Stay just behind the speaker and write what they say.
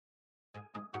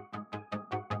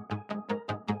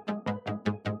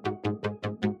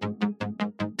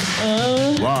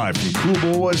Live from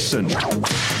Cool Boys Central. You're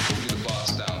the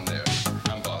boss down there.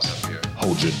 I'm boss up here.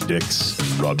 Hold your dicks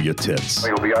and rub your tits.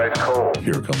 You'll be ice cold.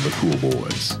 Here come the Cool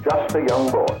Boys. Just a young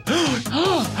boy.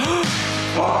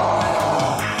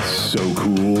 So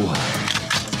cool.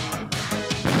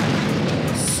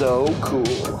 So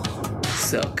cool.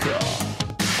 So cool.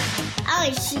 Oh,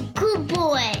 it's Cool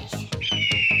Boys.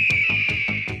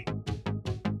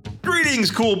 Greetings,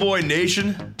 Cool Boy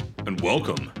Nation, and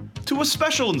welcome to a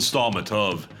special installment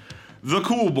of the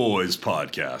Cool Boys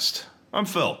podcast. I'm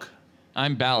Felk.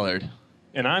 I'm Ballard.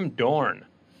 And I'm Dorn.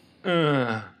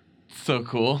 So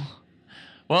cool.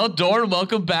 Well, Dorn,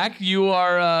 welcome back. You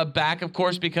are back, of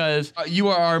course, because you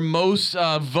are our most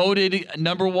voted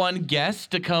number one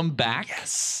guest to come back.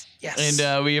 Yes.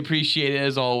 And we appreciate it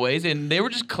as always. And they were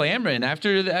just clamoring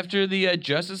after the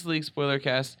Justice League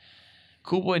Spoilercast.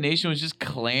 Cool Boy Nation was just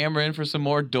clamoring for some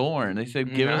more Dorn. They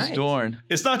said, give us Dorn.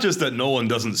 It's not just that Nolan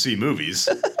doesn't see movies.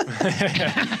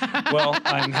 Well,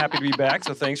 I'm happy to be back,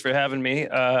 so thanks for having me.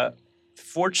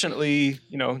 Fortunately,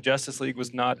 Justice League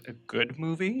was not a good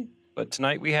movie, but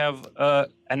tonight we have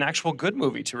an actual good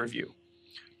movie to review.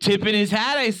 Tipping his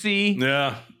hat, I see.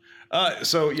 Yeah.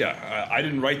 I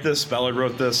didn't write this. Ballard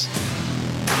wrote this.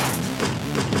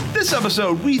 This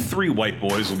episode, we three white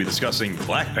boys will be discussing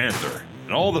Black Panther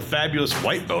and all the fabulous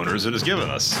white boners it has given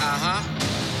us.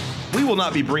 We will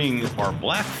not be bringing our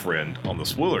black friend on the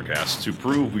Spoilercast to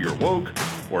prove we are woke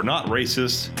or not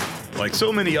racist, like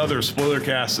so many other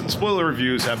Spoilercasts and spoiler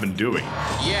reviews have been doing.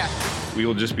 Yeah. We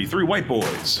will just be three white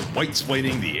boys,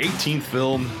 white-splaining the 18th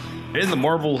film in the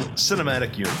Marvel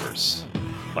Cinematic Universe,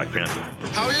 Black Panther.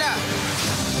 Hold up.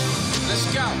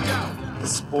 Let's go.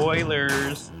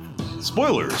 Spoilers.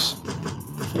 Spoilers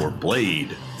for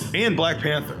Blade and Black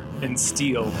Panther. And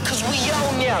Steel. Because we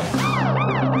own ya.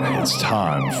 It's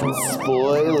time for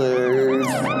Spoilers.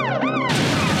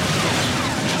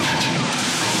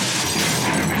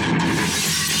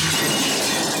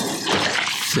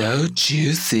 So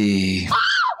juicy.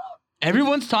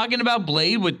 Everyone's talking about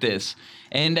Blade with this.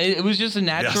 And it was just a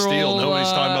natural... Yeah, Steel. Nobody's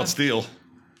talking about Steel.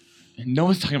 No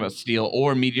one's talking about Steel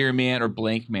or Meteor Man or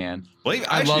Blank Man.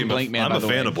 I love Blank Man. I'm a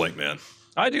fan of Blank Man.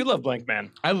 I do love Blank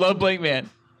Man. I love Blank Man.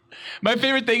 My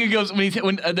favorite thing goes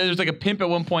when there's like a pimp at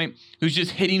one point who's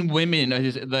just hitting women,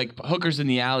 like hookers in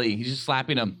the alley. He's just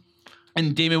slapping them.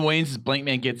 And Damon Wayans' Blank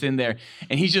Man gets in there,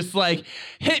 and he's just like,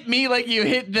 hit me like you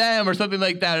hit them, or something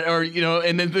like that. Or,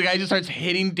 and then the guy just starts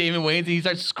hitting Damon Wayans, and he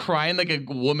starts crying like a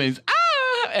woman's,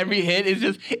 every hit is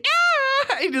just,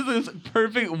 He does this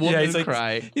perfect woman's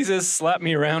cry. He says, slap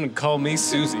me around and call me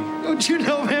Susie. Don't you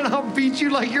know, man, I'll beat you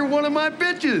like you're one of my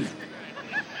bitches.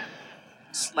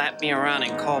 Slap me around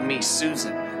and call me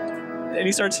Susan. And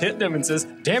he starts hitting him and says,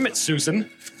 damn it, Susan.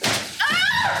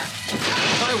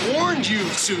 I warned you,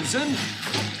 Susan.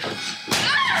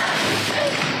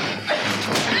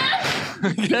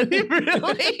 Does he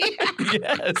really?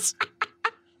 Yes.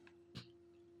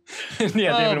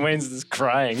 Yeah, Damon Wayans is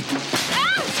crying.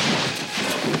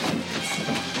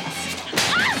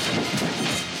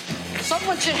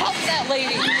 Someone should help that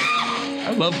lady.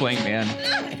 I love Blank Man.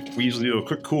 We usually do a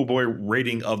quick Cool Boy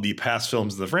rating of the past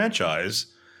films of the franchise,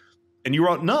 and you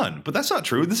wrote none. But that's not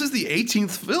true. This is the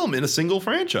 18th film in a single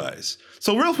franchise.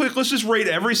 So real quick, let's just rate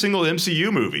every single MCU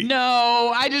movie.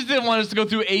 No, I just didn't want us to go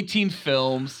through 18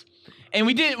 films. And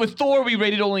we did it with Thor. We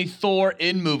rated only Thor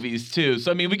in movies, too.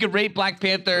 So, I mean, we could rate Black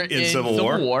Panther in Civil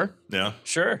War. Yeah.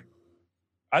 Sure.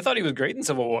 I thought he was great in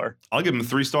Civil War. I'll give him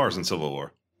 3 stars in Civil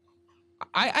War.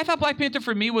 I thought Black Panther,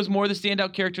 for me, was more the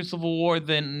standout character in Civil War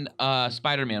than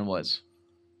Spider-Man was.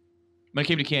 When it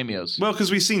came to cameos. Well,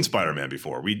 because we've seen Spider-Man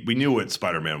before. We knew what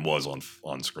Spider-Man was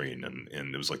on screen,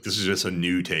 and it was like, this is just a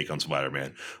new take on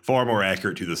Spider-Man. Far more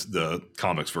accurate to the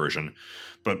comics version.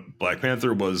 But Black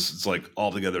Panther it's like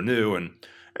altogether new, and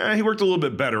he worked a little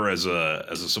bit better as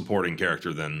a supporting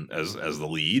character than as the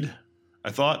lead, I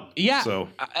thought. Yeah. So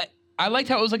I liked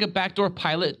how it was like a backdoor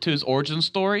pilot to his origin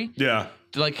story. Yeah.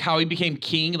 Like how he became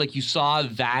king, like you saw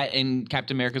that in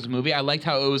Captain America's movie. I liked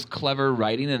how it was clever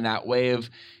writing in that way of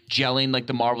gelling like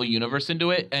the Marvel universe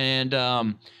into it. And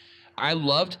I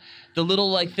loved the little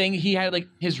like thing he had, like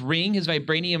his ring, his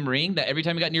vibranium ring, that every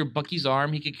time he got near Bucky's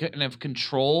arm, he could kind of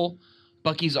control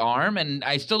Bucky's arm. And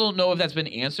I still don't know if that's been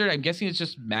answered. I'm guessing it's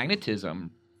just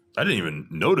magnetism. I didn't even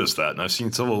notice that, and I've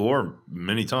seen Civil War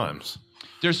many times.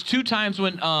 There's 2 times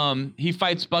when he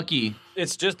fights Bucky.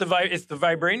 It's just the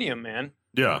vibranium, man.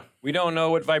 Yeah. We don't know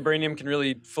what vibranium can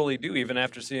really fully do, even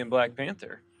after seeing Black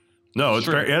Panther. No, it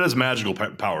has magical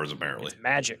powers, apparently. It's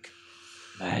magic.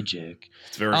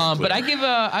 It's very but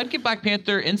I'd give Black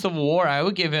Panther in Civil War, I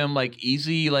would give him like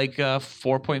easy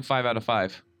 4.5 out of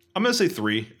 5. I'm going to say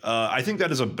 3. I think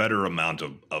that is a better amount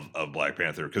of Black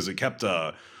Panther because it kept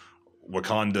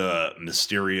Wakanda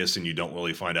mysterious, and you don't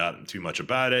really find out too much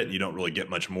about it. And you don't really get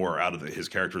much more out of his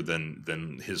character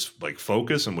than his like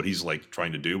focus and what he's like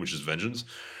trying to do, which is vengeance.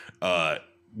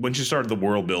 Once you started the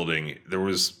world building, there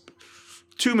was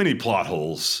too many plot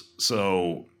holes.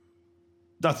 So,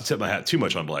 not to tip my hat too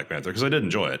much on Black Panther because I did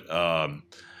enjoy it.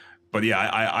 But yeah,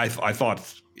 I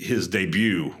thought his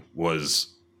debut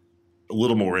was a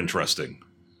little more interesting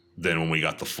than when we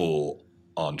got the full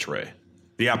entree,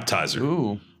 the appetizer.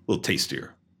 Ooh. A little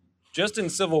tastier. Just in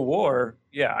Civil War,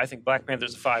 yeah, I think Black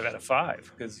Panther's a 5 out of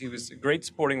 5 because he was a great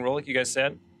supporting role, like you guys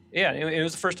said. Yeah, it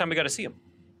was the first time we got to see him.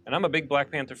 And I'm a big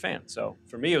Black Panther fan. So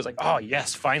for me, it was like, oh,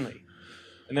 yes, finally.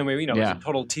 And then, it was a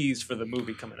total tease for the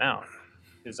movie coming out,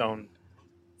 his own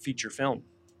feature film.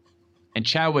 And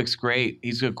Chadwick's great.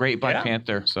 He's a great Black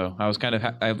Panther. So I was kind of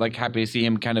happy to see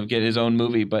him kind of get his own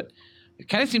movie. But it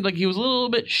kind of seemed like he was a little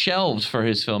bit shelved for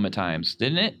his film at times,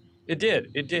 didn't it? It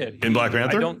did. In Black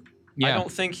Panther? I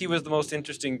don't think he was the most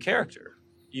interesting character,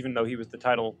 even though he was the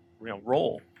title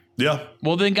role. Yeah.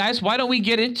 Well, then, guys, why don't we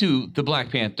get into the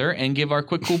Black Panther and give our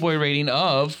quick cool boy rating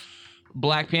of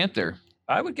Black Panther?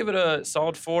 I would give it a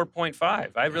solid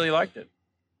 4.5. I really liked it.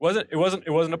 It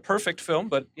wasn't a perfect film,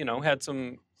 but had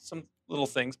some little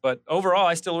things. But overall,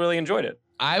 I still really enjoyed it.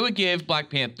 I would give Black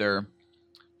Panther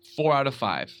 4 out of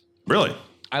 5. Really?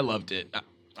 I loved it.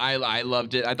 I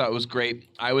loved it. I thought it was great.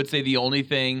 I would say the only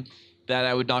thing that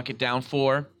I would knock it down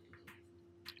for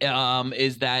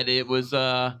is that it was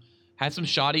had some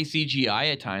shoddy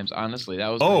CGI at times. Honestly, that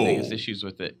was my biggest issues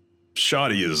with it.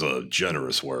 Shoddy is a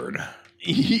generous word.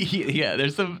 Yeah,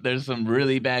 there's some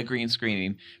really bad green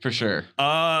screening for sure.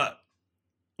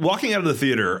 Walking out of the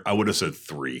theater, I would have said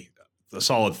 3, a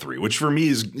solid 3, which for me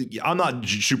is I'm not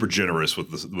super generous with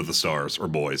the stars or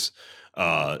boys.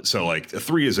 So like a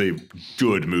 3 is a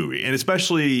good movie, and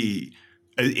especially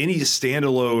any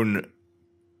standalone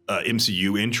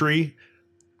MCU entry.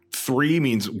 3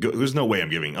 means there's no way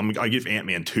I give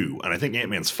Ant-Man 2, and I think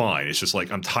Ant-Man's fine. It's just like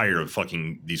I'm tired of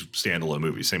fucking these standalone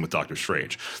movies. Same with Doctor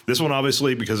Strange. This one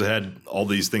obviously because it had all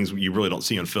these things you really don't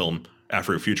see on film.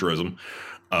 Afrofuturism,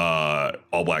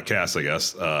 all black cast, I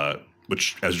guess.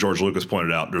 Which, as George Lucas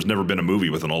pointed out, there's never been a movie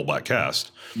with an all black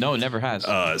cast. No, it never has.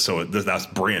 So that's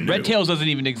brand new. Red Tails doesn't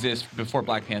even exist before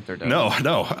Black Panther does. No.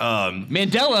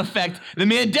 Mandela effect. The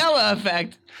Mandela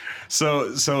effect.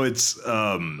 So it's as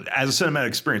a cinematic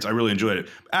experience, I really enjoyed it.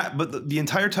 But the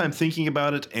entire time thinking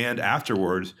about it and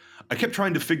afterwards, I kept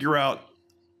trying to figure out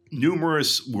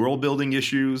numerous world building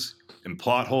issues and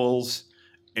plot holes.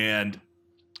 And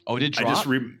it did drop?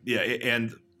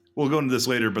 And we'll go into this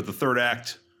later. But the third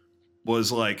act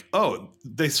was like,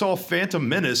 they saw Phantom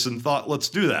Menace and thought, let's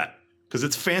do that because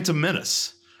it's Phantom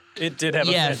Menace. It did have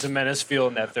a Phantom Menace feel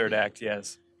in that third act,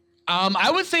 yes. I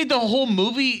would say the whole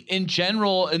movie in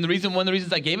general, and one of the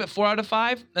reasons I gave it 4 out of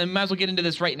 5, and might as well get into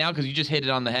this right now because you just hit it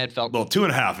on the head. Well,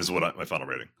 2.5 is what my final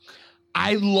rating.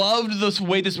 I loved the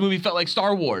way this movie felt like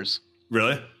Star Wars.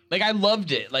 Really? Like, I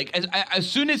loved it. Like, as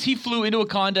soon as he flew into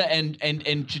Wakanda and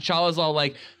T'Challa's all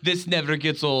like, this never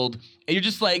gets old. And you're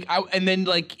just like, and then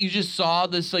like, you just saw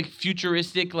this like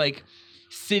futuristic like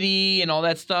city and all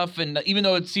that stuff. And even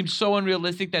though it seemed so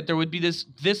unrealistic that there would be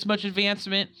this much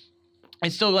advancement, I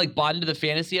still like bought into the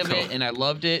fantasy of it and I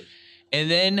loved it.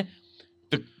 And then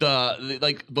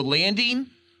the landing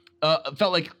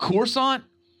felt like Coruscant.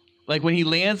 Like when he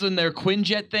lands in their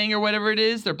Quinjet thing or whatever it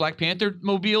is, their Black Panther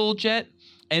mobile jet.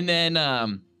 And then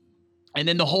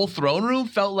the whole throne room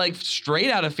felt like straight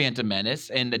out of Phantom Menace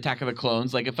and Attack of the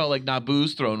Clones. Like it felt like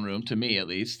Naboo's throne room to me, at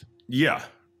least. Yeah.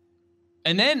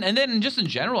 And then just in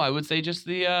general, I would say just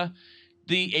the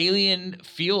alien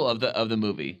feel of the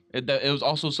movie. It was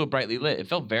also so brightly lit. It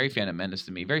felt very Phantom Menace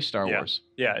to me, very Star Wars.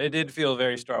 Yeah, it did feel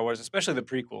very Star Wars, especially the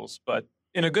prequels, but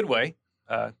in a good way.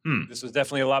 This was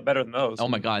definitely a lot better than those. Oh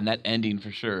my god, and that ending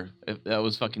for sure. That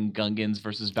was fucking Gungans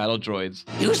versus battle droids.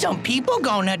 You some people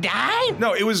gonna die?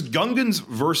 No, it was Gungans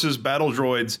versus battle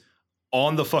droids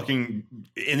in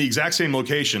the exact same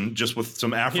location, just with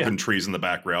some African trees in the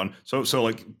background. So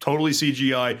like totally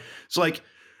CGI. It's like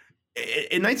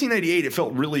in 1998, it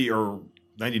felt really, or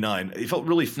 99, it felt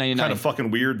really kind of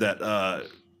fucking weird that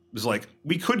it was like,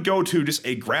 we could go to just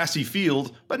a grassy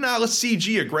field, but now let's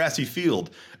CG a grassy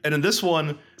field. And in this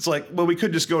one, it's like, well, we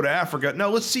could just go to Africa. No,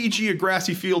 let's CG a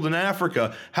grassy field in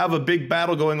Africa, have a big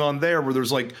battle going on there where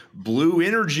there's like blue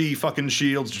energy fucking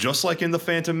shields, just like in the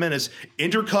Phantom Menace,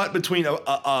 intercut between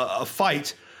a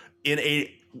fight in a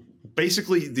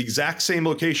basically the exact same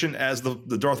location as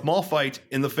the Darth Maul fight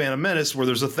in the Phantom Menace, where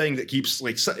there's a thing that keeps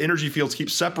like energy fields keep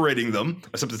separating them,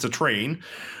 except it's a train.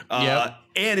 And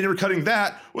intercutting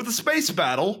that with a space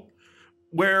battle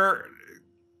where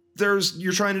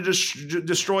you're trying to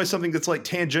destroy something that's like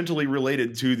tangentially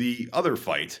related to the other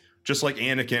fight, just like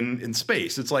Anakin in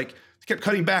space. It's like they kept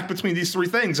cutting back between these three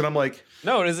things, and I'm like,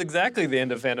 no, it is exactly the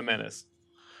end of Phantom Menace.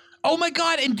 Oh my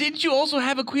God! And didn't you also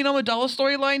have a Queen Amidala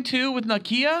storyline too with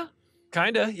Nakia?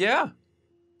 Kinda, yeah.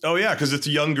 Oh yeah, because it's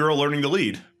a young girl learning to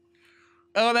lead.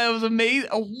 Oh, that was amazing!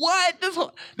 What?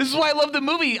 This is why I love the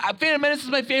movie. Phantom Menace is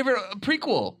my favorite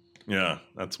prequel. Yeah,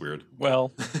 that's weird.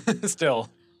 Well, still.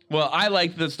 Well, I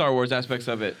like the Star Wars aspects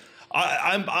of it.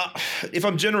 If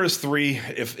I'm generous, 3.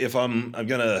 If I'm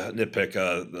gonna nitpick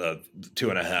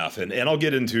 2.5, and I'll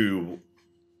get into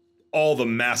all the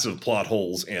massive plot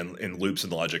holes and loops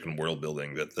in logic and world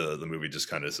building that the movie just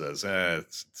kind of says,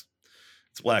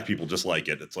 it's black people just like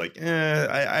it. It's like,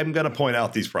 I'm gonna point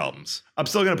out these problems. I'm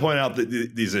still gonna point out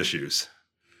these issues.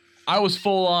 I was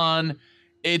full on.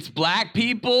 It's black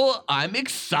people. I'm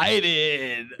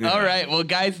excited. Yeah. All right. Well,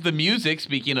 guys, the music,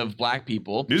 speaking of black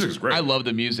people. Music's great. I love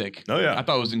the music. Oh, yeah. I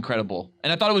thought it was incredible.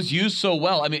 And I thought it was used so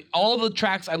well. I mean, all the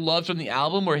tracks I loved from the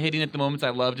album were hitting at the moments I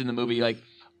loved in the movie. Like,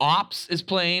 Ops is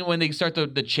playing when they start the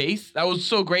chase. That was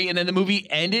so great. And then the movie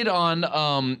ended on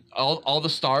all the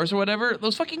stars or whatever. That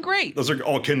was fucking great. Those are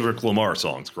all Kendrick Lamar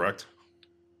songs, correct?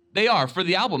 They are for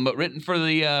the album, but written for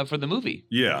the movie.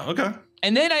 Yeah, okay.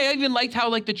 And then I even liked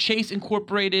how like the chase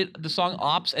incorporated the song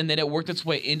Ops, and then it worked its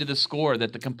way into the score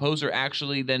that the composer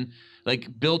actually then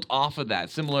like built off of that,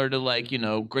 similar to like, you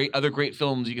know, other great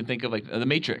films you can think of, like The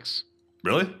Matrix.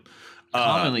 Really?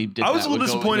 Commonly did I was that, a little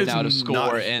disappointed out of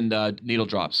score and needle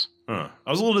drops. I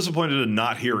was a little disappointed to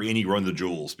not hear any Run the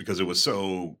Jewels because it was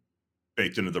so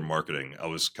baked into their marketing. I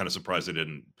was kind of surprised they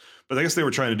didn't, but I guess they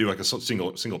were trying to do like a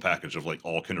single package of like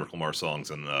all Kendrick Lamar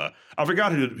songs. And I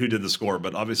forgot who did the score,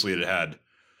 but obviously it had,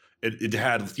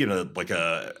 you know, like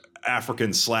a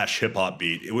African / hip hop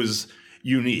beat. It was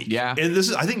unique. Yeah. And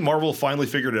I think Marvel finally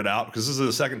figured it out, because this is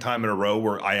the second time in a row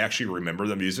where I actually remember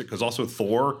the music, because also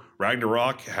Thor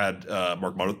Ragnarok had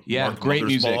Mark great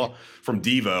music from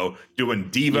Devo doing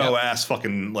Devo ass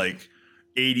fucking like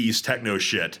 80s techno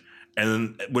shit.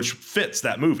 And then, which fits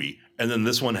that movie. And then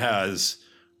this one has,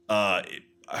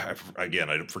 again,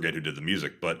 I forget who did the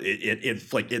music, but it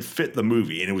fit the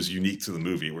movie, and it was unique to the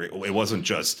movie. Where it wasn't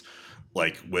just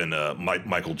like when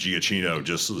Michael Giacchino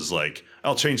just was like,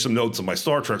 I'll change some notes on my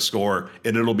Star Trek score,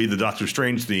 and it'll be the Doctor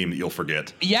Strange theme that you'll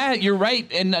forget. Yeah, you're right,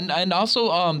 and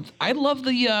also I love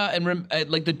the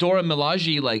like the Dora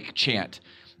Milaje like chant.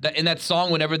 In that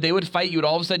song, whenever they would fight,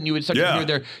 all of a sudden you would start to hear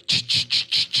their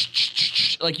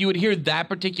like you would hear that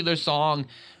particular song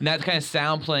and that kind of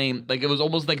sound playing, like it was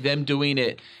almost like them doing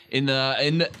it in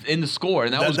the score,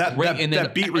 and that was great. And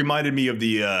that beat reminded me of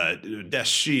the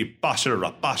Deshi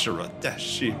Bashara Bashara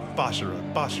Deshi Bashara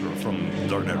Bashara from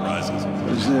Dark Knight Rises. What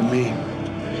does that mean?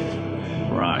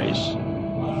 Rise.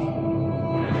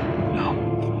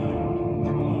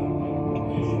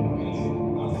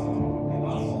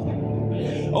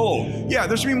 Oh, yeah,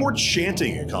 there should be more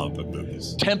chanting in comic book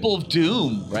movies. Temple of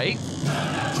Doom, right?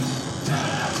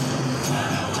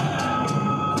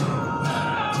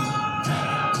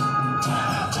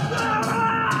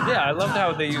 Yeah, I loved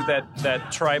how they used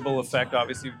that tribal effect,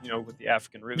 obviously, you know, with the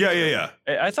African roots. Yeah.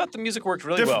 I thought the music worked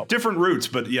really well. Different roots,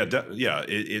 but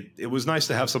it was nice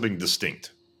to have something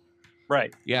distinct.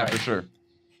 Right. Yeah, right. For sure.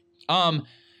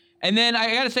 And then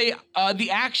I gotta say,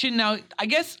 the action now, I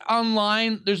guess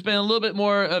online there's been a little bit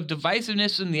more of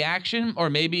divisiveness in the action, or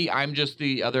maybe I'm just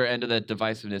the other end of that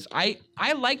divisiveness. I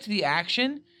liked the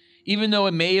action, even though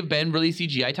it may have been really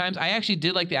CGI times. I actually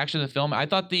did like the action of the film. I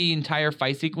thought the entire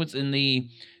fight sequence in the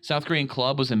South Korean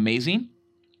club was amazing.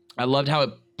 I loved how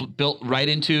it built right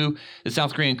into the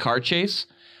South Korean car chase.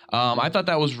 I thought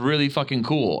that was really fucking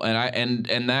cool, and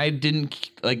I didn't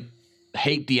like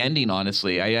hate the ending,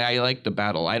 honestly. I like the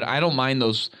battle. I don't mind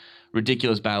those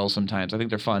ridiculous battles sometimes. I think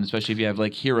they're fun, especially if you have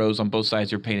like heroes on both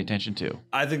sides you're paying attention to.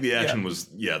 I think the action was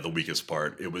the weakest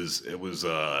part. It was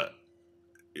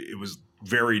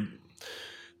very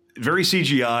very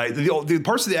CGI. The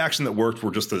parts of the action that worked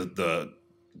were just the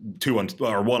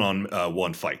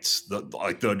one-on-one fights.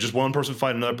 Just one person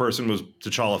fighting another person was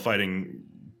T'Challa fighting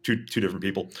two different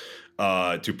people.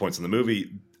 2 points in the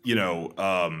movie. You know,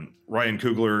 Ryan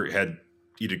Coogler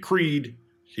he did Creed.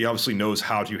 He obviously knows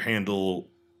how to handle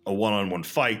a one-on-one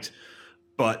fight,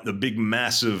 but the big,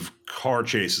 massive car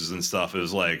chases and stuff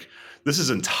is like, this is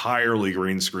entirely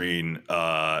green screen.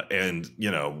 And,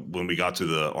 you know, when we got to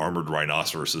the armored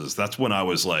rhinoceroses, that's when I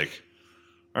was like,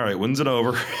 all right, when's it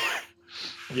over?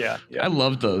 Yeah. I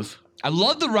love those. I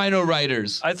love the Rhino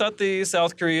Riders. I thought the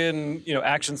South Korean,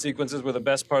 action sequences were the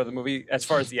best part of the movie as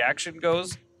far as the action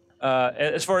goes.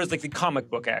 As far as like the comic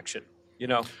book action, There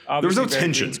was obviously no very green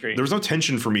tension. screen. There was no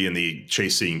tension for me in the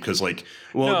chase scene because,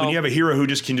 when you have a hero who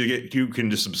can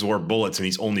just absorb bullets and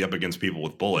he's only up against people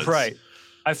with bullets, Right.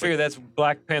 I figure that's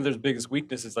Black Panther's biggest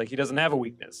weakness is he doesn't have a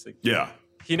weakness. Yeah.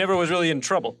 He never was really in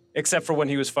trouble, except for when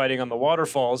he was fighting on the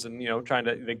waterfalls and trying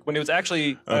to when it was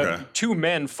actually two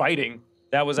men fighting.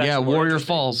 That was actually more Warrior interesting.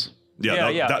 Falls.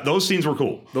 Yeah, those scenes were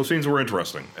cool. Those scenes were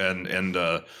interesting, and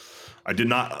I did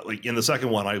not in the second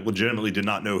one. I legitimately did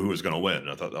not know who was going to win.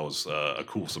 I thought that was a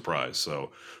cool surprise.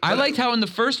 So I liked how in the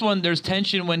first one there's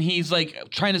tension when he's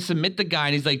trying to submit the guy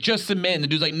and he's just submit and the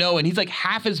dude's no, and he's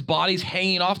half his body's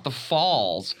hanging off the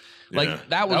falls.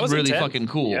 That was really intense. fucking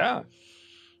cool. Yeah.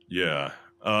 Yeah.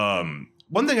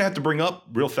 One thing I have to bring up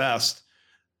real fast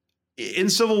in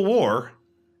Civil War,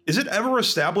 is it ever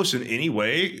established in any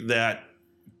way that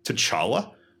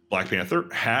T'Challa, Black Panther,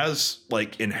 has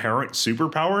inherent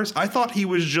superpowers? I thought he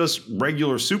was just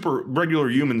regular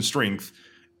human strength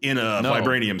in a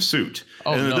vibranium suit.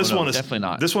 Oh, and this one is definitely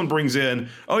not. This one brings in,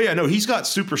 he's got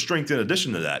super strength in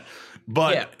addition to that.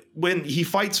 But when he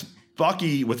fights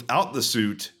Bucky without the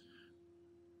suit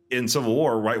in Civil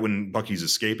War, right when Bucky's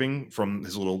escaping from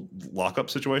his little lockup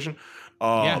situation,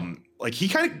 he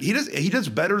does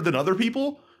better than other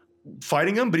people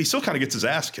fighting him, but he still kind of gets his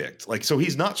ass kicked. So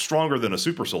he's not stronger than a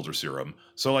super soldier serum.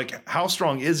 So how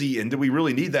strong is he? And do we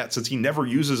really need that since he never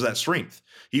uses that strength?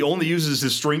 He only uses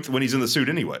his strength when he's in the suit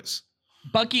anyways.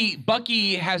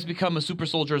 Bucky has become a super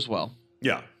soldier as well.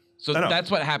 Yeah. So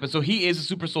that's what happened. So he is a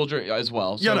super soldier as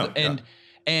well. So, and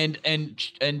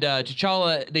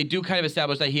T'Challa, they do kind of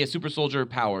establish that he has super soldier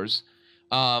powers,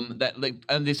 that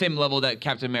on the same level that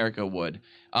Captain America would.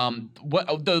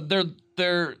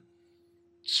 Their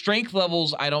strength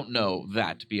levels, I don't know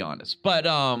that, to be honest. But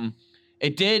they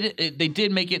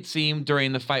did make it seem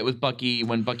during the fight with Bucky,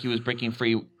 when Bucky was breaking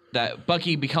free, that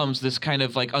Bucky becomes this kind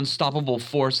of unstoppable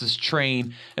force, this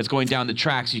train that's going down the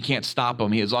tracks. You can't stop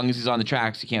him. As long as he's on the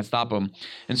tracks, you can't stop him.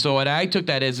 And so what I took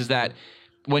that is that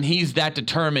when he's that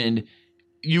determined,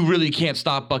 you really can't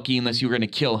stop Bucky unless you're going to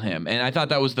kill him. And I thought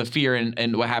that was the fear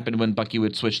and what happened when Bucky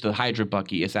would switch to Hydra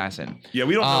Bucky assassin. Yeah,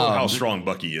 we don't know how strong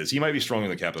Bucky is. He might be stronger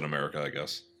than Captain America, I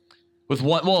guess. With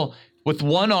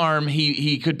one arm,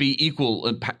 he could be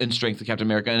equal in strength to Captain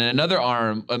America, and another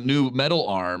arm, a new metal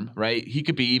arm, right? He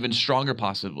could be even stronger,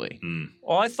 possibly.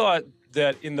 Well, I thought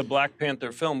that in the Black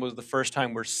Panther film was the first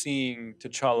time we're seeing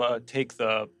T'Challa take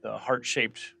the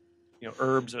heart-shaped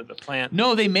herbs or the plant.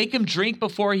 No, they make him drink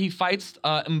before he fights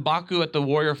M'Baku at the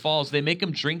Warrior Falls. They make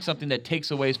him drink something that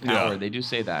takes away his power. Yeah. They do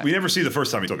say that. We never see the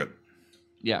first time he took it.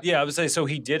 Yeah. Yeah, I would say so.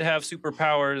 He did have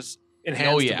superpowers,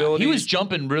 enhanced abilities. He was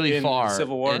jumping really far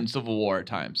in Civil War at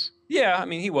times. Yeah, I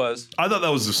mean he was. I thought that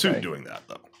was the suit doing that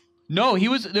though. No, he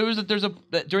was.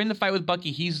 During the fight with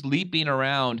Bucky, he's leaping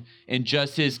around in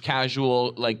just his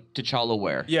casual T'Challa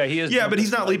wear. Yeah, he is. Yeah, but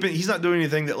he's not leaping. He's not doing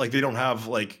anything that they don't have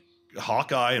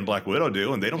Hawkeye and Black Widow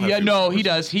do, and they don't have. Yeah, no, he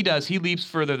does. He does. He leaps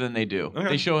further than they do. Okay.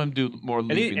 They show him do more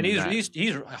leaping. And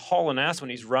he's hauling ass when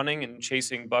he's running and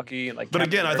chasing Bucky and But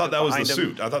again, I thought that was the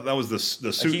suit. I thought that was the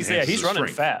suit. He's running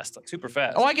fast, super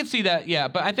fast. Oh, I can see that. Yeah,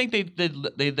 but I think they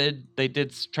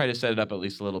did try to set it up at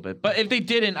least a little bit. But if they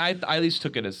didn't, I at least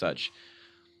took it as such.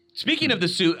 Speaking of the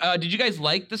suit, did you guys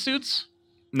like the suits?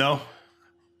 No.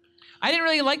 I didn't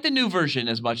really like the new version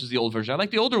as much as the old version. I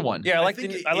like the older one. Yeah, I like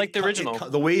the original.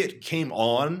 The way it came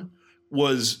on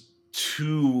was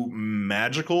too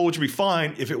magical, which would be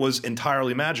fine if it was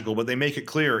entirely magical, but they make it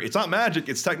clear it's not magic,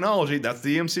 it's technology. That's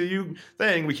the MCU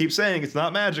thing. We keep saying it's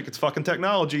not magic, it's fucking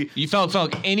technology. You felt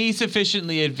any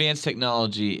sufficiently advanced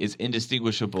technology is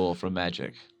indistinguishable from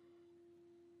magic.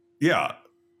 Yeah.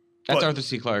 That's Arthur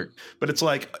C. Clarke. But it's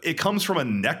it comes from a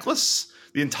necklace.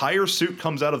 The entire suit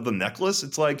comes out of the necklace.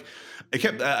 It's I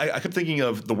kept thinking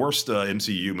of the worst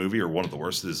MCU movie, or one of the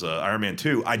worst, is Iron Man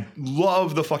 2. I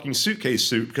love the fucking suitcase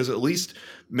suit because at least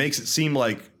makes it seem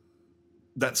like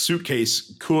that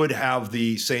suitcase could have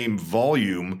the same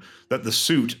volume that the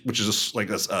suit, which is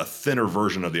a thinner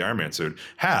version of the Iron Man suit,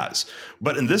 has.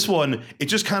 But in this one, it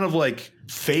just kind of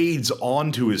fades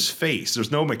onto his face.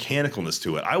 There's no mechanicalness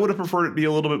to it. I would have preferred it to be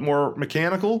a little bit more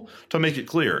mechanical to make it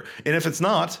clear. And if it's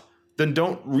not, then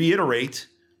don't reiterate.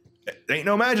 There ain't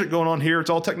no magic going on here. It's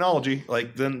all technology.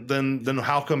 Then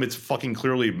how come it's fucking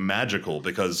clearly magical?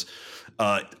 Because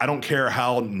I don't care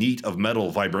how neat of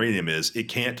metal vibranium is. It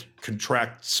can't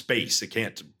contract space. It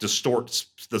can't distort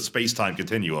the space-time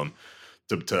continuum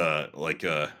to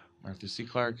Arthur C.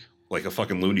 Clarke, like a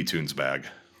fucking Looney Tunes bag.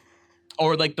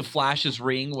 Or like the Flash's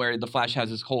ring, where the Flash has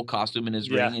his whole costume in his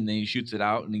ring, and then he shoots it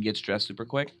out and he gets dressed super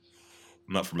quick.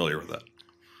 I'm not familiar with that.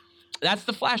 That's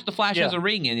the Flash. The Flash has a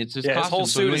ring, and it's his costume. His whole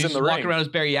suit is in the ring. Walking around as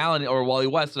Barry Allen or Wally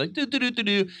West, like do do do do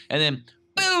do, and then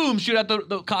boom, shoot out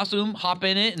the costume, hop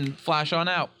in it, and flash on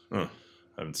out. I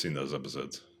haven't seen those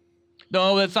episodes.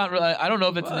 No, that's not really. I don't know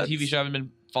if it's in the TV show. I haven't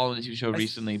been following the TV show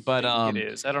recently, but it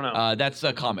is. I don't know. That's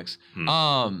comics.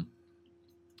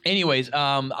 Anyways,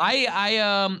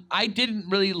 I didn't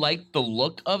really like the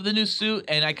look of the new suit,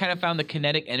 and I kind of found the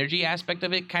kinetic energy aspect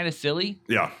of it kind of silly.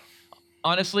 Yeah.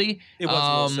 Honestly, it was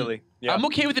a little silly. Yeah. I'm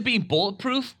okay with it being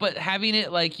bulletproof, but having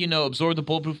it like, absorb the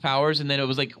bulletproof powers, and then it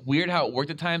was like weird how it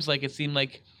worked at times. Like it seemed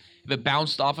like if it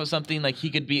bounced off of something, like he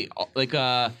could be like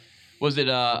was it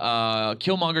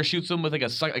Killmonger shoots him with like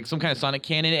some kind of sonic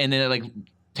cannon, and then it like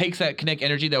takes that kinetic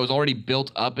energy that was already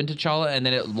built up into T'Challa, and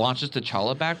then it launches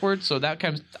T'Challa backwards. So that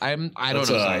kind of I don't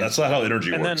know. That's not how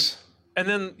energy works.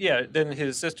 Then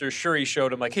his sister Shuri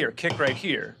showed him like, here, kick right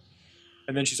here.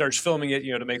 And then she starts filming it,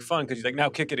 to make fun, because he's like, now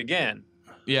kick it again.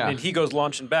 Yeah. And he goes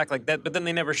launching back like that. But then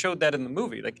they never showed that in the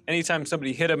movie. Like anytime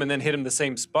somebody hit him and then hit him the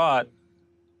same spot,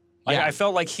 I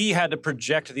felt like he had to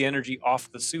project the energy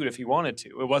off the suit if he wanted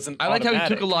to. It wasn't I like how automatic.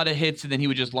 he took a lot of hits and then he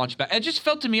would just launch back. It just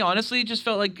felt to me, honestly,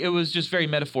 like it was just very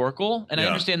metaphorical. And I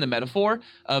understand the metaphor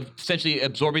of essentially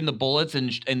absorbing the bullets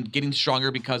and getting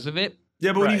stronger because of it.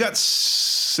 Yeah, but when you got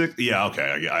sick,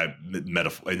 okay, I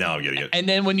metaphor. Now I'm getting it. And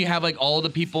then when you have like all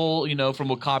the people, from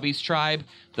Wakabi's tribe,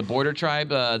 the border tribe,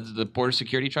 the border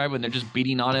security tribe, when they're just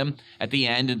beating on him at the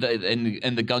end in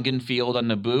the Gungan field on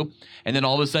Naboo, and then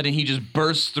all of a sudden he just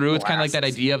bursts through. It's kind of like that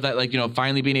idea of that, like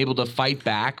finally being able to fight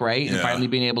back, right, and finally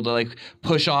being able to like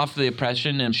push off the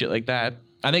oppression and shit like that.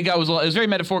 I think it was very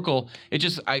metaphorical. It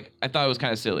just I thought it was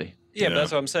kind of silly. Yeah, but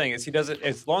that's what I'm saying is he doesn't.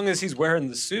 As long as he's wearing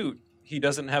the suit, he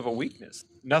doesn't have a weakness.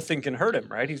 Nothing can hurt him,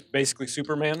 right? He's basically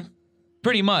Superman.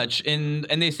 Pretty much, and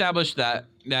they established that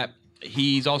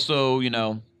he's also,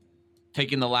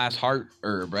 taking the last heart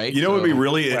herb, right? What would be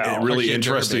really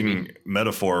interesting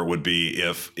metaphor would be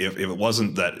if it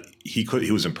wasn't that he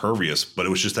was impervious, but it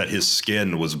was just that his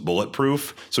skin was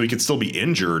bulletproof, so he could still be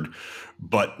injured,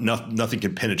 but nothing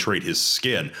can penetrate his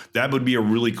skin. That would be a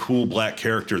really cool black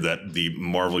character that the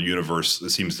Marvel Universe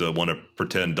seems to want to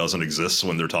pretend doesn't exist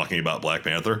when they're talking about Black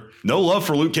Panther. No love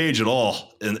for Luke Cage at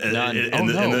all in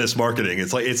this marketing.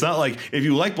 It's not like if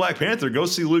you like Black Panther, go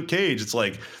see Luke Cage. It's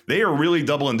like they are really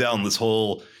doubling down this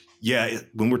whole,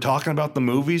 when we're talking about the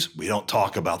movies, we don't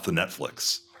talk about the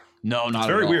Netflix. No, not it's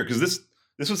very weird because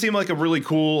this would seem like a really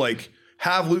cool, like,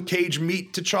 have Luke Cage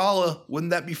meet T'Challa. Wouldn't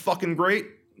that be fucking great?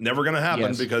 Never going to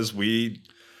happen because we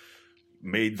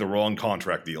made the wrong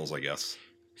contract deals, I guess.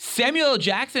 Samuel L.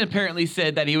 Jackson apparently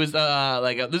said that he was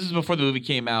this is before the movie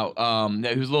came out,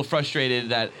 that he was a little frustrated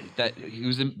that he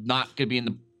was not going to be in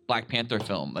the Black Panther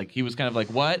film. Like he was kind of like,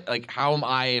 what? Like, how am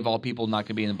I of all people not going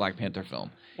to be in the Black Panther film?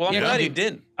 Well, I'm glad he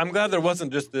didn't. I'm glad there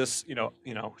wasn't just this,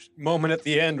 moment at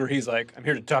the end where he's like, "I'm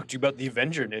here to talk to you about the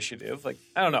Avenger Initiative." Like,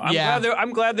 I don't know.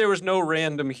 I'm glad there was no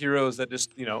random heroes that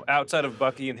just, outside of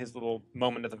Bucky and his little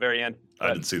moment at the very end. I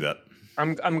didn't see that.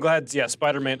 I'm glad,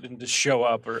 Spider-Man didn't just show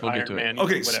up or Iron Man,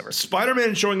 whatever.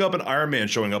 Spider-Man showing up and Iron Man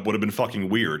showing up would have been fucking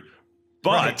weird,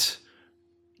 but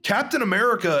Captain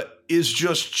America is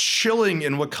just chilling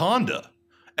in Wakanda.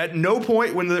 At no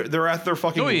point when they're at their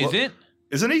fucking. No, he isn't.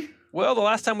 Isn't he? Well, the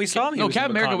last time we saw him, he was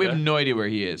Captain in Wakanda. America, we have no idea where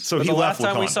he is. So but he the left last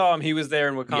time Wakanda. we saw him, he was there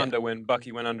in Wakanda when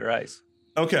Bucky went under ice.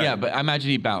 Okay. Yeah, but I imagine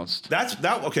he bounced.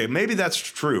 Okay, maybe that's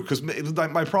true because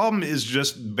my problem is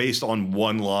just based on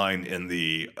one line in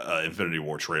the Infinity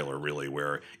War trailer, really,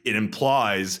 where it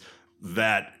implies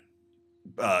that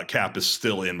Cap is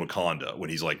still in Wakanda when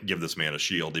he's like, give this man a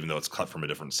shield, even though it's cut from a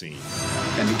different scene.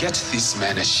 And get this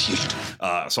man a shield.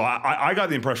 So I got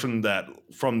the impression that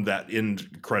from that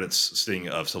end credits sting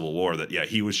of Civil War that,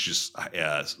 he was just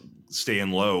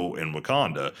staying low in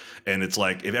Wakanda. And it's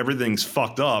like, if everything's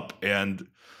fucked up and,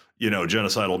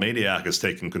 genocidal maniac is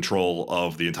taking control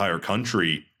of the entire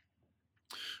country,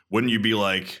 wouldn't you be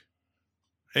like,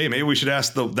 hey, maybe we should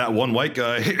ask that one white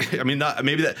guy. I mean,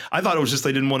 I thought it was just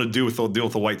they didn't want to deal with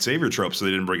the white savior trope, so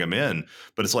they didn't bring him in.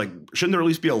 But it's like, shouldn't there at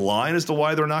least be a line as to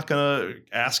why they're not going to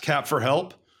ask Cap for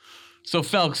help? So,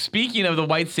 Felk, speaking of the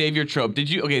white savior trope,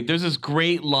 there's this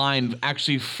great line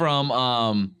actually from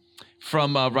Ryan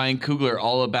Coogler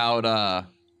all about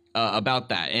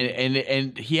that,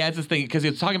 and he has this thing because he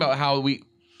was talking about how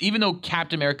even though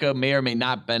Captain America may or may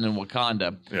not have been in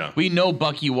Wakanda, we know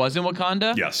Bucky was in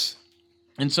Wakanda. Yes.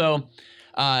 And so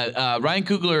Ryan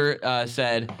Coogler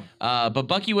said, but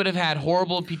Bucky would have had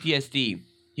horrible PTSD.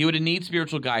 He would have needed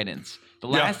spiritual guidance. The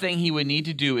last thing he would need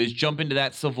to do is jump into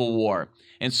that civil war.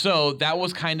 And so that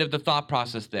was kind of the thought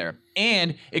process there.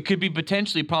 And it could be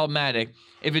potentially problematic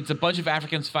if it's a bunch of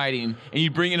Africans fighting and you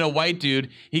bring in a white dude,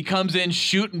 he comes in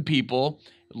shooting people,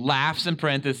 laughs in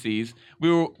parentheses.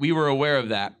 We were aware of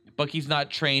that. Bucky's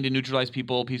not trained to neutralize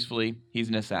people peacefully. He's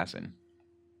an assassin.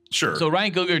 Sure. So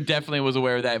Ryan Coogler definitely was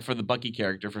aware of that for the Bucky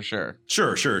character for sure.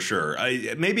 Sure.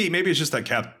 Maybe it's just that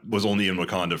Cap was only in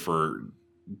Wakanda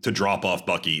to drop off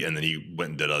Bucky, and then he went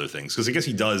and did other things. Because I guess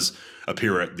he does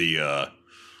appear at the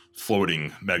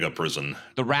floating mega prison,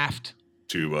 the raft,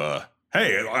 to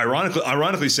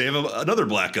ironically save another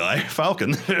black guy,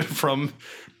 Falcon, from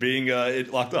being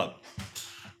locked up.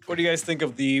 What do you guys think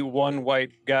of the one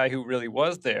white guy who really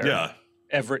was there? Yeah,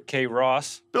 Everett K.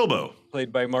 Ross, Bilbo,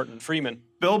 played by Martin Freeman.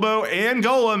 Bilbo and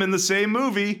Gollum in the same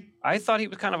movie. I thought he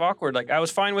was kind of awkward. Like, I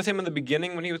was fine with him in the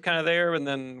beginning when he was kind of there, and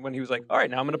then when he was like, all right,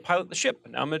 now I'm going to pilot the ship,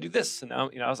 and now I'm going to do this, and now,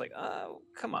 I was like, oh,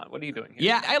 come on, what are you doing here?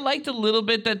 Yeah, I liked a little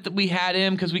bit that we had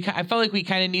him because I felt like we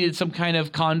kind of needed some kind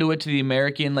of conduit to the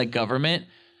American government.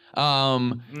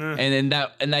 Especially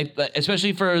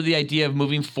for the idea of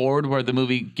moving forward where the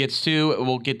movie gets to.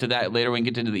 We'll get to that later when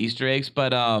we get into the Easter eggs, but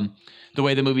the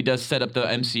way the movie does set up the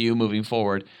MCU moving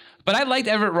forward. But I liked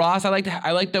Everett Ross. I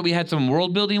liked that we had some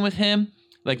world building with him,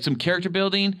 like some character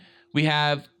building. We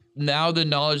have now the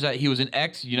knowledge that he was an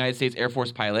ex-United States Air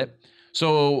Force pilot.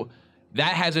 So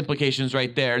that has implications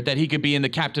right there that he could be in the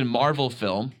Captain Marvel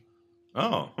film.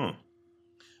 Oh,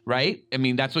 right? I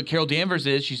mean, that's what Carol Danvers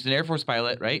is. She's an Air Force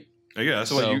pilot, right? I guess.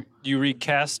 So you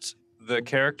recast the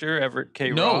character, Everett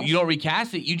K. Ross? No, you don't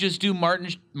recast it. You just do Martin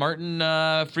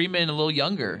Freeman a little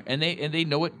younger, and they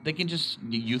know it. They can just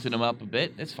youthen him up a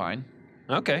bit. It's fine.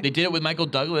 Okay. They did it with Michael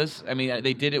Douglas. I mean,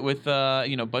 they did it with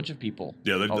a bunch of people.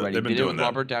 Yeah, they've been doing doing with that.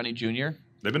 Robert Downey Jr.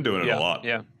 They've been doing it a lot.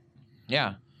 Yeah.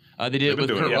 Yeah. They did it with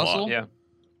Kurt Russell.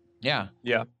 Yeah.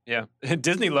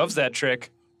 Disney loves that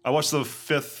trick. I watched the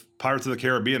 5th Pirates of the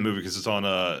Caribbean movie because it's on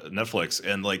Netflix,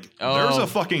 and there's a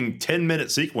fucking 10-minute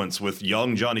sequence with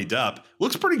young Johnny Depp.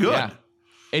 Looks pretty good. Yeah.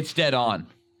 It's dead on.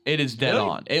 It is dead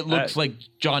on. It looks like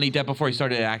Johnny Depp before he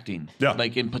started acting. Yeah.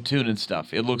 Like in Platoon and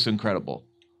stuff. It looks incredible.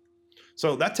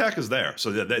 So that tech is there.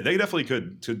 So they definitely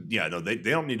could.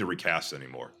 They don't need to recast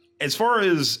anymore. As far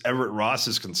as Everett Ross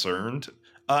is concerned,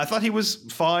 I thought he was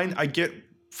fine. I get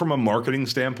from a marketing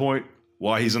standpoint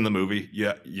why he's in the movie.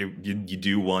 Yeah, you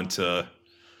do want at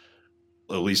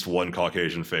least one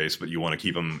Caucasian face, but you want to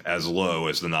keep him as low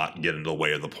as to not get in the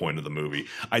way of the point of the movie.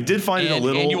 I did find it a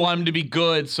little... And you want him to be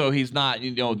good, so he's not,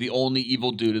 the only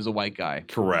evil dude is a white guy.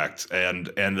 Correct.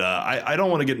 And I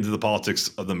don't want to get into the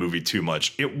politics of the movie too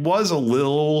much. It was a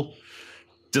little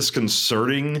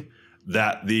disconcerting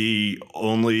that the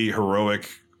only heroic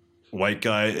white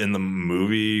guy in the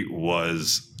movie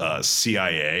was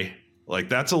CIA. Like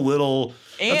that's a little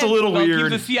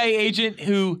weird. He's a CIA agent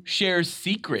who shares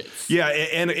secrets. Yeah,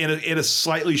 and a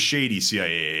slightly shady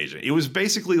CIA agent. It was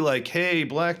basically like, hey,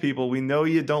 black people, we know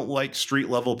you don't like street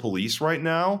level police right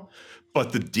now,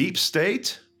 but the deep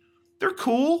state, they're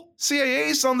cool.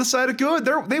 CIA's on the side of good.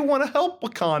 They want to help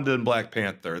Wakanda and Black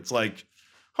Panther. It's like,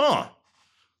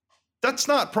 that's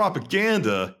not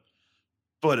propaganda,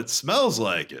 but it smells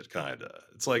like it, kind of.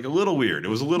 It's like a little weird. It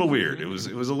was a little weird. It was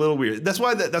a little weird. That's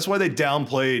why they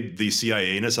downplayed the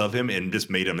CIA-ness of him and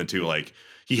just made him into like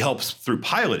he helps through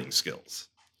piloting skills.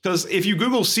 Because if you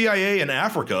Google CIA in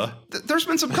Africa, there's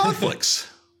been some conflicts.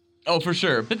 Oh, for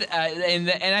sure. But and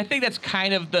I think that's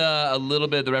kind of a little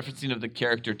bit of the referencing of the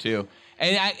character too.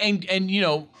 And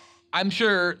I'm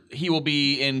sure he will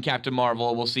be in Captain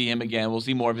Marvel. We'll see him again. We'll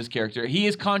see more of his character. He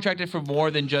is contracted for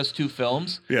more than just 2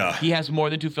 films. Yeah. He has more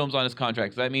than 2 films on his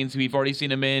contract. So that means we've already seen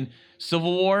him in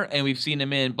Civil War and we've seen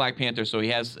him in Black Panther. So he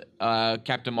has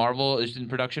Captain Marvel is in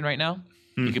production right now.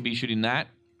 He could be shooting that.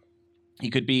 He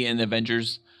could be in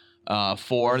Avengers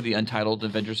 4, the untitled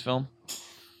Avengers film.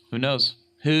 Who knows?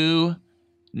 Who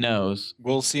knows?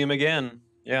 We'll see him again.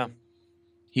 Yeah.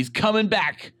 He's coming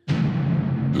back.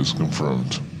 It's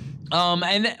confirmed. One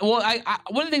of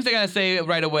the things I gotta say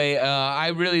right away, I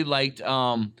really liked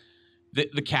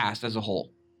the cast as a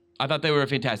whole. I thought they were a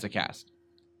fantastic cast,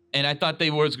 and I thought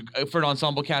they were for an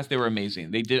ensemble cast. They were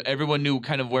amazing. Everyone knew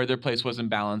kind of where their place was in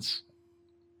balance.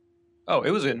 Oh,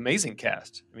 it was an amazing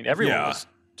cast. I mean, everyone was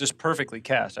just perfectly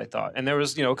cast. I thought, and there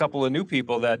was a couple of new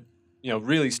people that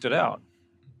really stood out.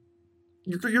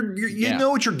 You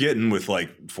know what you're getting with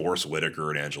like Forrest Whitaker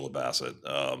and Angela Bassett.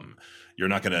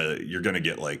 You're gonna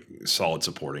get like solid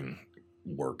supporting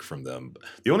work from them.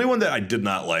 The only one that I did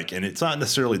not like, and it's not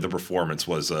necessarily the performance,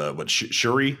 was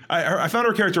Shuri. I found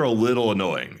her character a little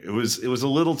annoying. It was a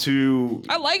little too.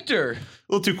 I liked her. A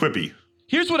little too quippy.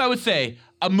 Here's what I would say.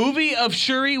 A movie of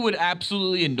Shuri would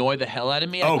absolutely annoy the hell out of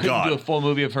me. I couldn't do a full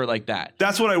movie of her like that.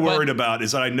 That's what I worried about.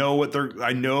 Is that I know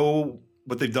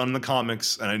what they've done in the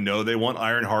comics, and I know they want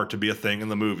Ironheart to be a thing in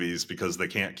the movies because they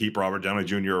can't keep Robert Downey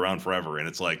Jr. around forever. And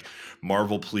it's like,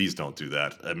 Marvel, please don't do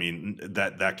that. I mean,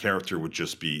 that character would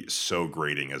just be so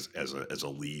grating as a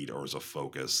lead or as a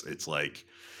focus. It's like,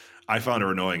 I found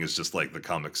her annoying as just like the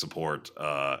comic support,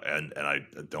 and I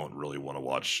don't really want to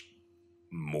watch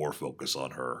more focus on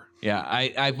her. Yeah,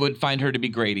 I would find her to be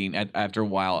grating after a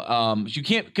while. You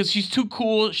can't, because she's too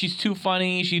cool, she's too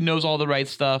funny, she knows all the right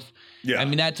stuff. Yeah, I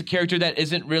mean, that's a character that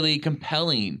isn't really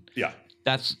compelling. Yeah,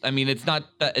 it's not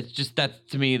that. It's just that,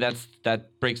 to me,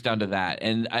 that breaks down to that,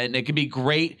 and it could be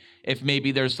great if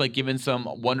maybe there's like given some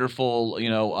wonderful,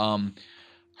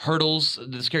 hurdles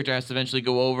this character has to eventually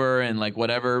go over, and like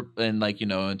whatever, and like,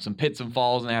 and some pits and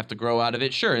falls, and they have to grow out of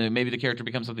it. Sure, and maybe the character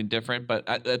becomes something different. But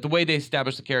the way they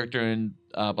established the character in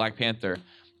Black Panther,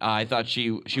 I thought she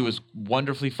was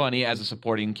wonderfully funny as a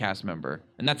supporting cast member,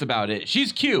 and that's about it.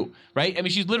 She's Q, right? I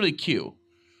mean, she's literally Q.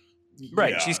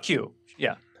 Right, yeah. She's Q.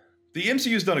 Yeah. The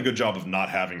MCU's done a good job of not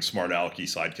having smart alecky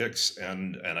sidekicks,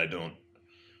 and I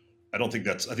don't think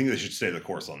that's. I think they should stay the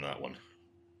course on that one.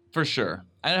 For sure.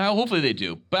 And hopefully they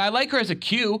do. But I like her as a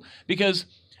Q because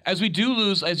as we do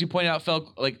lose, as you point out, Felk,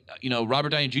 like, Robert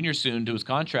Downey Jr. soon to his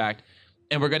contract,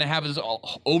 and we're going to have this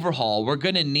overhaul, we're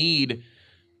going to need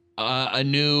a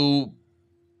new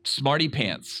Smarty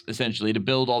Pants, essentially, to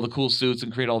build all the cool suits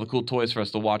and create all the cool toys for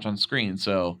us to watch on screen.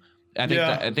 So I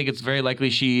think it's very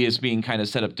likely she is being kind of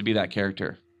set up to be that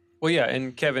character. Well, yeah,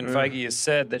 and Kevin Feige has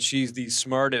said that she's the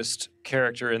smartest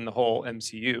character in the whole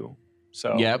MCU.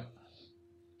 So yep.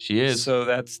 She is. So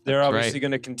they're obviously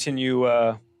going to continue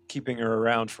keeping her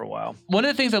around for a while. One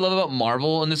of the things I love about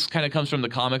Marvel, and this kind of comes from the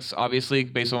comics, obviously,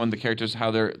 based on the characters,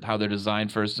 how they're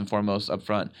designed first and foremost up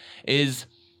front, is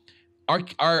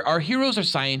our heroes are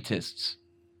scientists.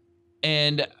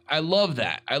 And I love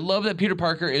that. I love that Peter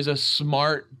Parker is a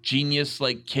smart, genius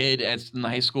like kid in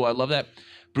high school. I love that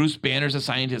Bruce Banner's a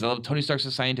scientist. I love Tony Stark's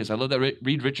a scientist. I love that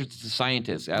Reed Richards is a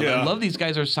scientist. I love these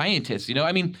guys are scientists.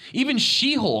 I mean, even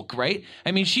She-Hulk, right?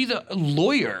 I mean, she's a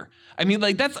lawyer. I mean,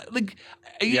 like, that's like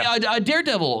a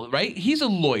Daredevil, right? He's a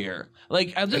lawyer.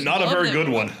 Like, I just not a very good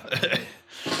one.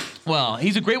 Well,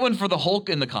 he's a great one for the Hulk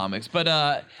in the comics, but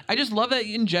I just love that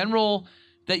in general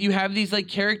that you have these like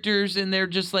characters and they're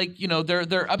just like,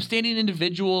 they're upstanding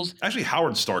individuals. Actually,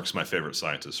 Howard Stark's my favorite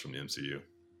scientist from the MCU.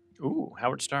 Ooh,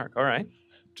 Howard Stark. All right.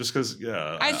 Just because,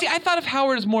 yeah. I thought of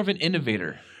Howard as more of an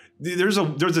innovator. There's a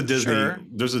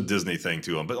Disney thing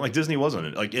to him, but like Disney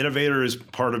wasn't. Like, innovator is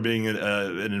part of being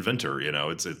an inventor.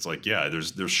 It's like, yeah,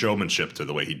 there's showmanship to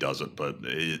the way he does it, but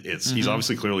he's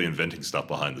obviously clearly inventing stuff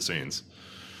behind the scenes.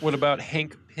 What about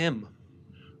Hank Pym?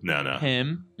 No.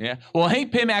 Him, yeah. Well,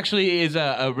 Hank Pym actually is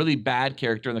a really bad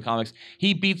character in the comics.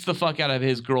 He beats the fuck out of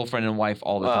his girlfriend and wife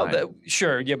all the time.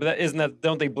 Sure, yeah, but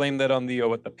don't they blame that on the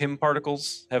what the Pym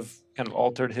particles have kind of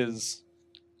altered his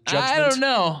judgment? I don't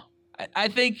know. I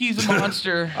think he's a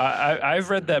monster.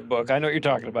 I've read that book. I know what you're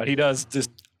talking about. He does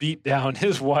just beat down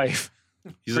his wife.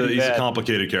 He's a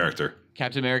complicated character.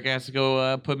 Captain America has to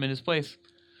go put him in his place,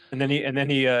 and then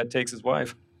he takes his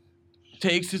wife.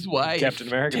 Takes his wife. Captain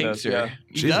America takes does, her. Yeah.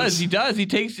 He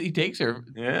does. He takes her.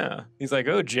 Yeah. He's like,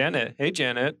 oh, Janet. Hey,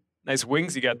 Janet. Nice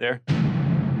wings you got there.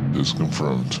 Is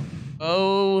confirmed.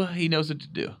 Oh, he knows what to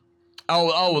do.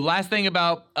 Oh, last thing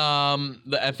about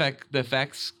the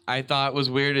effects I thought was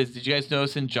weird is, did you guys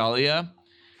notice in Jalia,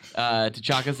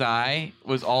 T'Chaka's eye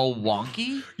was all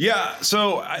wonky? Yeah,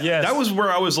 so that was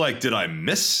where I was like, did I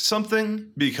miss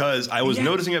something? Because I was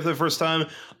noticing it for the first time.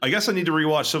 I guess I need to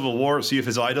rewatch Civil War, see if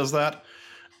his eye does that.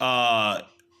 I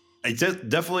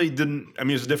definitely didn't. I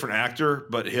mean, he's a different actor,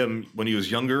 but him when he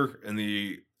was younger in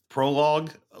the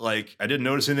prologue, like, I didn't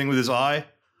notice anything with his eye.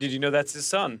 Did you know that's his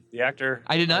son, the actor?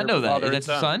 I did not know that. That's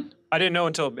his son? I didn't know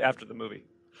until after the movie.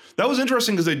 That was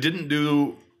interesting because they didn't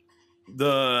do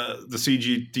the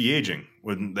CG de-aging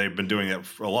when they've been doing it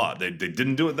for a lot. They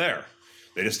didn't do it there.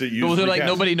 They just didn't use. Well, they're like,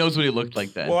 nobody knows what he looked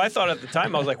like then. Well, I thought at the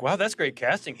time, I was like, wow, that's great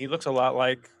casting. He looks a lot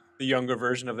like the younger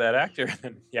version of that actor.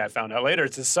 And I found out later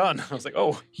it's his son. I was like,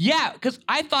 oh. Yeah, because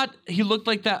I thought he looked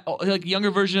like that, like younger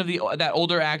version of that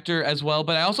older actor as well.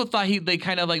 But I also thought they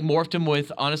kind of like morphed him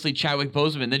with, honestly, Chadwick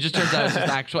Boseman. It just turns out it's his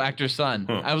actual actor's son.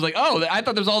 I was like, oh, I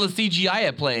thought there was all the CGI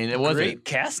at play, and it wasn't. Great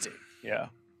casting. Yeah.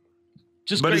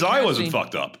 But his eye wasn't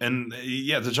fucked up. And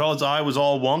T'Challa's eye was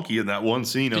all wonky in that one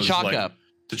scene. T'Chaka.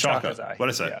 T'Chaka. What did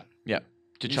I say? Yeah.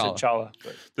 T'Challa.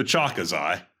 T'Chaka's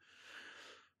eye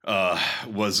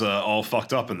was all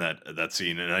fucked up in that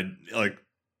scene. And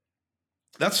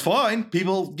that's fine.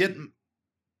 People get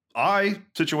eye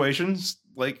situations.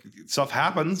 like stuff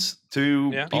happens to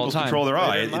all people the who time. control their eye.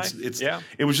 Later in life.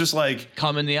 It was just like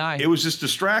Come in the eye. it was just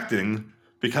distracting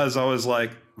because I was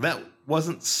like, that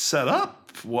wasn't set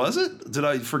up, was it? Did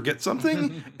I forget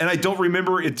something? And I don't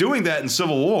remember it doing that in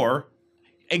Civil War.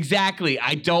 Exactly.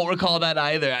 I don't recall that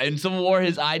either. In Civil War,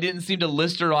 his eye didn't seem to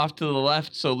lister off to the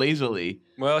left so lazily.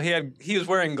 Well, he was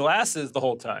wearing glasses the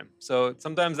whole time, so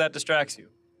sometimes that distracts you.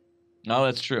 No,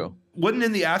 that's true. Wouldn't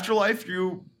in the afterlife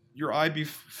your eye be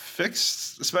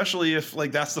fixed, especially if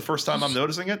like that's the first time I'm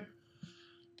noticing it?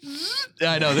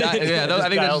 I know. I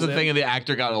think that's the thing. The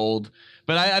actor got old,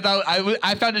 but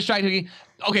I found it distracting.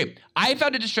 Okay, I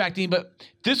found it distracting, but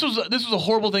this was a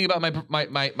horrible thing about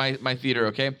my theater.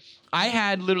 Okay, I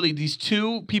had literally these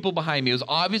two people behind me. It was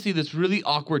obviously this really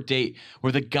awkward date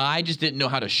where the guy just didn't know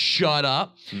how to shut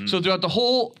up. So throughout the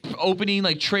whole opening,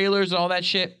 like trailers and all that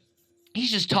shit,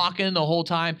 he's just talking the whole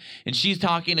time, and she's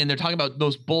talking, and they're talking about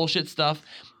those bullshit stuff,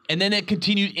 and then it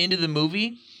continued into the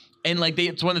movie. And like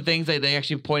it's one of the things that they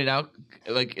actually pointed out.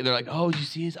 Like they're like, "Oh, did you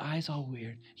see his eyes all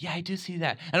weird?" Yeah, I did see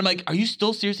that. And I'm like, "Are you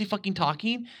still seriously fucking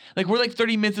talking? Like we're like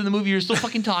 30 minutes in the movie, you're still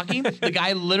fucking talking?" The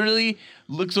guy literally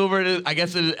looks over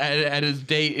at his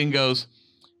date and goes,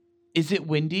 "Is it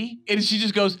windy?" And she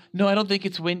just goes, "No, I don't think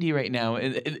it's windy right now."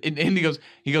 And he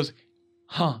goes,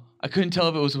 "Huh? I couldn't tell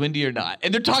if it was windy or not."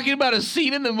 And they're talking about a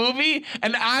scene in the movie,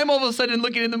 and I'm all of a sudden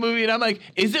looking in the movie, and I'm like,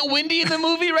 is it windy in the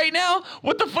movie right now?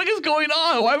 What the fuck is going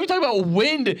on? Why are we talking about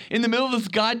wind in the middle of this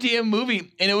goddamn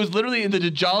movie? And it was literally in the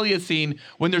Djalia scene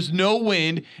when there's no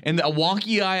wind and the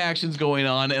wonky eye action's going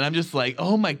on, and I'm just like,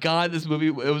 oh my god, this movie,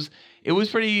 it was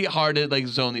pretty hard to like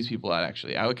zone these people out,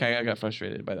 actually. I got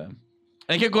frustrated by them.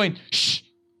 And I kept going, shh,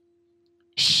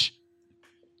 shh.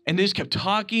 And they just kept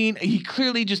talking. He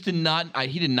clearly just did not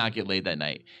get laid that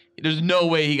night. There's no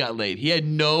way he got laid. He had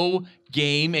no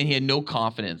game and he had no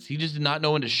confidence. He just did not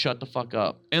know when to shut the fuck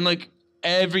up. And like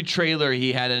every trailer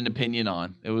he had an opinion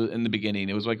on. It was in the beginning.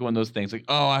 It was like one of those things like,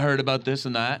 oh, I heard about this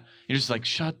and that. You're just like,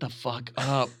 shut the fuck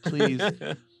up, please.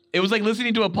 It was like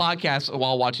listening to a podcast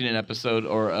while watching an episode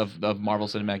of Marvel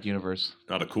Cinematic Universe.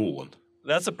 Not a cool one.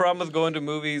 That's the problem with going to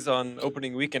movies on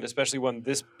opening weekend, especially one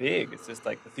this big. It's just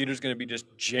like the theater's going to be just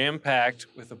jam-packed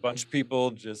with a bunch of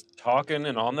people just talking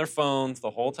and on their phones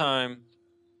the whole time.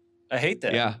 I hate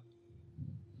that. Yeah.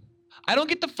 I don't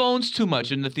get the phones too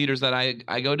much in the theaters that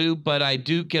I go to, but I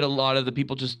do get a lot of the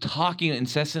people just talking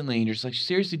incessantly, and you're just like,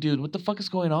 seriously, dude, what the fuck is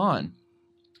going on?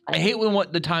 I hate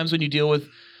the times when you deal with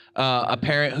a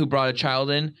parent who brought a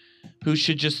child in who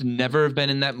should just never have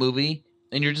been in that movie.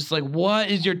 And you're just like, what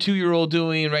is your 2-year-old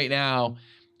doing right now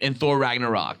in Thor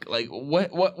Ragnarok? Like, what's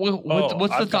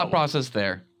the thought process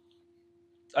there?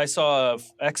 I saw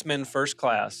X-Men First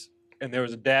Class, and there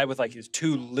was a dad with like his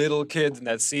 2 little kids in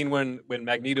that scene when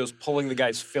Magneto's pulling the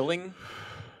guy's filling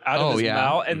out of his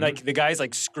mouth, and like the guy's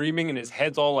like screaming and his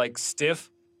head's all like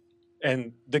stiff,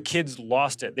 and the kids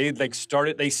lost it.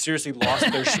 They seriously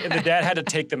lost their shit, and the dad had to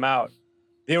take them out.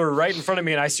 They were right in front of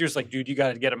me, and I seriously like, dude, you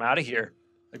got to get them out of here.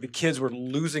 Like, the kids were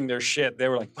losing their shit. They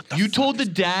were like, what the You told the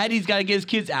dad he's got to get his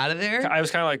kids out of there? I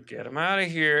was kind of like, get him out of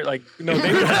here. Like, no,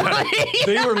 they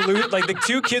were like, the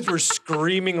 2 kids were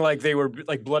screaming like they were,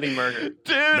 like, bloody murder.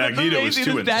 Dude, Magneto is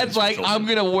too intense. Dad's like, I'm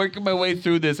going to work my way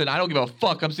through this, and I don't give a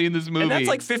fuck. I'm seeing this movie. And that's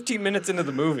like 15 minutes into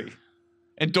the movie.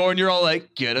 And Dorn, you're all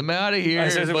like, get him out of here,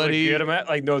 buddy. Like, get him out.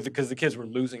 Like, no, because the kids were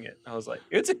losing it. I was like,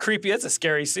 it's a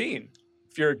scary scene.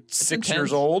 If you're 6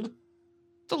 years old.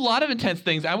 A lot of intense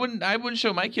things. I wouldn't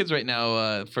show my kids right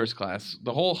now First Class.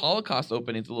 The whole Holocaust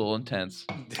opening's a little intense.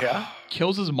 Yeah.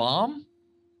 Kills his mom?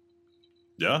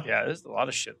 Yeah. Yeah, there's a lot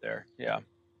of shit there. Yeah.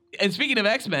 And speaking of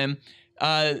X-Men,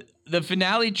 the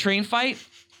finale train fight,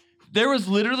 there was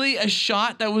literally a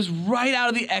shot that was right out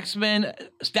of the X-Men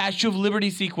Statue of Liberty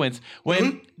sequence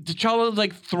when T'Challa was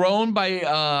like thrown by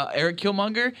Eric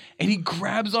Killmonger, and he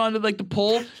grabs onto like the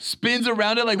pole, spins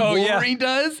around it like Wolverine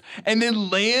does, and then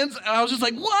lands. And I was just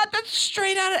like, what? That's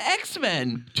straight out of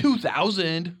X-Men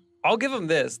 2000. I'll give them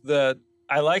this.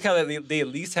 I like how they at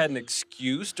least had an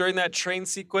excuse during that train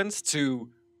sequence to,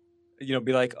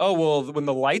 be like, oh, well, when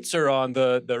the lights are on,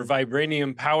 the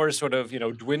vibranium powers sort of,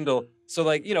 dwindle. So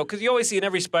like, because you always see in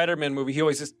every Spider-Man movie,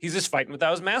 he's just fighting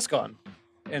without his mask on,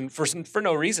 and for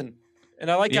no reason. And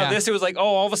I like how it was like, oh,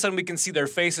 all of a sudden we can see their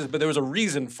faces, but there was a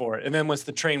reason for it. And then once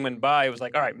the train went by, it was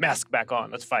like, all right, mask back on,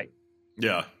 let's fight.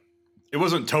 Yeah, it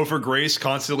wasn't Topher Grace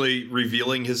constantly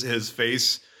revealing his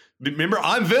face. Remember,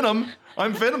 I'm Venom.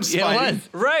 I'm Venom Spidey. Yeah, it was.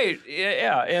 Right.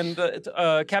 Yeah.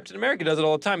 And Captain America does it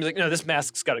all the time. He's like, no, this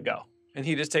mask's got to go, and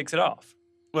he just takes it off.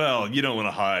 Well, you don't want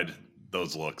to hide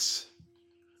those looks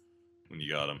when you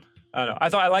got them. I don't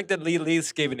know. I liked that Lee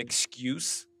Lees gave an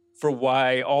excuse for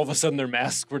why all of a sudden their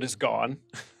masks were just gone.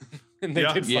 And they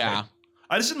did fine.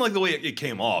 I just didn't like the way it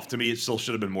came off. To me, it still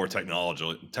should have been more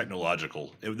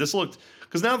technological. This looked,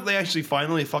 because now that they actually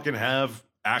finally fucking have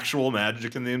actual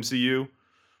magic in the MCU,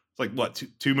 it's like what,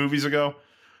 two movies ago?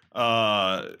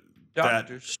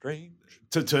 Doctor Strange.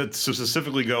 To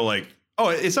specifically go like, oh,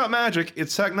 it's not magic,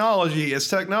 it's technology. It's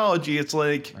technology. It's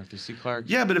like Arthur C. Clarke.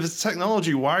 Yeah, but if it's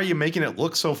technology, why are you making it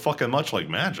look so fucking much like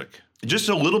magic? Just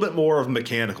a little bit more of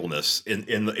mechanicalness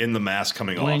in the mask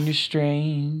coming off. When you're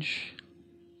strange,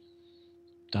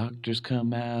 doctors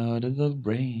come out of the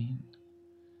rain.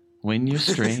 When you're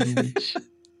strange,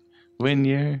 when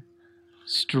you're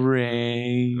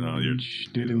strange. Oh,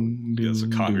 it's a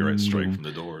copyright strike from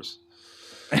the Doors.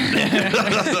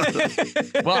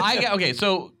 Well, okay,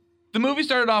 so the movie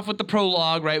started off with the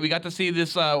prologue, right? We got to see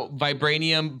this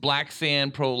vibranium black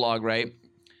sand prologue, right?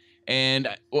 And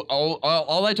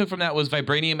all I took from that was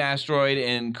vibranium asteroid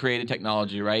and created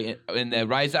technology, right? And the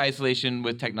rise to isolation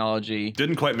with technology.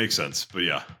 Didn't quite make sense, but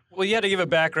yeah. Well, you had to give a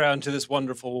background to this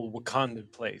wonderful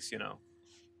Wakandan place,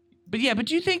 But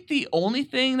do you think the only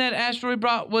thing that asteroid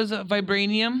brought was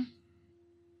vibranium?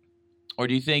 Or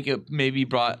do you think it maybe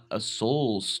brought a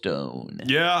soul stone?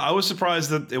 Yeah, I was surprised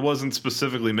that it wasn't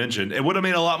specifically mentioned. It would have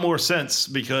made a lot more sense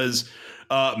because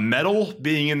metal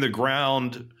being in the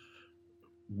ground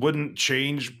wouldn't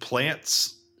change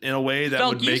plants in a way that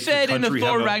would make you said the country in the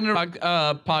Thor have Ragnarok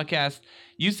podcast,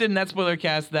 you said in that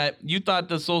Spoilercast that you thought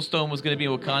the Soul Stone was going to be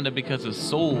in Wakanda because of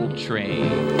Soul Train.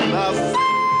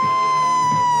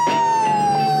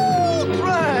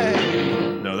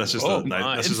 No, that's just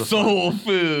that's just soul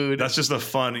food. That's just a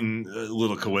fun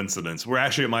little coincidence. Where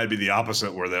actually it might be the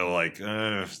opposite, where they're like,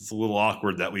 it's a little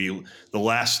awkward that the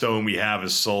last stone we have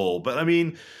is soul. But I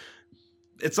mean,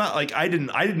 it's not like I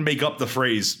didn't make up the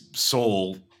phrase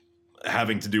soul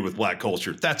having to do with black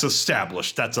culture. That's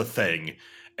established. That's a thing.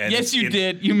 And yes, you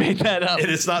did. You made that up. And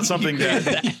it's not something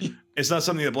it's not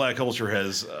something that black culture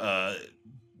has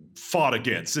fought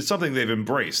against. It's something they've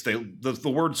embraced.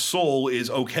 The word soul is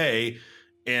okay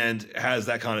and has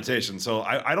that connotation. So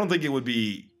I don't think it would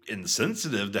be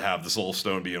insensitive to have the soul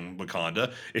stone be in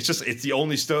Wakanda. It's the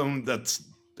only stone that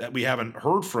we haven't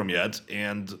heard from yet,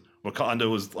 and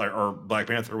Wakanda or Black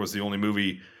Panther was the only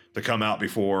movie to come out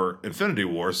before Infinity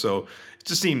War, so it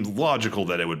just seemed logical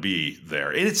that it would be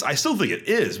there. And I still think it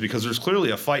is, because there's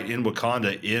clearly a fight in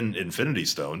Wakanda in Infinity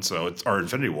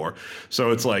War.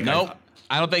 So it's like nope,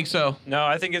 I don't think so. No,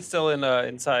 I think it's still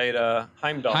inside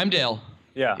Heimdall. Heimdall.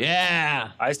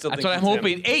 Yeah. I still think that's what I'm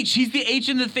hoping. Him. He's the H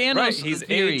in the Thanos right, he's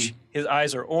theory. H. His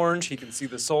eyes are orange. He can see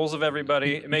the souls of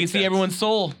everybody. It makes he can see everyone's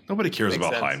soul. Nobody cares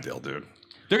about Heimdall, dude.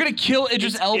 They're gonna kill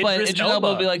Idris Elba, and Idris Elba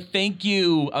will be like, "Thank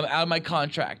you, I'm out of my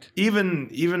contract." Even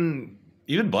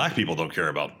black people don't care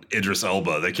about Idris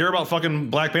Elba. They care about fucking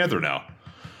Black Panther now.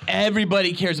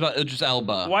 Everybody cares about Idris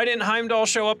Elba. Why didn't Heimdall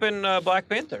show up in Black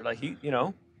Panther? Like he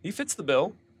fits the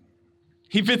bill.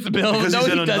 He fits the bill. Because no,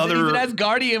 he's he in doesn't. another... He's an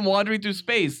Asgardian wandering through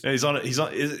space. Yeah,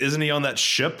 isn't he on that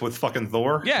ship with fucking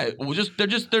Thor? Yeah, they're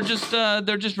just refugees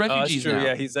that's true. now.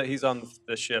 Yeah, he's on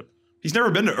the ship. He's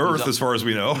never been to Earth, as far as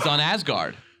we know. He's on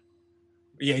Asgard.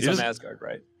 Yeah, he's on Asgard,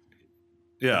 right?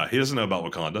 Yeah, he doesn't know about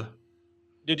Wakanda.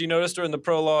 Did you notice during the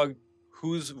prologue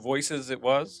whose voices it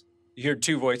was? You hear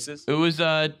two voices. It was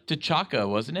T'Chaka,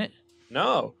 wasn't it?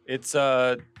 No, it's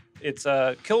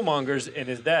Killmonger's and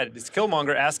his dad. It's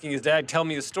Killmonger asking his dad, "Tell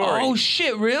me a story." Oh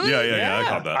shit! Really? Yeah, I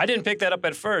caught that. I didn't pick that up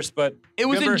at first, but it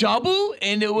was in Jabu,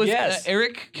 and it was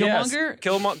Eric Killmonger. Yes.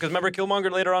 Because remember,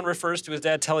 Killmonger later on refers to his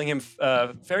dad telling him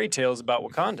fairy tales about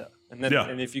Wakanda, and then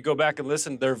and if you go back and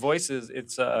listen, their voices,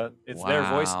 it's their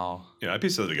voice. Yeah, I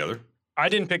pieced it together. I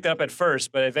didn't pick that up at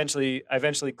first, but I eventually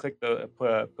clicked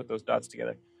put those dots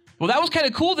together. Well, that was kind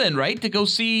of cool then, right? To go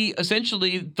see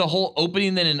essentially the whole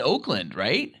opening then in Oakland,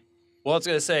 right? Well, I was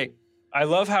going to say, I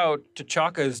love how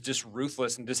T'Chaka is just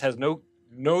ruthless and just has no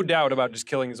doubt about just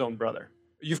killing his own brother.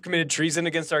 You've committed treason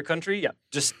against our country? Yeah,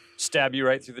 just stab you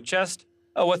right through the chest.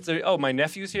 Oh, my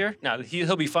nephew's here? No,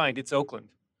 he'll be fine. It's Oakland.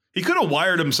 He could have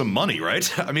wired him some money,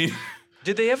 right? I mean...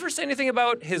 Did they ever say anything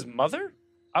about his mother?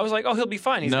 I was like, oh, he'll be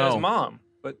fine. He's got his mom.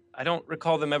 But I don't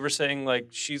recall them ever saying, like,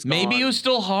 she's gone. Maybe it was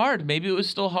still hard.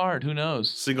 Who knows?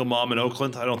 Single mom in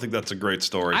Oakland? I don't think that's a great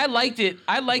story. I liked it.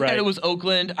 I liked that it was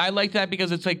Oakland. I like that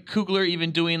because it's like Coogler even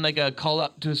doing like a call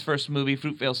up to his first movie,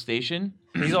 Fruitvale Station.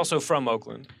 He's also from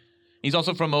Oakland.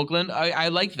 I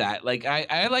like that. Like,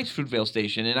 I liked Fruitvale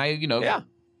Station, and Yeah, lived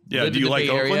do in you the like Bay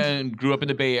Oakland? Area and grew up in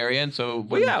the Bay Area, and so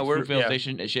when Fruitvale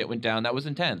Station shit went down, that was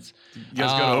intense. You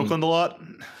guys go to Oakland a lot?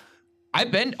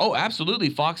 Absolutely,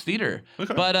 Fox Theater.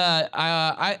 Okay. But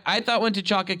I thought when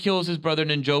T'Chaka kills his brother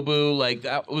N'Jobu, like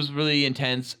that was really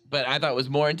intense. But I thought was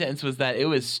more intense was that it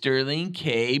was Sterling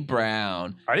K.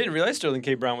 Brown. I didn't realize Sterling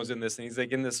K. Brown was in this, and he's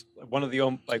like in this one of the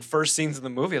like first scenes in the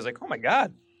movie. I was like, oh my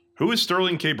god, Who is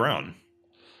Sterling K. Brown?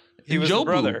 he was the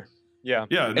brother. Yeah,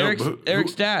 Yeah, no,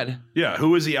 Eric's dad. Yeah,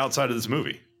 who is he outside of this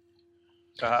movie?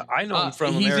 I know him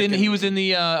from. He was in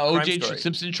the O.J. Story.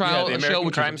 Simpson trial the show, American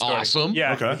which Crime was Story. awesome.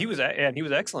 Yeah, Okay. he was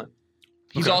excellent.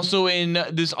 He's also in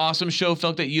this awesome show,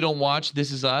 Felt That You Don't Watch,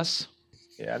 This Is Us.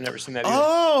 Yeah, I've never seen that either.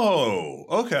 Oh,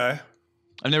 okay.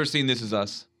 I've never seen This Is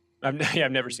Us. I've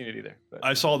never seen it either. But.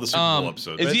 I saw the Super Bowl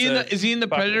episode. Is he in the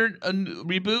popular. Predator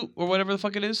reboot or whatever the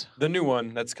fuck it is? The new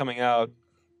one that's coming out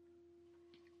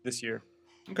this year.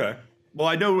 Okay. Well,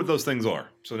 I know what those things are,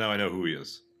 so now I know who he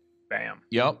is. Bam.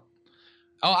 Yep.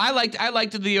 Oh, I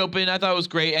liked the open. I thought it was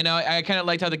great, and I kind of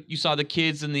liked how you saw the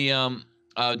kids in the on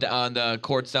the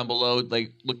courts down below,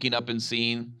 like looking up and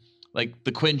seeing like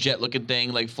the Quinjet looking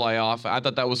thing like fly off. I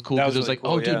thought that was cool because it was really like,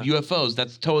 cool, oh, dude, yeah. UFOs.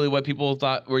 That's totally what people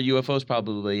thought were UFOs,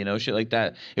 probably, shit like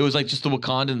that. It was like just the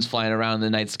Wakandans flying around in the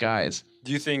night skies.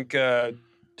 Do you think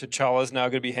T'Challa's now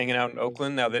going to be hanging out in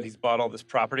Oakland now that he's bought all this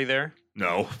property there?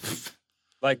 No.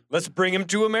 Like, let's bring him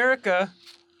to America.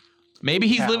 Maybe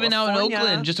he's living out in California.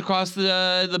 Oakland, just across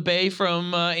the bay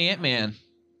from Ant-Man.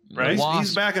 Right? The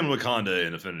He's back in Wakanda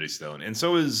in Infinity Stone, and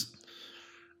so is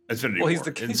Infinity Well, War. he's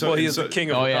the king. And so, He is the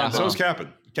king of Oh, Wakanda. yeah. So is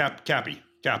Kaplan.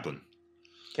 Kaplan.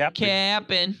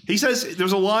 Cap'n. He says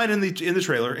there's a line in the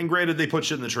trailer, and granted they put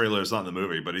shit in the trailer, it's not in the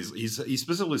movie, but he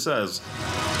specifically says,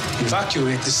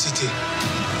 evacuate the city.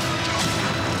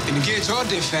 Engage all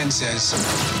defenses.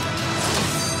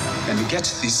 And get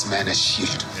this man a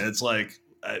shield. and it's like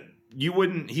he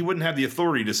wouldn't have the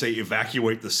authority to say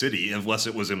evacuate the city unless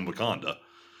it was in Wakanda.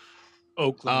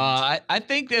 Oakland. I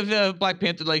think if Black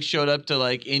Panther like showed up to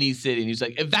like any city and he's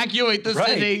like evacuate the Right.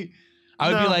 city, I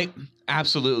would No. be like,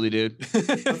 absolutely, dude,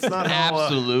 That's not how.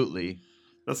 absolutely.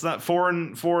 That's not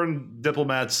foreign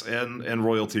diplomats and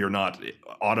royalty are not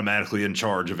automatically in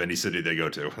charge of any city they go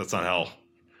to. That's not how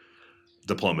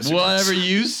diplomacy Whatever works.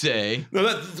 you say. No,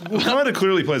 Wakanda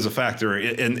clearly plays a factor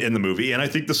in the movie, and I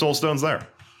think the Soul Stone's there.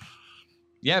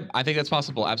 Yeah, I think that's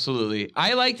possible. Absolutely.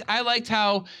 I liked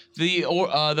how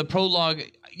the prologue.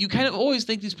 You kind of always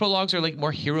think these prologues are like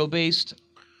more hero based.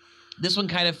 This one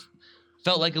kind of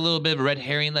felt like a little bit of a red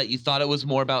herring that you thought it was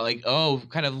more about like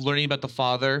kind of learning about the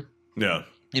father. Yeah.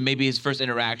 And maybe his first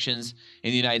interactions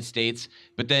in the United States,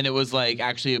 but then it was like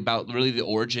actually about really the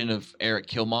origin of Eric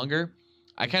Killmonger.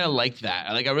 I kind of liked that.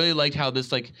 I really liked how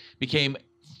this like became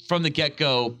from the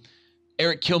get-go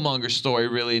Eric Killmonger's story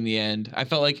really in the end. I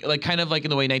felt like kind of like in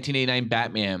the way 1989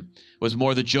 Batman was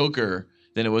more the Joker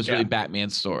than it was really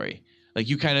Batman's story. Like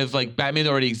you kind of like Batman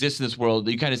already exists in this world.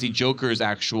 You kind of see Joker's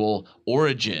actual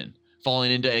origin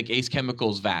falling into like Ace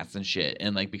Chemicals vats and shit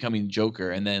and like becoming Joker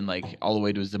and then like all the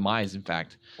way to his demise, in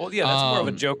fact. Well, yeah, that's more of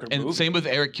a Joker and movie. same with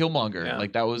Eric Killmonger. Yeah.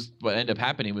 Like that was what ended up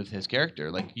happening with his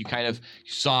character. Like you kind of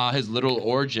saw his literal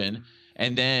origin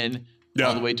and then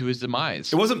all the way to his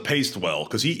demise. It wasn't paced well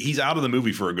because he's out of the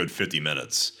movie for a good 50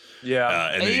 minutes.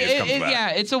 Yeah. And then he just comes back.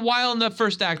 Yeah, it's a while in the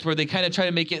first act where they kind of try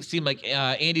to make it seem like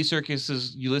Andy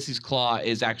Serkis's Ulysses Claw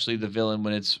is actually the villain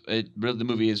when the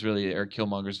movie is really Eric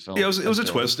Killmonger's film. Yeah, it was a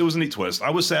twist. It was a neat twist.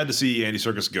 I was sad to see Andy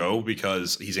Serkis go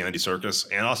because he's Andy Serkis,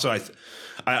 and also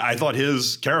I thought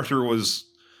his character was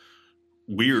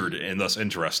weird and thus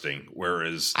interesting.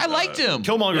 Whereas I liked him.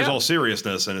 Killmonger's all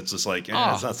seriousness, and it's just like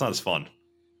it's not as fun.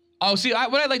 Oh, see,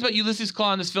 what I liked about Ulysses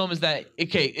Claw in this film is that,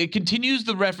 it continues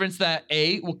the reference that,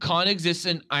 Wakanda exists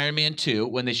in Iron Man 2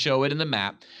 when they show it in the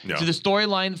map, to the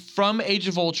storyline from Age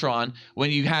of Ultron when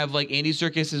you have, like, Andy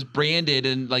Serkis is branded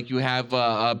and, like, you have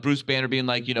Bruce Banner being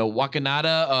like,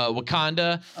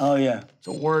 Wakanda. Oh, yeah. It's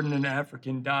a word in an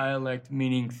African dialect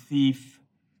meaning thief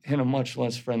in a much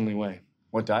less friendly way.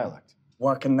 What dialect?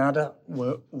 Wakanada,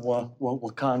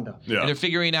 Wakanda. Yeah. And they're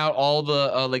figuring out all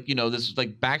the, this,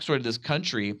 like, backstory to this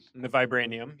country. And the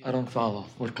vibranium. I don't follow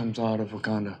what comes out of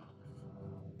Wakanda.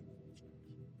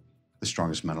 The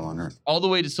strongest metal on Earth. All the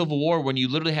way to Civil War when you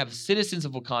literally have citizens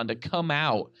of Wakanda come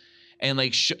out and,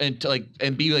 like,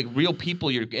 and be, like, real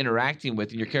people you're interacting with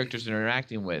and your characters are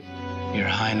interacting with. Your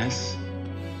Highness.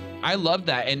 I love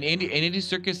that, and Andy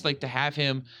Serkis, like, to have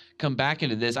him come back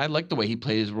into this. I like the way he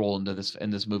played his role in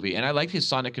this movie, and I liked his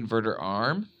sonic converter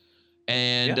arm.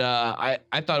 And I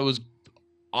thought it was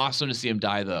awesome to see him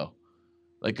die though,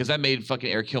 like because that made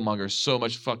fucking Eric Killmonger so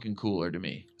much fucking cooler to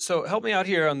me. So help me out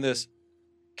here on this.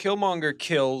 Killmonger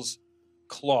kills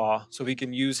Claw so he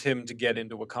can use him to get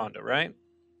into Wakanda, right?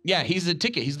 Yeah, he's the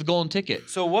ticket. He's the golden ticket.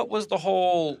 So what was the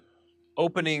whole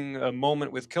opening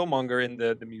moment with Killmonger in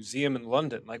the museum in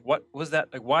London. Like, what was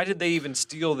that? Like, why did they even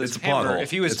steal this It's a plot hammer? hole.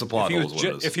 If he was, It's a plot hole is what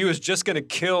it is. if he was just going to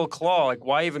kill Claw, like,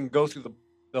 why even go through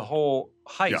the whole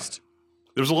heist? Yeah.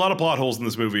 There's a lot of plot holes in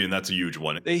this movie, and that's a huge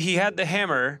one. He had the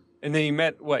hammer, and then he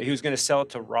met what? He was going to sell it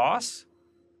to Ross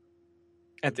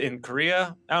in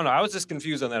Korea. I don't know. I was just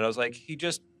confused on that. I was like,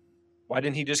 why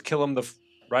didn't he just kill him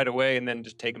right away and then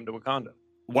just take him to Wakanda?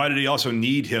 Why did he also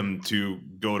need him to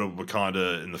go to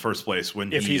Wakanda in the first place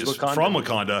when If he he's is Wakanda. from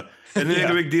Wakanda? And then they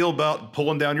had a big deal about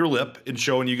pulling down your lip and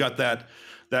showing you got that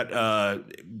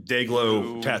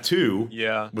Dayglow tattoo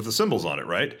with the symbols on it,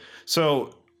 right?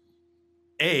 So,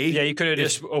 he could have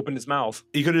just opened his mouth.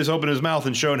 He could have just opened his mouth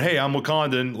and shown, hey, I'm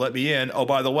Wakandan, let me in. Oh,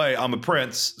 by the way, I'm a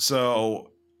prince, so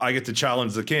I get to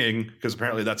challenge the king, because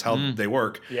apparently that's how they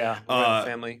work. Yeah,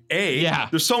 family.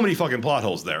 There's so many fucking plot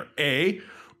holes there.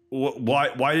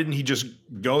 Why didn't he just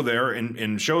go there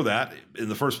and show that in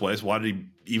the first place? Why did he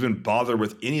even bother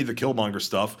with any of the Killmonger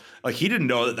stuff? Like, he didn't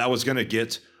know that was going to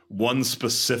get one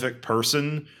specific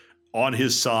person on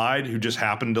his side who just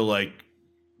happened to, like,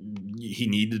 he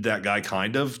needed that guy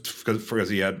kind of because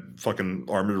he had fucking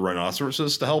armored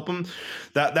rhinoceroses to help him.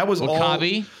 That was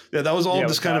Wakabi? all. Yeah, that was all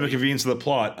just Wakabi. kind of a convenience of the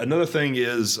plot. Another thing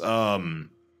is,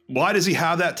 why does he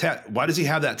have that? Why does he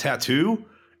have that tattoo?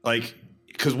 Like,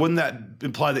 because wouldn't that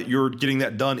imply that you're getting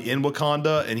that done in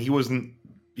Wakanda, and he wasn't?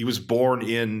 He was born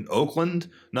in Oakland,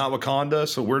 not Wakanda.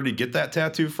 So where did he get that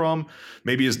tattoo from?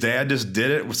 Maybe his dad just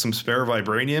did it with some spare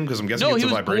vibranium, because I'm guessing No, it's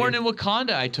he was vibranium. born in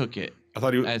Wakanda. I took it. I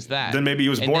thought he was as that. Then maybe he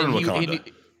was born in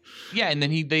Wakanda. And then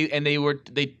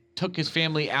they took his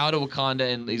family out of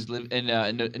Wakanda, and he's and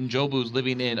Njobu's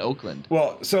living in Oakland.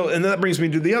 Well, and that brings me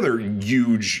to the other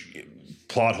huge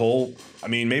plot hole. I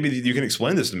mean, maybe you can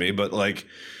explain this to me, but like,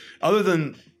 other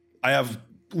than I have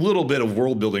a little bit of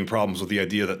world building problems with the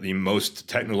idea that the most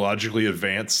technologically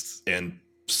advanced and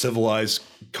civilized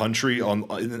country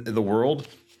in the world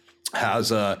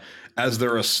has as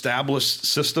their established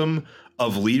system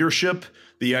of leadership,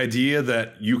 the idea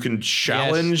that you can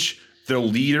challenge the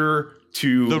leader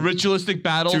to the ritualistic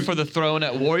battle for the throne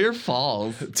at Warrior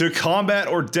Falls, to combat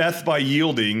or death by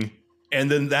yielding,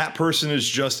 and then that person is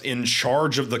just in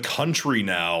charge of the country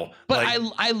now. But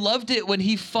I loved it when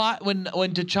he fought when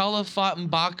T'Challa fought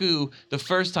M'Baku the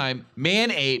first time,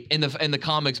 man-ape in the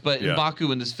comics, but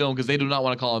M'Baku in this film, because they do not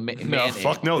want to call him man-ape.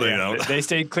 Fuck no, they don't. They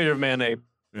stayed clear of man-ape.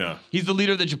 Yeah, he's the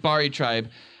leader of the Jabari tribe.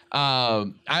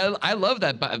 I love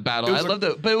that battle. I love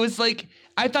that, but it was like,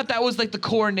 I thought that was like the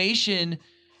coronation,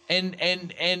 and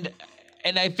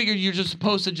I figured you're just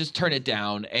supposed to just turn it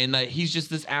down, and he's just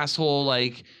this asshole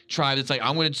like tribe that's like,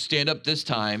 I'm going to stand up this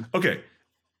time. Okay,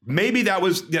 maybe that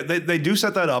was they do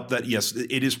set that up. That yes,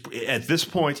 it is at this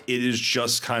point it is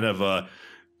just kind of a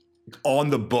on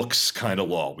the books kind of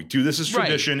law. We do this as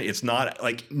tradition. Right. It's not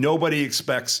like nobody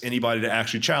expects anybody to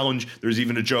actually challenge. There's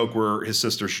even a joke where his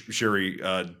sister Shuri,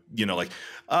 like,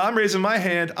 I'm raising my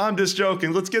hand. I'm just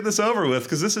joking. Let's get this over with,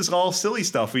 because this is all silly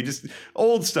stuff.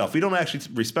 Old stuff. We don't actually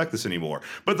respect this anymore.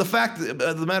 But the fact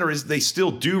of the matter is, they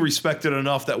still do respect it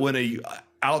enough that when a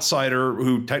outsider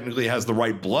who technically has the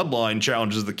right bloodline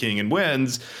challenges the king and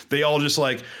wins, they all just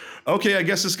like, okay, I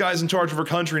guess this guy's in charge of our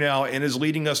country now and is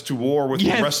leading us to war with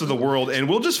the rest of the world, and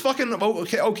we'll just fucking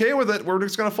okay with it. We're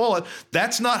just gonna follow it.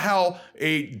 That's not how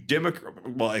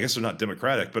well, I guess they're not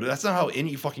democratic, but that's not how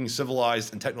any fucking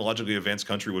civilized and technologically advanced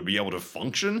country would be able to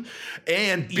function.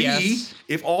 And B,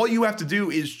 if all you have to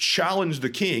do is challenge the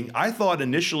king, I thought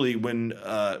initially when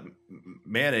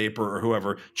Man-Ape or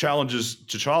whoever challenges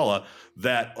T'Challa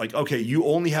that, like, okay, you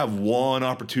only have one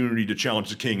opportunity to challenge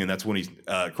the king, and that's when he's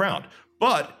crowned.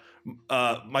 But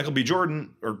Michael B.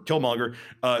 Jordan or Killmonger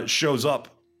shows up.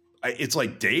 It's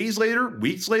like days later,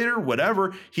 weeks later,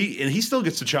 whatever. He still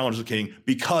gets to challenge the king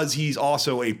because he's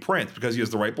also a prince, because he has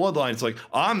the right bloodline. It's like,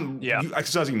 I'm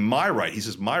exercising my right. He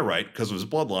says my right because of his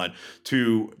bloodline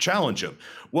to challenge him.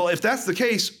 Well, if that's the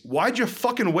case, why'd you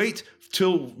fucking wait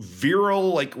till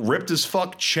virile, like ripped as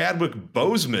fuck Chadwick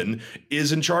Boseman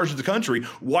is in charge of the country?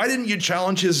 Why didn't you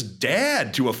challenge his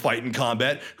dad to a fight in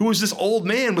combat, who is this old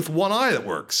man with one eye that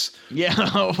works? Yeah,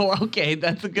 well, okay,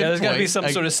 that's a good point. There's got to be some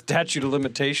sort of statute of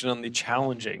limitation on the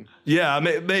challenging. Yeah,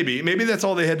 maybe that's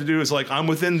all they had to do is like, I'm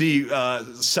within the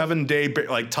 7-day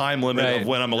like time limit of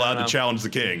when I'm allowed to challenge the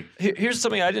king. Here's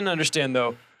something I didn't understand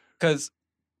though, because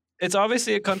it's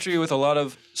obviously a country with a lot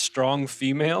of strong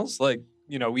females, like,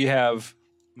 we have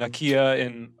Nakia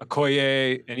and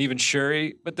Okoye and even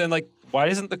Shuri, but then like, why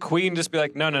doesn't the queen just be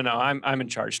like, no, I'm in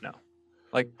charge now?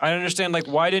 Like, I don't understand, like,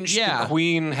 why didn't the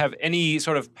queen have any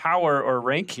sort of power or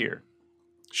rank here?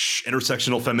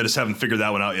 Intersectional feminists haven't figured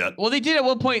that one out yet. Well, they did at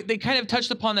one point. They kind of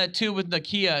touched upon that too with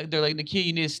Nakia. They're like, Nakia,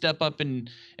 you need to step up and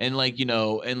like, you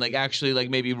know, and like actually like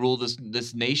maybe rule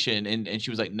this nation. And she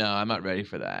was like, no, I'm not ready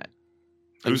for that.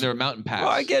 Like, there are mountain paths.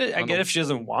 Well, I get it. I get if she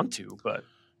doesn't want to, but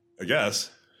I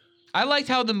guess. I liked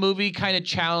how the movie kind of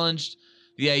challenged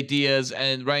the ideas,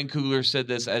 and Ryan Coogler said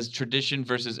this as tradition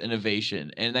versus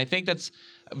innovation. And I think that's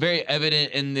very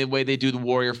evident in the way they do the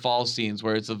Warrior Fall scenes,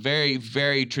 where it's a very,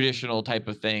 very traditional type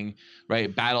of thing,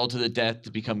 right? Battle to the death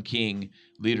to become king,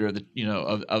 leader of the, you know,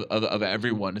 of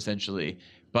everyone essentially,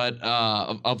 but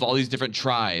of all these different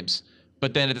tribes.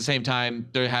 But then at the same time,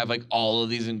 they have like all of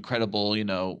these incredible, you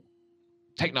know,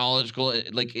 technological,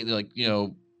 like you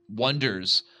know,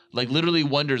 wonders. Like literally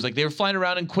wonders. Like they were flying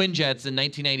around in Quinjets in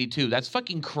 1992. That's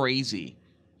fucking crazy.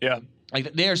 Yeah.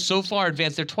 Like they are so far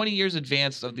advanced. They're 20 years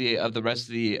advanced of the rest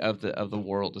of the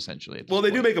world essentially. Well, they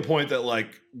do make a point that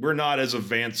like we're not as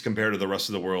advanced compared to the rest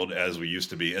of the world as we used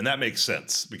to be, and that makes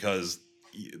sense because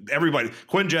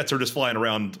Quinjets are just flying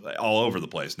around all over the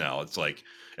place now. It's like,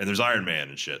 and there's Iron Man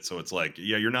and shit. So it's like,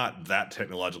 yeah, you're not that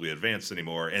technologically advanced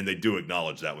anymore. And they do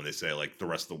acknowledge that when they say like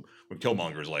when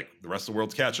Killmonger's like the rest of the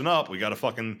world's catching up, we got to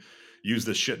fucking use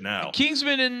this shit now.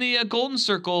 Kingsman in the Golden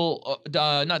Circle,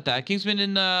 not that. Kingsman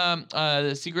in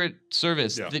the Secret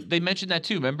Service. Yeah. They mentioned that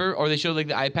too, remember? Or they showed like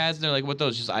the iPads and they're like, what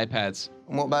those? Just iPads.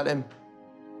 And what about him?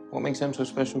 What makes him so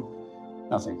special?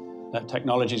 Nothing. That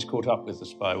technology's caught up with the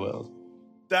spy world.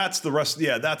 That's the rest.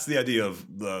 Yeah, that's the idea of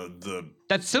the.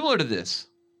 That's similar to this.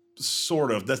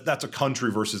 Sort of. That's a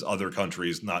country versus other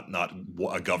countries, not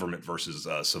a government versus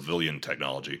civilian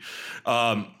technology.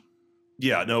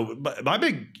 Yeah, no. But my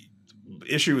big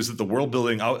issue is that the world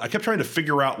building. I kept trying to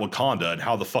figure out Wakanda and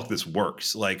how the fuck this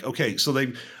works. Like, okay, so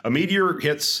a meteor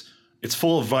hits. It's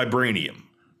full of vibranium.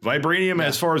 Vibranium,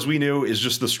 as far as we knew, is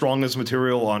just the strongest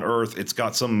material on Earth. It's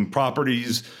got some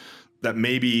properties that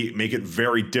maybe make it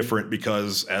very different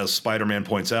because, as Spider-Man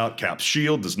points out, Cap's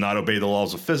shield does not obey the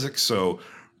laws of physics, so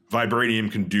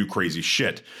vibranium can do crazy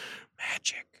shit.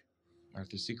 Magic.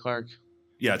 Arthur C. Clarke.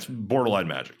 Yeah, it's borderline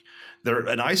magic. They're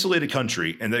an isolated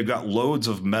country, and they've got loads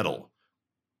of metal,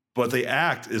 but they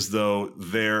act as though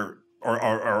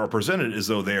are presented as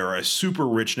though they are a super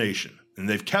rich nation, and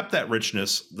they've kept that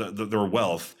richness, their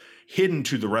wealth, hidden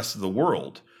to the rest of the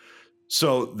world.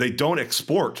 So they don't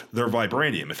export their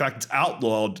vibranium. In fact, it's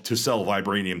outlawed to sell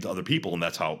vibranium to other people, and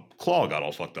that's how Claw got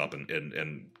all fucked up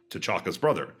and T'Chaka's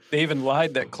brother. They even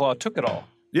lied that Claw took it all.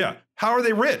 Yeah. How are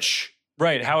they rich?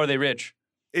 Right. How are they rich?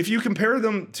 If you compare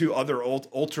them to other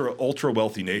ultra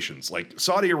wealthy nations, like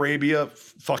Saudi Arabia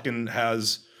fucking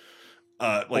has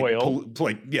oil.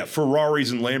 Ferraris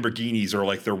and Lamborghinis are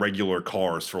like their regular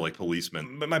cars for like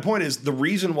policemen. But my point is, the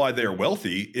reason why they're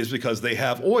wealthy is because they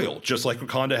have oil, just like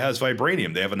Wakanda has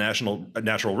vibranium. They have a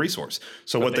natural resource.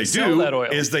 So what they do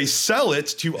is they sell it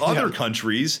to other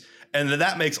countries, and then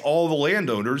that makes all the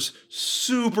landowners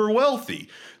super wealthy.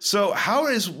 So how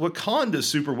is Wakanda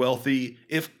super wealthy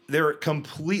if they're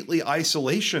completely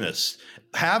isolationist?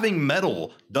 Having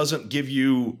metal doesn't give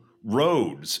you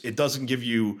roads. It doesn't give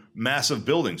you massive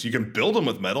buildings. You can build them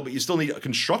with metal, but you still need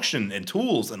construction and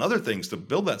tools and other things to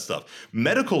build that stuff.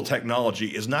 Medical technology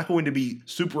is not going to be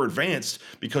super advanced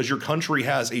because your country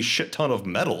has a shit ton of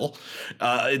metal.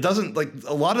 It doesn't, like,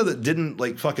 a lot of it didn't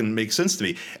like fucking make sense to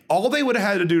me. All they would have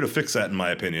had to do to fix that, in my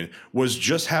opinion, was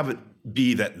just have it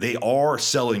be that they are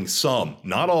selling some,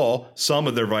 not all, some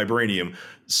of their vibranium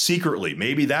secretly.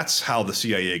 Maybe that's how the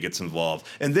CIA gets involved.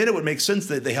 And then it would make sense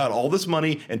that they had all this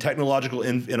money and technological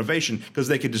innovation because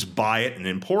they could just buy it and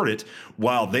import it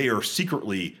while they are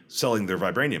secretly selling their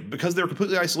vibranium. Because they're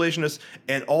completely isolationist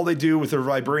and all they do with their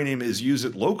vibranium is use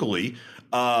it locally.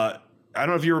 I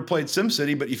don't know if you ever played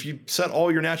SimCity, but if you set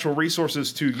all your natural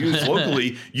resources to use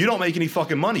locally, you don't make any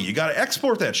fucking money. You got to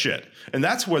export that shit. And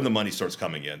that's when the money starts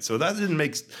coming in. So that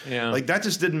that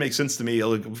just didn't make sense to me.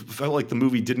 I felt like the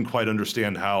movie didn't quite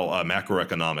understand how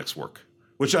macroeconomics work,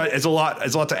 which is a lot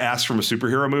to ask from a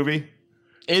superhero movie.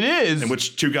 It is. In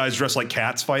which two guys dressed like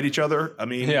cats fight each other. I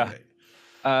mean, yeah.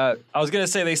 I was going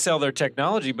to say they sell their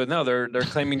technology, but no, they're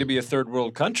claiming to be a third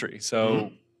world country.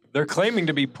 So they're claiming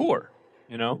to be poor,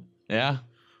 you know? Yeah.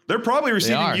 They're probably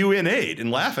receiving UN aid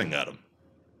and laughing at them.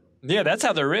 Yeah, that's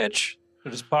how they're rich.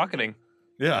 They're just pocketing.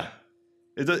 Yeah.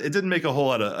 It didn't make a whole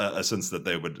lot of sense that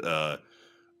they would.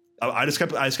 I just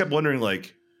kept wondering,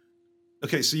 like,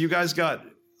 okay, so you guys got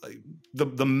like,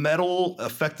 the metal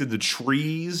affected the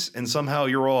trees, and somehow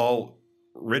you're all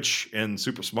rich and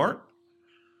super smart.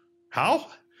 How?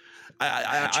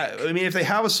 I mean, if they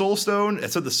have a soul stone,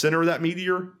 it's at the center of that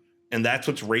meteor, and that's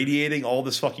what's radiating all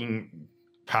this fucking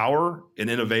power and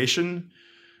innovation.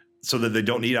 so that they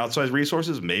don't need outside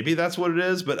resources. Maybe that's what it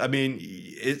is. But I mean,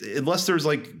 unless there's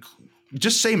like,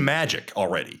 just say magic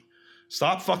already.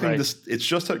 Stop fucking this. It's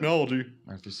just technology.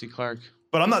 Arthur C. Clarke.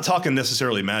 But I'm not talking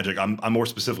necessarily magic. I'm more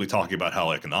specifically talking about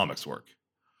how economics work.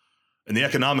 And the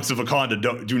economics of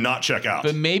Wakanda do not check out.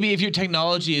 But maybe if your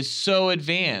technology is so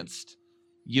advanced,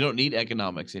 you don't need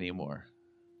economics anymore.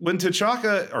 When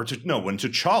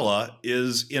T'Challa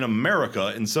is in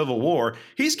America in Civil War,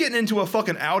 he's getting into a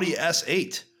fucking Audi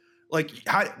S8. Like,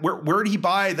 where did he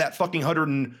buy that fucking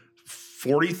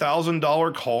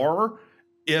 $140,000 car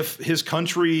if his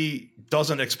country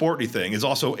doesn't export anything, is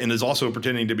also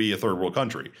pretending to be a third world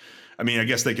country? I mean, I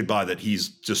guess they could buy that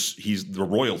he's the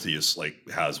royalty is like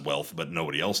has wealth, but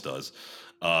nobody else does.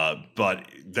 But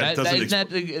that doesn't. Isn't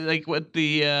that like what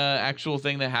the actual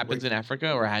thing that happens in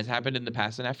Africa or has happened in the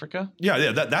past in Africa?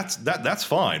 Yeah. That's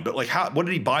fine. But like, what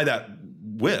did he buy that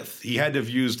with? He had to have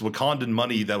used Wakandan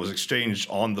money that was exchanged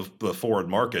on the foreign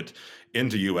market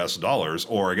into U.S. dollars,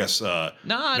 or I guess no,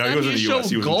 he wasn't in the U.S.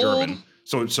 He was gold. in German.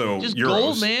 So just euros.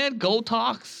 Gold, man. Gold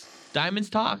talks. Diamonds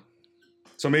talk.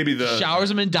 So maybe showers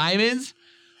them in diamonds,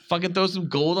 fucking throw some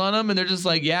gold on them, and they're just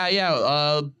like,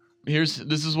 this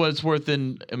is what it's worth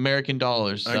in American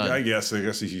dollars. I guess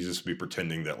he should just be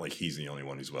pretending that like he's the only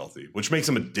one who's wealthy, which makes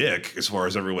him a dick as far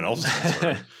as everyone else is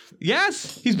concerned.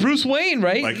 Yes, he's Bruce Wayne,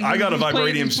 right? Like, I got a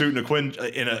vibranium suit and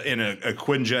a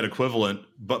Quinjet equivalent,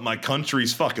 but my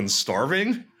country's fucking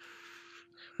starving.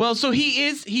 Well, so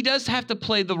he does have to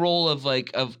play the role of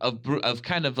like of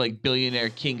kind of like billionaire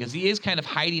king, because he is kind of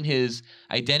hiding his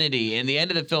identity. In the end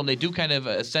of the film, they do kind of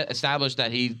establish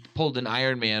that he pulled an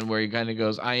Iron Man, where he kind of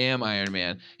goes, "I am Iron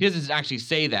Man." He doesn't actually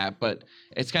say that, but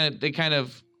they kind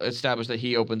of establish that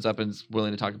he opens up and is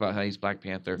willing to talk about how he's Black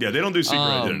Panther. Yeah, they don't do secret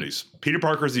identities. Peter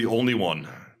Parker is the only one.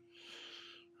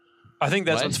 I think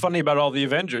that's what's funny about all the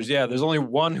Avengers. Yeah, there's only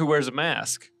one who wears a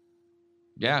mask.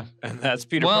 Yeah. And that's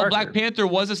Peter Parker. Well, Black Panther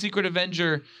was a secret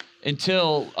Avenger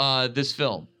until this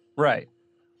film. Right.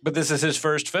 But this is his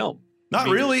first film. Not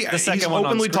really. He's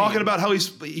openly talking about how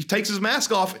he takes his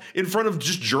mask off in front of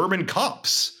just German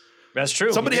cops. That's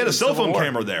true. Somebody had a cell phone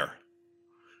camera there.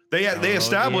 They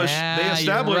established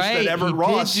that Everett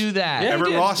Ross did do that.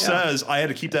 Everett Ross says, I had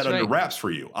to keep that under wraps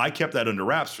for you. I kept that under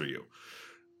wraps for you.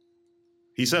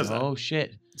 He says that. Oh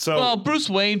shit. So well, Bruce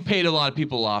Wayne paid a lot of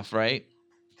people off, right?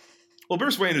 Well,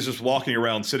 Bruce Wayne is just walking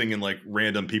around, sitting in like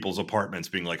random people's apartments,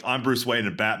 being like, "I'm Bruce Wayne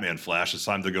and Batman. Flash. It's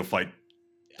time to go fight."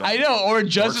 I know, or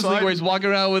Justice League, where he's walking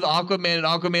around with Aquaman, and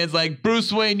Aquaman's like,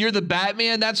 "Bruce Wayne, you're the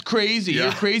Batman. That's crazy.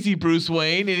 You're crazy, Bruce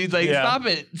Wayne." And he's like, "Stop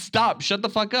it. Stop. Shut the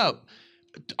fuck up,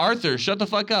 Arthur. Shut the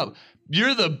fuck up.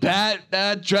 You're the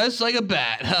bat dressed like a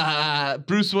bat,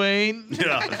 Bruce Wayne."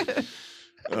 Yeah.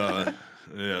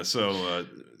 Yeah. So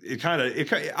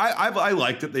I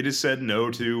liked it. They just said no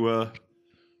to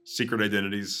secret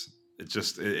identities.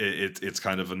 It's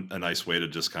kind of a nice way to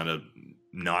just kind of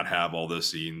not have all those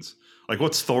scenes. Like,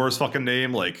 what's Thor's fucking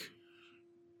name? Like,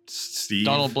 Steve?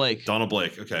 Donald Blake.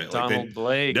 Okay. Donald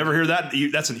Blake. Never hear that.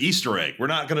 That's an Easter egg. We're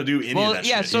not going to do any of that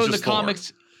shit. So in the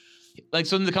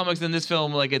comics, in this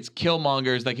film, like, it's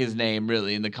Killmonger is like his name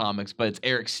really in the comics, but it's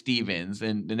Eric Stevens,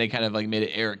 and they kind of like made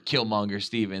it Eric Killmonger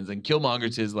Stevens, and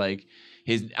Killmonger's his like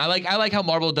his. I like how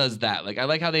Marvel does that. Like, I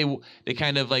like how they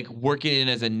kind of like work it in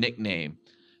as a nickname.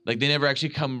 Like, they never actually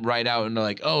come right out and they're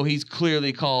like, "Oh, he's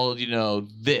clearly called,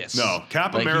 this." No,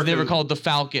 America. He's never called the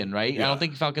Falcon, right? Yeah. I don't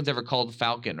think Falcon's ever called the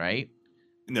Falcon, right?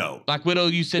 No. Black Widow,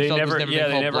 you said Falcon's never been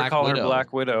called Black Widow. Her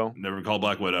Black Widow. Never called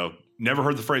Black Widow. Never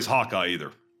heard the phrase Hawkeye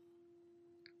either.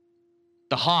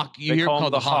 The Hawk. You hear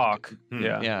called the Hawk.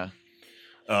 Yeah.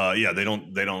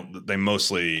 They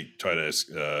mostly try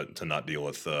to not deal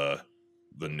with the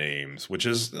names, which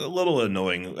is a little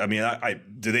annoying. I mean,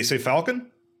 did they say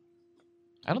Falcon?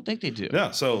 I don't think they do. Yeah,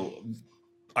 so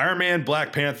Iron Man,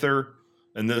 Black Panther,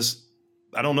 and this,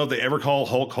 I don't know if they ever call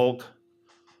Hulk.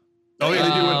 Oh yeah,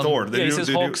 they do in Thor. He says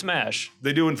Hulk smash.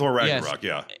 They do in Thor Ragnarok.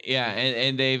 Yes.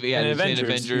 And they've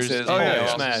Avengers. He says Hulk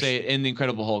smash. In the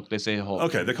Incredible Hulk, they say Hulk.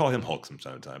 Okay, they call him Hulk from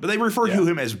time to time, but they refer to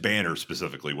him as Banner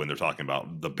specifically when they're talking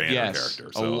about the Banner character.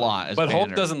 So. A lot. But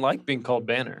Hulk doesn't like being called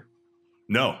Banner.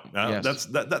 No,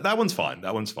 that one's fine.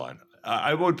 That one's fine.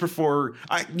 I would prefer.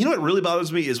 You know what really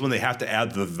bothers me is when they have to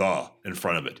add the in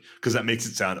front of it, because that makes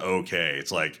it sound okay.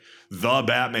 It's like the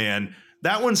Batman.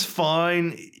 That one's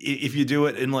fine if you do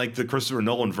it in like the Christopher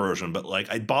Nolan version, but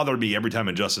like it bothered me every time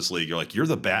in Justice League. You're like, "You're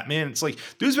the Batman." It's like,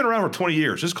 dude's been around for 20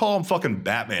 years. Just call him fucking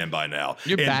Batman by now.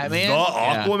 You're Batman. The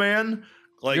Aquaman.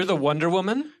 Like, you're the Wonder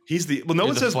Woman. He's the no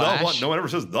one says Flash. no one ever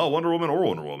says the Wonder Woman or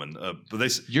Wonder Woman.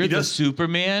 But you're the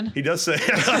Superman. He does say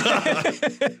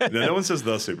no one says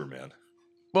the Superman.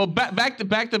 Well, back to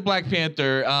Black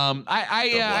Panther.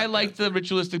 I like the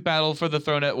ritualistic battle for the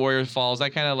throne at Warrior Falls. I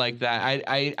kind of like that.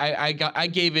 I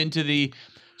gave into the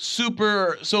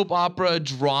super soap opera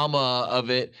drama of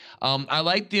it. I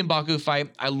like the M'Baku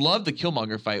fight. I love the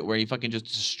Killmonger fight where he fucking just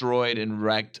destroyed and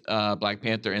wrecked Black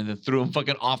Panther and then threw him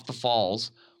fucking off the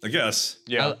falls. I guess.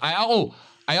 Yeah.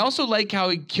 I also like how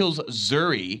he kills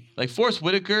Zuri, like Forrest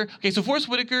Whitaker. Okay, so Forrest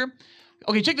Whitaker.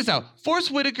 Okay, check this out.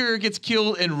 Forrest Whitaker gets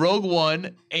killed in Rogue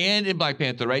One and in Black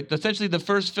Panther, right? Essentially the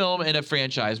first film in a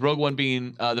franchise. Rogue One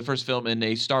being the first film in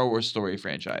a Star Wars story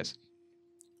franchise.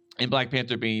 And Black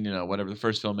Panther being, whatever, the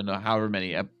first film in however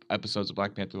many episodes of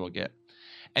Black Panther we'll get.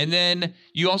 And then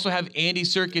you also have Andy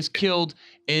Serkis killed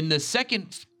in the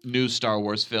second new Star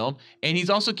Wars film. And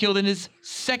he's also killed in his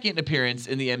second appearance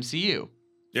in the MCU.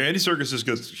 Yeah, Andy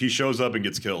Serkis he shows up and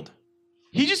gets killed.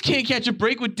 He just can't catch a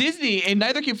break with Disney, and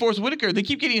neither can Forrest Whitaker. They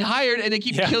keep getting hired, and they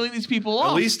keep killing these people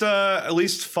off. At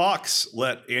least Fox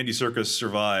let Andy Serkis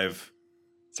survive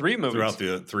 3 movies throughout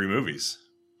the 3 movies.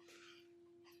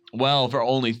 Well, for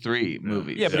only 3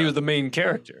 movies. Yeah, but he was the main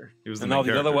character. He was the and main all the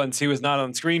character. other ones, he was not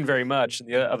on screen very much. And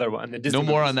the other one, the Disney No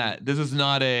more movies. on that. This is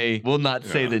not a. We'll not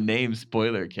say the name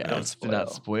Spoilercast. Do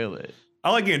not spoil it.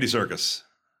 I like Andy Serkis.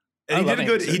 And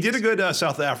he did a good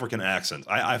South African accent.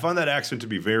 I find that accent to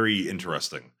be very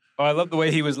interesting. Oh, I love the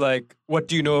way he was like, "What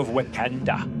do you know of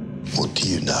Wakanda?" What do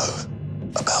you know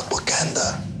about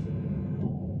Wakanda?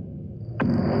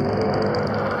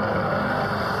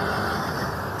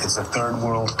 It's a third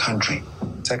world country.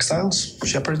 Textiles,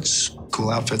 shepherds, cool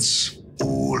outfits.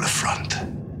 All front.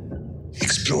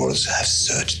 Explorers have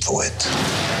searched for it.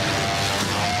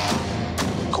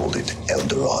 Called it El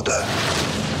Dorado.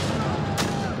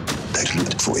 They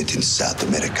looked for it in South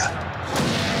America.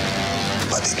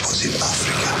 But it was in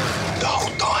Africa the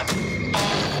whole time.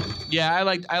 Yeah, I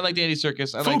liked Andy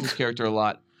Serkis. I liked his character a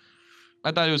lot.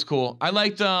 I thought it was cool. I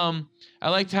liked how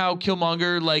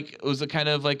Killmonger was a kind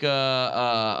of like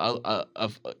a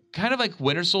kind of like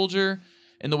Winter Soldier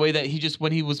in the way that he just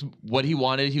when he was what he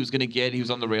wanted he was gonna get. He was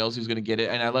on the rails. He was gonna get it.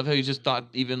 And I love how he just thought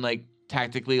even like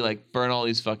tactically like burn all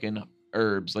these fucking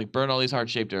herbs, like burn all these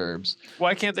heart-shaped herbs.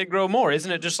 Why can't they grow more?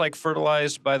 Isn't it just like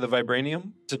fertilized by the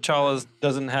vibranium? T'Challa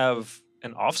doesn't have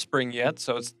an offspring yet,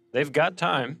 so they've got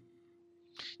time.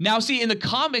 Now, see, in the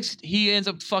comics, he ends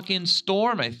up fucking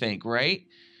Storm, I think, right?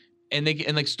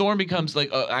 And Storm becomes like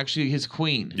actually his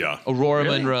queen. Yeah, Aurora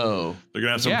Monroe. They're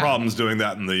gonna have some problems doing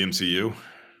that in the MCU.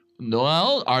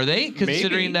 Well, are they?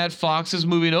 Considering that Fox is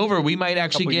moving over, we might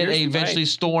actually get eventually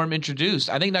Storm introduced.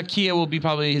 I think Nakia will be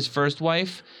probably his first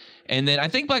wife. And then I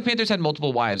think Black Panther's had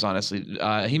multiple wives, honestly.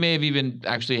 He may have even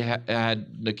actually had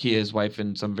Nakia, his wife,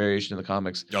 in some variation in the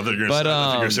comics. I thought you were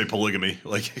going to say polygamy.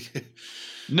 Like,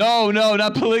 no,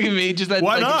 not polygamy. Just that.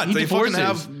 Why like, not? They divorces. fucking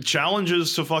have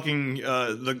challenges to fucking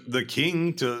the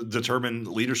king to determine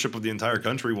leadership of the entire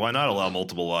country. Why not allow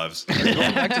multiple wives?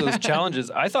 Going back to those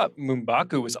challenges, I thought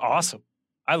M'Baku was awesome.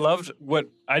 I loved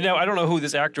I don't know who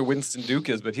this actor Winston Duke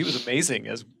is, but he was amazing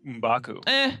as M'Baku.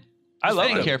 I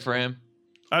didn't care for him.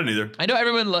 I didn't either. I know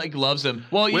everyone loves him.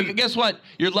 Well, guess what?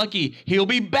 You're lucky. He'll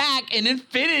be back in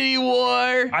Infinity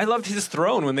War. I loved his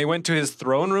throne. When they went to his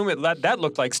throne room, that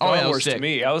looked like Star Wars to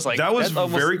me. I was like, that was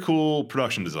very cool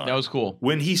production design. That was cool.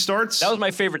 When he starts, that was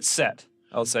my favorite set.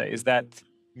 I'll say is that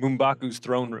M'Baku's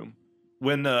throne room.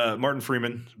 When Martin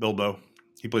Freeman, Bilbo,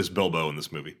 he plays Bilbo in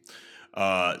this movie,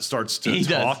 starts to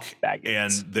talk,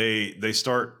 and they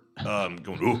start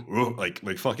going ooh, like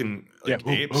fucking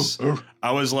apes.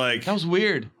 I was like, that was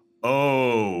weird.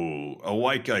 Oh, a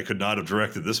white guy could not have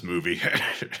directed this movie.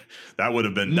 That would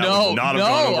have been no. Have gone over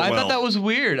I well. thought that was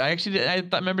weird. I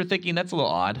remember thinking that's a little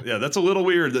odd. Yeah, that's a little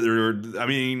weird. That I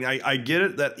mean, I get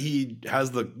it that he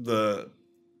has the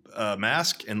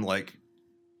mask and like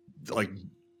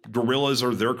gorillas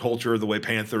are their culture the way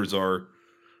panthers are.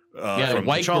 From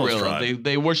white gorilla.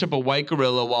 They worship a white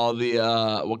gorilla while the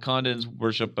Wakandans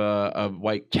worship a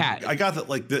white cat. I got that.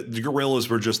 Like the gorillas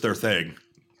were just their thing.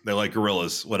 They like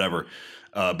gorillas, whatever.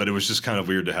 But it was just kind of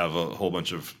weird to have a whole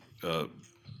bunch of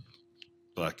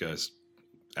black guys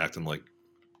acting like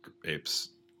apes.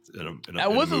 That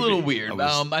was a little weird.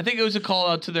 I think it was a call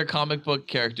out to their comic book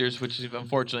characters, which is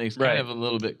unfortunately is kind of a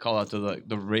little bit call out to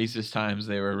the racist times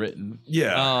they were written.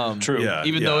 Yeah, true. Yeah,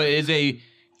 even though it is a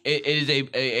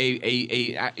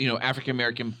African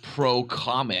American pro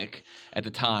comic at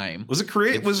the time. Was it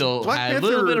created? Was still Black had Panther a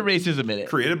little bit of racism in it.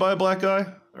 Created by a black guy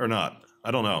or not? I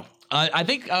don't know. I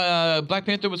think Black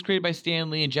Panther was created by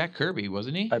Stan Lee and Jack Kirby,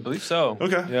 wasn't he? I believe so.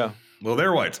 Okay. Yeah. Well,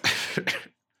 they're white.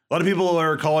 A lot of people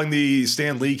are calling the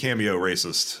Stan Lee cameo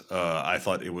racist. I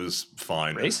thought it was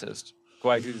fine. Racist?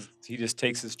 Why? He just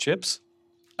takes his chips?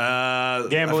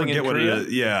 Gambling in Korea? it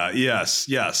is. Yeah,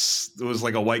 yes. It was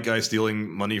like a white guy stealing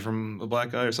money from a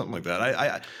black guy or something like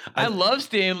that. I love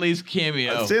Stan Lee's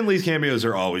cameo. Stan Lee's cameos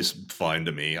are always fine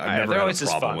to me. I've never had a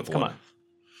problem with Come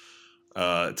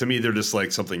one. To me, they're just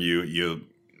like something you.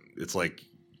 It's like,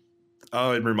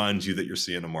 oh, it reminds you that you're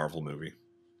seeing a Marvel movie.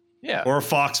 Yeah. Or a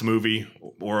Fox movie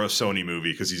or a Sony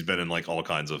movie because he's been in like all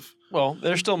kinds of. Well,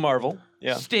 they're still Marvel.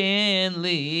 Yeah. Stan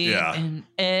Lee Yeah. and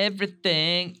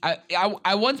everything.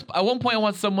 I once at one point I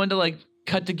want someone to like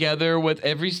cut together with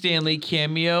every Stan Lee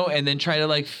cameo and then try to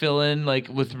like fill in like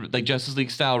with like Justice League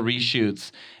style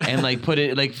reshoots and like put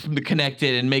it like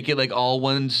connected and make it like all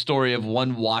one story of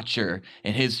one watcher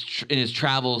and his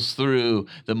travels through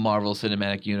the Marvel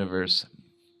Cinematic Universe.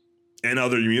 And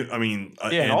other,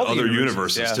 and all the other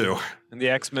universes too. And the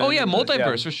X-Men. Oh yeah,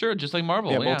 multiverse for sure, just like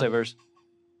Marvel. Yeah, multiverse.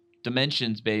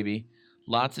 Dimensions, baby.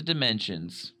 Lots of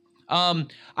dimensions.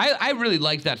 I really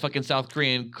liked that fucking South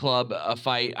Korean club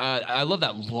fight. I love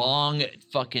that long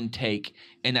fucking take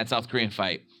in that South Korean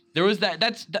fight. There was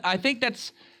I think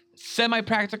that's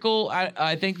semi-practical.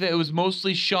 I think that it was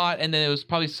mostly shot and then it was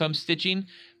probably some stitching.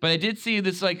 But I did see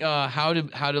this like how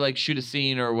to like shoot a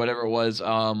scene or whatever it was.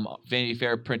 Vanity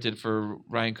Fair printed for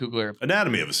Ryan Coogler.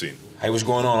 Anatomy of a scene. Hey, what's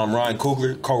going on? I'm Ryan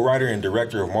Coogler, co-writer and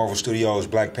director of Marvel Studios'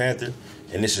 Black Panther,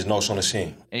 and this is Notes on the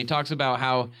Scene. And he talks about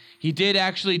how he did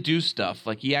actually do stuff.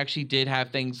 Like he actually did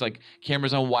have things like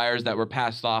cameras on wires that were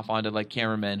passed off onto like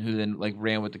cameramen who then like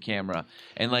ran with the camera.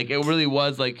 And like it really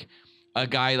was like a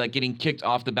guy like getting kicked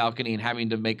off the balcony and having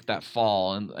to make that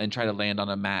fall and try to land on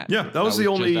a mat. Yeah, that was the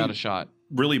only just out of shot.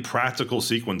 Really practical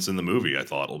sequence in the movie. I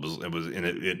thought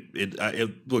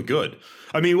it looked good.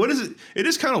 I mean, what is it? It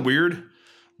is kind of weird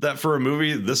that for a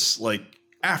movie this like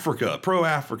Africa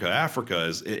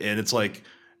is, and it's like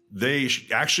they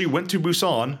actually went to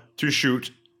Busan to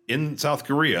shoot in South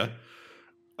Korea,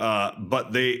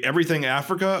 but everything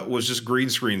Africa was just green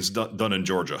screens done in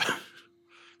Georgia.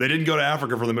 They didn't go to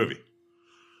Africa for the movie.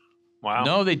 Wow.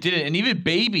 No, they didn't. And even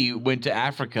Baby went to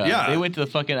Africa. Yeah. They went to the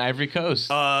fucking Ivory Coast.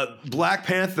 Black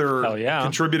Panther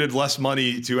contributed less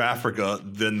money to Africa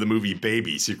than the movie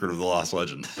Baby, Secret of the Lost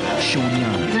Legend. Sean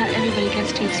Young. Not everybody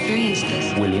gets to experience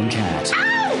this. William Catt.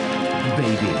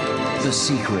 Baby, the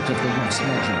Secret of the Lost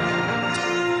Legend.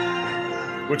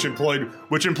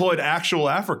 Which employed actual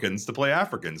Africans to play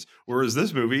Africans, whereas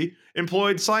this movie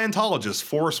employed Scientologist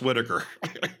Forrest Whitaker.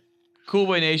 Cool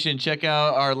Boy Nation, check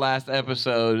out our last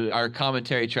episode, our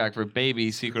commentary track for Baby,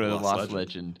 Secret of the Lost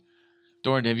Legend.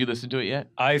 Doran, have you listened to it yet?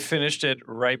 I finished it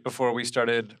right before we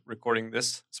started recording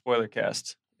this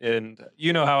Spoilercast. And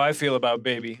you know how I feel about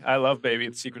Baby. I love Baby,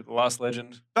 The Secret of the Lost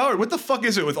Legend. Ballard, what the fuck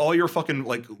is it with all your fucking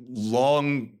like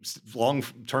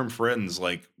long-term friends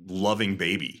like loving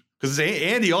Baby? Because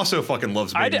Andy also fucking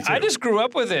loves Baby too. I just grew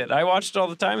up with it. I watched it all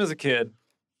the time as a kid.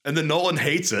 And then Nolan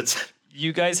hates it.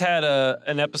 You guys had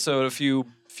an episode a few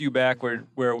back where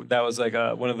that was like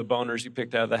one of the boners you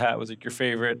picked out of the hat was like your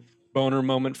favorite boner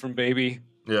moment from Baby.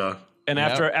 Yeah. And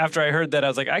after I heard that, I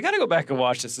was like, I got to go back and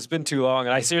watch this. It's been too long.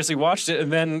 And I seriously watched it.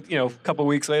 And then, a couple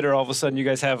weeks later, all of a sudden you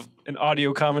guys have an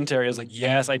audio commentary. I was like,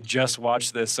 yes, I just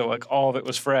watched this. So like all of it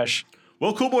was fresh.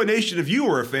 Well, Cool Boy Nation, if you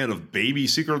are a fan of Baby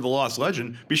Secret of the Lost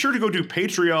Legend, be sure to go to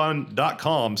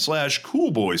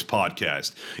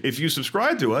patreon.com/coolboyspodcast. If you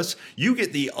subscribe to us, you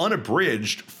get the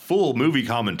unabridged full movie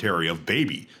commentary of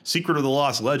Baby Secret of the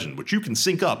Lost Legend, which you can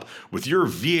sync up with your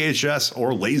VHS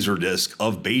or Laserdisc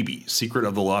of Baby Secret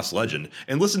of the Lost Legend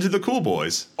and listen to the Cool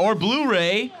Boys. Or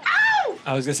Blu-ray. Ow!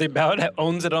 I was going to say, Ballard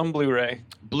owns it on Blu-ray.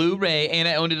 Blu-ray, and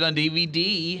I owned it on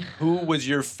DVD. Who was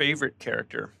your favorite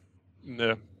character in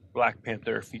the Black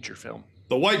Panther feature film?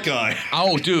 The white guy.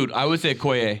 Oh, dude, I would say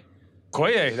Okoye.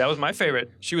 Okoye, that was my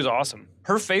favorite. She was awesome.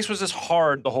 Her face was just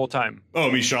hard the whole time. Oh,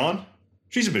 Michonne?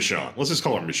 She's a Michonne. Let's just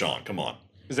call her Michonne. Come on.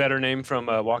 Is that her name from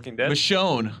Walking Dead?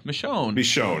 Michonne.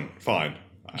 Fine.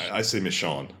 I say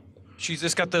Michonne. She's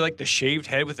just got the shaved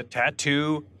head with a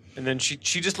tattoo, and then she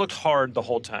just looked hard the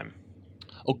whole time.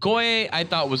 Okoye, I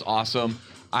thought was awesome.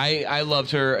 I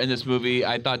loved her in this movie.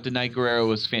 I thought Denai Guerrero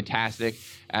was fantastic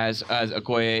as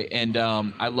Okoye, and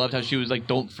I loved how she was like,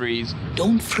 "Don't freeze,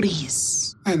 don't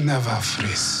freeze." I never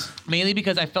freeze. Mainly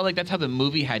because I felt like that's how the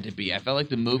movie had to be. I felt like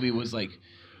the movie was like,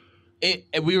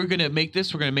 we were gonna make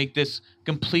this. We're gonna make this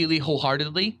completely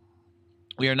wholeheartedly.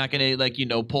 We are not gonna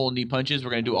pull any punches.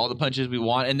 We're gonna do all the punches we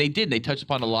want, and they did. They touched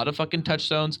upon a lot of fucking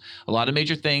touchstones, a lot of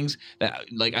major things that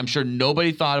I'm sure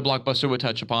nobody thought a blockbuster would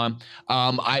touch upon.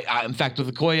 I in fact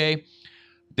with Okoye,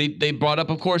 they brought up,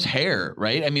 of course, hair,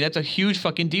 right? I mean, that's a huge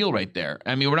fucking deal right there.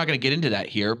 I mean, we're not gonna get into that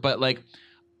here, but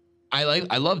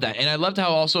I love that, and I loved how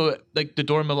also the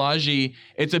Dora Milaje,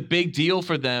 it's a big deal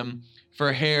for them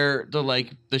for hair to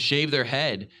like to shave their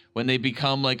head when they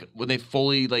become like when they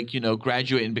fully like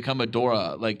graduate and become a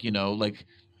Dora, like like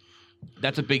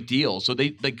that's a big deal. So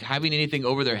they like having anything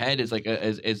over their head is like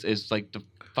is like the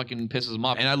fucking pisses them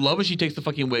off. And I love when she takes the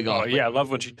fucking wig off. Oh yeah, I love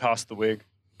when she tossed the wig.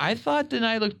 I thought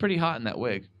Denai looked pretty hot in that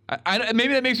wig. I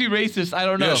maybe that makes me racist. I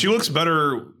don't know. Yeah, she looks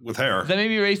better with hair. Does that make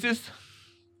me racist?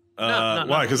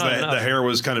 Why? Because the hair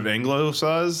was kind of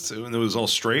anglicized and it was all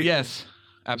straight? Yes,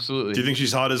 absolutely. Do you think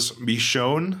she's hot as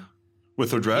Michonne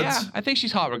with her dreads? Yeah, I think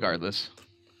she's hot regardless.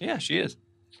 Yeah, she is.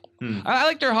 I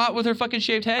liked her hot with her fucking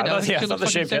shaved head. I thought the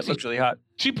shaved head looked really hot.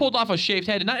 She pulled off a shaved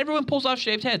head, and not everyone pulls off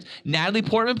shaved heads. Natalie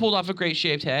Portman pulled off a great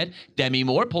shaved head. Demi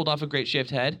Moore pulled off a great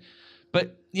shaved head.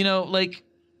 But, like,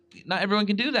 not everyone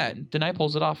can do that. Denai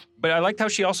pulls it off. But I liked how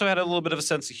she also had a little bit of a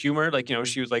sense of humor. Like,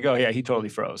 she was like, oh, yeah, he totally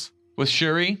froze. With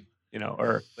Shuri?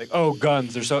 Or like, oh,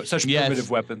 guns. They're such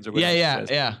primitive weapons. Or whatever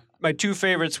yeah. My two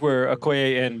favorites were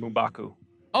Okoye and M'Baku.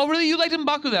 Oh, really? You liked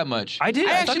M'Baku that much? I did.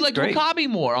 I actually liked Wakabi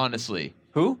more, honestly.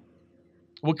 Who?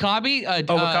 Wakabi?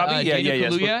 Wakabi?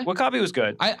 Yeah. Wakabi was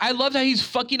good. I loved how he's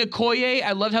fucking Okoye.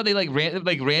 I loved how they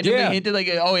randomly hinted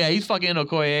oh yeah, he's fucking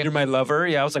Okoye. You're my lover.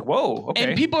 Yeah, I was like, whoa, okay.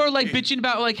 And people are like bitching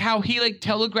about like how he like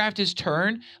telegraphed his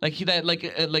turn, like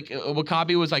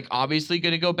Wakabi was like obviously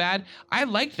gonna go bad. I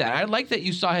like that. I like that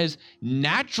you saw his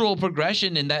natural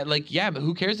progression and that but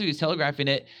who cares if he's telegraphing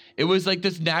it? It was like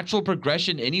this natural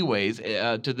progression anyways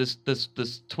to this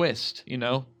twist,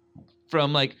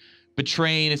 from like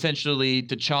betraying essentially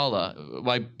T'Challa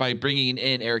by bringing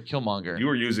in Eric Killmonger. You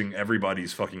are using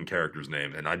everybody's fucking character's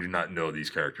name, and I do not know these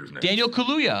characters' names. Daniel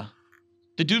Kaluuya,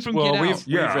 the dude from Get Out. We've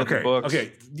read the books.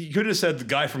 Okay, you could have said the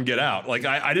guy from Get Out. Like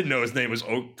I didn't know his name was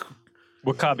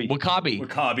Wakabi.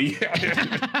 Wakabi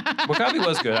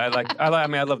was good.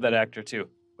 I love that actor too.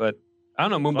 But I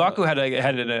don't know. M'Baku had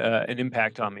an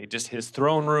impact on me. Just his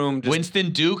throne room.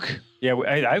 Winston Duke. Yeah,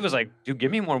 I was like, dude, give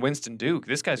me more Winston Duke.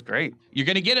 This guy's great. You're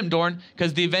going to get him, Dorn,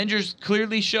 because the Avengers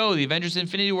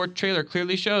Infinity War trailer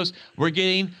clearly shows we're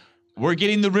getting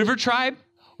the River Tribe,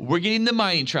 we're getting the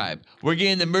Mining Tribe, we're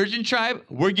getting the Merchant Tribe,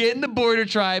 we're getting the Border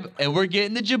Tribe, and we're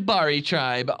getting the Jabari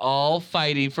Tribe all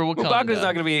fighting for Wakanda. M'Baku's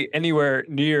not going to be anywhere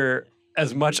near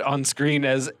as much on screen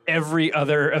as every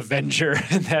other Avenger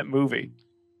in that movie.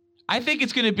 I think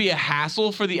it's going to be a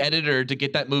hassle for the editor to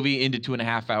get that movie into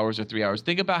 2.5 hours or 3 hours.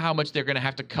 Think about how much they're going to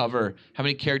have to cover, how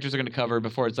many characters are going to cover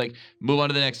before it's like, move on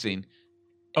to the next scene.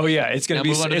 Oh yeah, it's going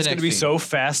to be so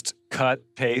fast cut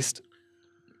paced.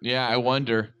 Yeah, I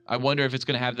wonder if it's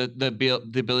going to have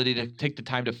the ability to take the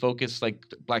time to focus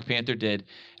like Black Panther did,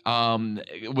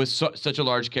 with such a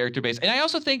large character base. And I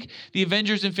also think the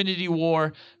Avengers Infinity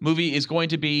War movie is going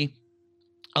to be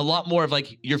a lot more of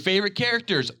like your favorite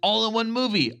characters all in one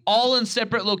movie, all in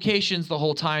separate locations the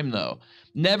whole time though.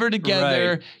 Never together.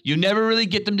 Right. You never really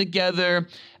get them together.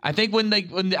 I think when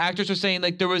the actors were saying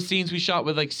like there was scenes we shot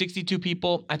with like 62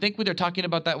 people, I think when they're talking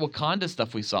about that Wakanda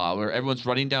stuff we saw where everyone's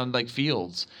running down like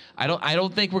fields. I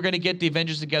don't think we're going to get the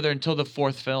Avengers together until the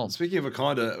fourth film. Speaking of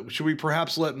Wakanda, should we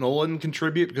perhaps let Nolan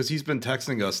contribute because he's been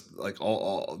texting us like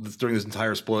all during this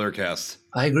entire spoiler cast?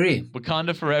 I agree.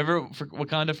 Wakanda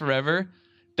forever.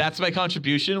 That's my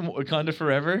contribution, Wakanda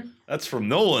Forever. That's from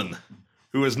Nolan,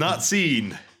 who has not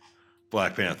seen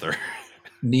Black Panther.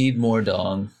 Need more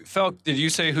dong. Felk, did you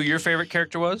say who your favorite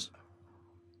character was?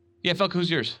 Yeah, Felk, who's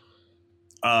yours?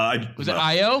 Was it no.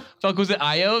 Io? Felk, was it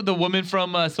Io, the woman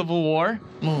from Civil War?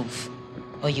 Move,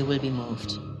 or you will be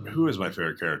moved. Who is my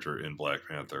favorite character in Black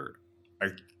Panther? I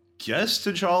guess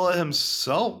T'Challa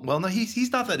himself. Well, no,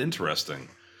 he's not that interesting.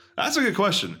 That's a good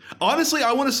question. Honestly,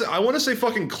 I want to say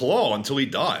fucking Claw until he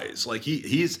dies. Like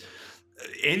he's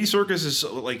Andy Serkis is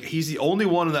like he's the only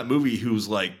one in that movie who's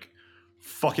like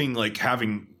fucking like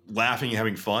laughing and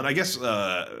having fun. I guess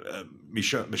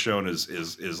Michonne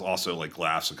is also like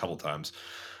laughs a couple times.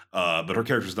 But her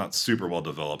character's not super well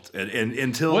developed. And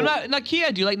until what about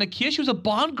Nakia? Do you like Nakia? She was a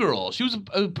Bond girl. She was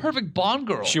a perfect Bond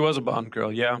girl. She was a Bond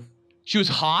girl, yeah. She was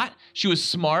hot. She was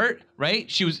smart, right?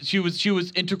 She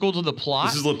was integral to the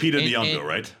plot. This is Lupita Nyong'o,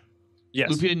 right?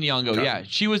 Yes. Lupita Nyong'o, okay. Yeah.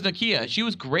 She was Nakia. She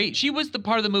was great. She was the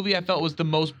part of the movie I felt was the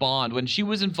most Bond. When she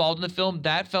was involved in the film,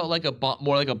 that felt like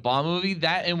more like a Bond movie.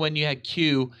 That and when you had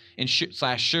Q and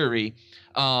Shuri,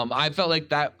 I felt like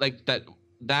that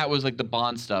was like the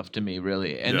Bond stuff to me,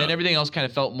 really. And then everything else kind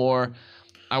of felt more.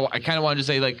 I kind of wanted to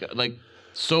say like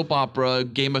soap opera,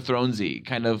 Game of Thronesy,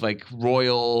 kind of like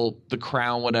royal, The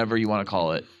Crown, whatever you want to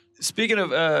call it. Speaking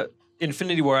of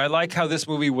Infinity War, I like how this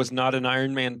movie was not an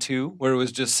Iron Man 2, where it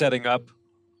was just setting up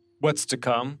what's to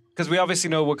come. Because we obviously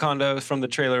know Wakanda from the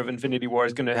trailer of Infinity War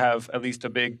is going to have at least a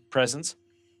big presence.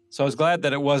 So I was glad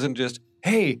that it wasn't just,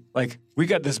 hey, like, we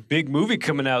got this big movie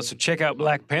coming out, so check out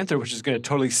Black Panther, which is going to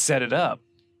totally set it up.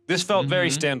 This felt very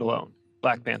standalone,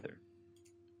 Black Panther.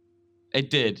 It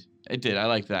did. I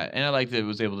liked that. And I liked that it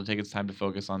was able to take its time to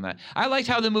focus on that. I liked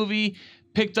how the movie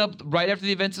picked up right after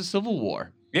the events of Civil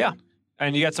War. Yeah.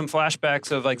 And you got some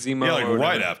flashbacks of like Zemo. Yeah, like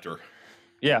right after.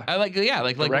 Yeah. I like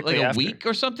a week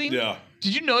or something. Yeah.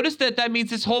 Did you notice that means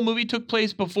this whole movie took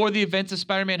place before the events of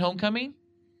Spider-Man Homecoming?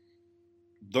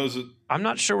 I'm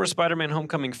not sure where Spider-Man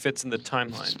Homecoming fits in the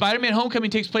timeline. Spider-Man Homecoming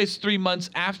takes place 3 months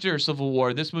after Civil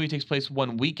War. This movie takes place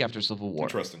 1 week after Civil War.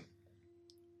 Interesting.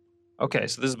 Okay,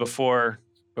 so this is before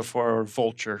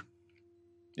Vulture.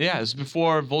 Yeah, this is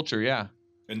before Vulture, yeah.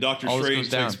 And Doctor Strange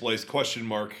takes place, ?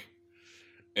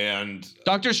 And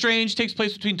Doctor Strange takes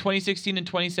place between 2016 and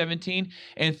 2017,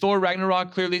 and Thor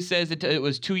Ragnarok clearly says that it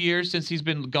was 2 years since he's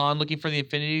been gone looking for the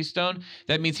Infinity Stone.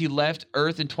 That means he left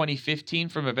Earth in 2015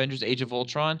 from Avengers: Age of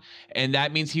Ultron, and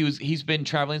that means he's been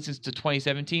traveling since to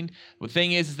 2017. The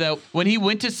thing is that when he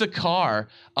went to Sakaar,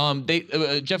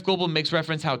 Jeff Goldblum makes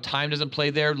reference how time doesn't play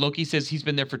there. Loki says he's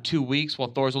been there for 2 weeks, while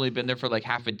Thor's only been there for like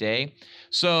half a day.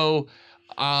 So.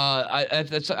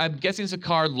 I'm guessing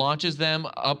Sakaar launches them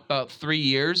up about 3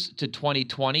 years to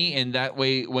 2020, and that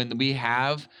way when we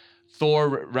have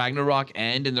Thor Ragnarok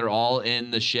end and they're all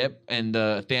in the ship and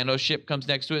the Thanos ship comes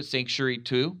next to it, Sanctuary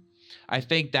 2, I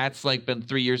think that's like been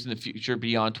 3 years in the future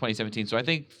beyond 2017. So I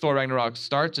think Thor Ragnarok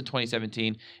starts in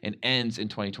 2017 and ends in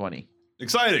 2020.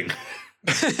 Exciting.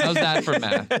 How's that for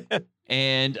math?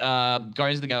 And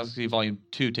Guardians of the Galaxy Volume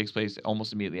 2 takes place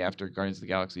almost immediately after Guardians of the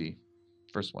Galaxy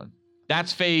first one.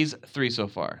 That's phase 3 so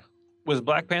far. Was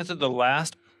Black Panther the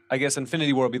last? I guess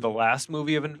Infinity War will be the last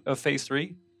movie of phase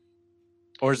 3?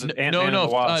 Or is it Ant-Man and the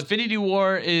Wasp? Infinity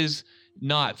War is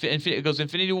not. It goes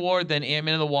Infinity War, then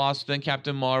Ant-Man and the Wasp, then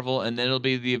Captain Marvel, and then it'll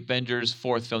be the Avengers'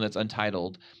 4th film that's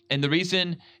untitled. And the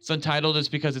reason it's untitled is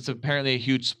because it's apparently a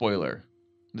huge spoiler,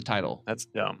 the title. That's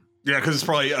dumb. Yeah, because it's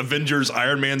probably Avengers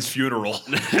Iron Man's funeral.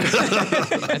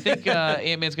 I think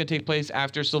Ant-Man's going to take place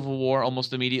after Civil War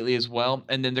almost immediately as well.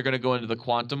 And then they're going to go into the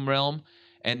quantum realm.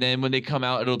 And then when they come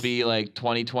out, it'll be like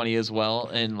 2020 as well.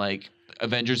 And like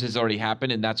Avengers has already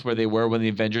happened. And that's where they were when the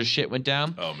Avengers shit went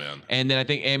down. Oh, man. And then I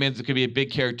think Ant-Man's going to be a big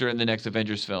character in the next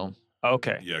Avengers film.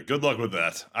 Okay. Yeah, good luck with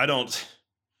that.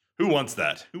 Who wants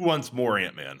that? Who wants more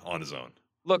Ant-Man on his own?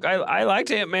 Look, I liked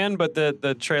Ant-Man, but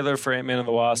the trailer for Ant-Man and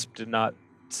the Wasp did not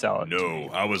sell it. No,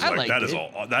 I was like, that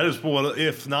is one,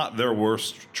 if not their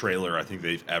worst trailer I think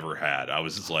they've ever had. I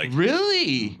was just like,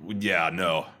 really? Yeah,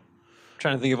 no. I'm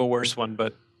trying to think of a worse one,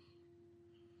 but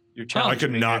you're challenging. I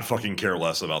could not fucking care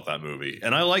less about that movie,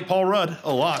 and I like Paul Rudd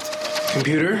a lot.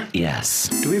 Computer? Yes.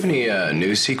 Do we have any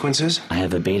news sequences? I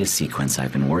have a beta sequence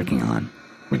I've been working on.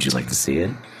 Would you like to see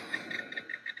it?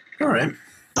 All right.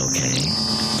 Okay.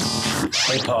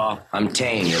 Hey, Paul. I'm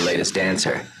Tane, your latest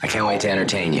dancer. I can't wait to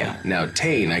entertain you. Now,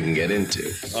 Tane I can get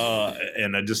into.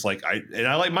 And I just like,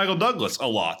 I like Michael Douglas a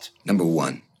lot. Number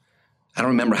 1, I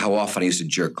don't remember how often I used to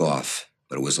jerk off,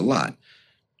 but it was a lot.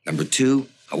 Number 2,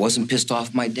 I wasn't pissed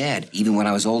off my dad, even when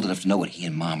I was old enough to know what he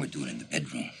and Mom were doing in the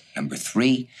bedroom. Number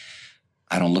 3,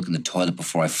 I don't look in the toilet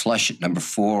before I flush it. Number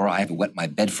 4, I haven't wet my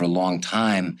bed for a long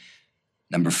time.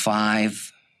 Number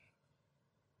 5,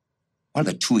 why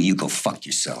don't the 2 of you go fuck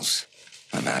yourselves?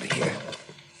 I'm out of here.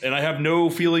 And I have no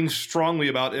feelings strongly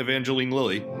about Evangeline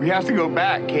Lilly. We have to go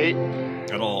back, Kate.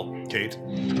 At all, Kate.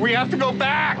 We have to go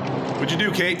back! What'd you do,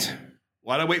 Kate?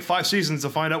 Why'd I wait 5 seasons to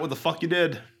find out what the fuck you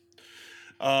did?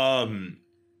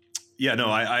 Yeah, no,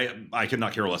 I could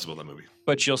not care less about that movie.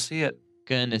 But you'll see it.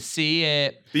 Gonna see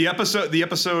it. The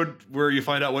episode where you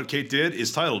find out what Kate did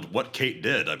is titled "What Kate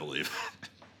Did," I believe.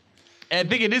 I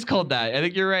think it is called that. I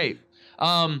think you're right.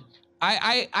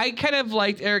 I kind of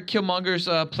liked Eric Killmonger's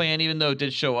plan, even though it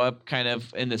did show up kind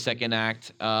of in the second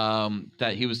act,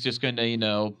 that he was just going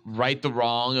to, right the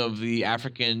wrong of the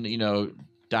African,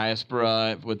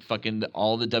 diaspora with fucking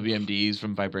all the WMDs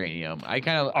from Vibranium. I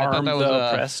thought that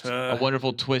was a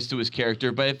wonderful twist to his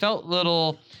character, but it felt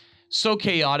so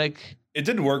chaotic. It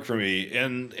didn't work for me,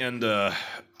 and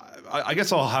I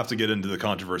guess I'll have to get into the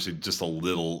controversy just a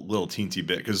little teensy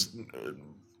bit, because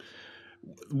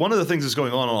one of the things that's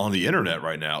going on the internet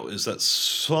right now is that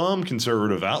some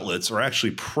conservative outlets are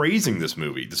actually praising this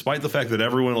movie, despite the fact that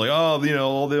everyone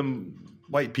all them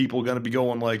white people going to be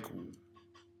going like,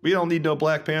 we don't need no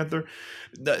Black Panther.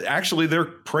 Actually, they're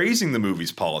praising the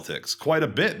movie's politics quite a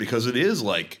bit, because it is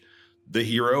like the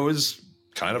hero is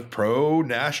kind of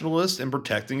pro-nationalist and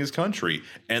protecting his country,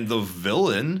 and the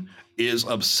villain is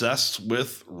obsessed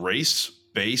with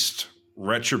race-based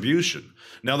retribution.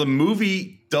 Now, the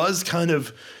movie does kind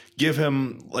of give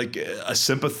him like a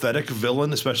sympathetic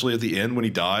villain, especially at the end when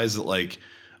he dies. That like,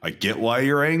 I get why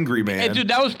you're angry, man. And dude,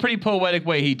 that was pretty poetic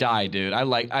way he died, dude.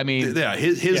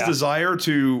 His desire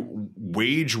to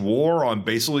wage war on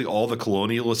basically all the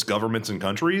colonialist governments and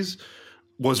countries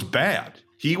was bad.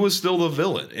 He was still the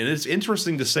villain, and it's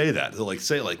interesting to say that. To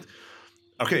say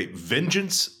okay,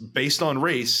 vengeance based on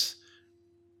race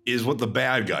is what the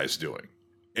bad guy's doing,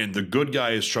 and the good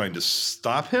guy is trying to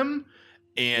stop him,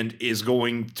 and is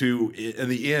going to, in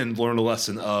the end, learn a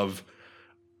lesson of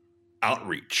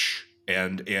outreach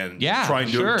and trying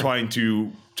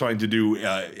to do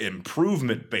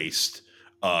improvement based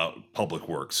public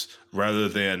works rather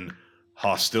than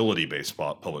hostility based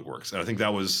public works. And I think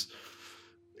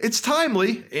it's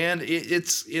timely, and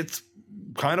it's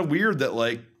kind of weird that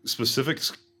like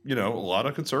specifics, a lot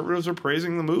of conservatives are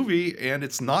praising the movie, and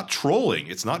it's not trolling.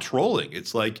 It's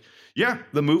like, yeah,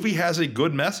 the movie has a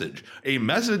good message, a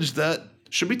message that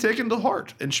should be taken to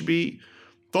heart and should be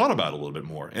thought about a little bit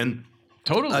more. And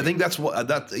totally, I think that's what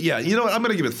that. Yeah, you know what? I'm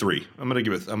going to give it 3. I'm going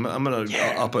to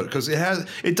up it because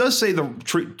it does say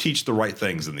teach the right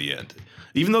things in the end,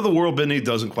 even though the world bending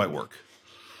doesn't quite work.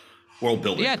 World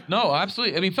building. Yeah, no,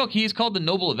 absolutely. I mean, Phil, he's called the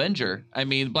Noble Avenger. I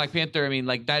mean, Black Panther,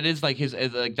 that is like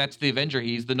that's the Avenger.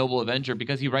 He's the Noble Avenger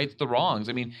because he rights the wrongs.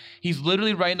 I mean, he's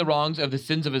literally righting the wrongs of the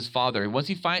sins of his father. Once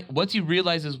he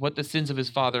realizes what the sins of his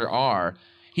father are,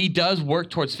 he does work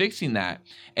towards fixing that.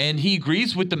 And he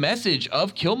agrees with the message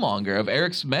of Killmonger, of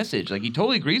Eric's message. Like, he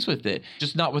totally agrees with it,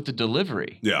 just not with the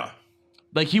delivery. Yeah.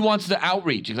 Like, he wants the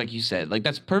outreach, like you said. Like,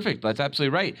 that's perfect. That's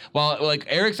absolutely right. Well, like,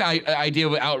 Eric's idea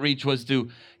of outreach was to,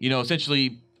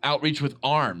 essentially outreach with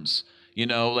arms,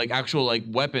 like actual, like,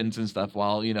 weapons and stuff,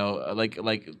 while,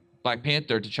 like Black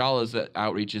Panther, T'Challa's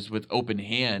outreach is with open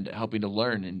hand, helping to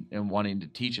learn and wanting to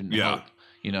teach and help,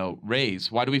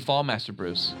 raise. Why do we fall, Master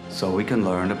Bruce? So we can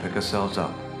learn to pick ourselves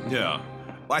up. Yeah.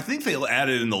 I think they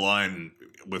added in the line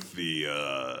with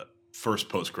the first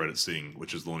post-credit scene,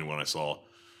 which is the only one I saw,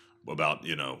 about,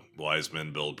 wise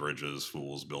men build bridges,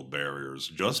 fools build barriers,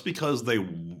 just because they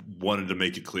wanted to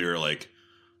make it clear, like,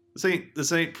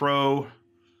 this ain't pro-Trump.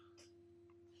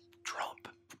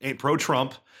 Ain't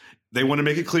pro-Trump. They want to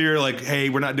make it clear, like, hey,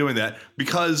 we're not doing that,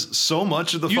 because so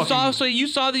much of the you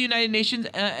saw the United Nations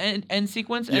end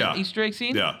sequence and Easter egg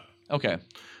scene? Yeah. Okay.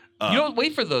 You don't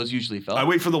wait for those usually, Phil. I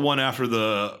wait for the one after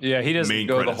the he doesn't main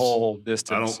go credits. the whole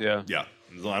distance. Yeah.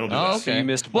 I don't do that. Okay. So you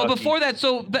missed well, Bucky. before that,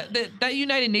 so that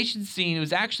United Nations scene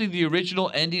was actually the original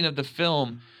ending of the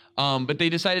film, but they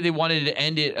decided they wanted to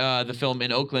end the film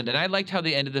in Oakland, and I liked how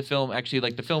they ended the film. Actually,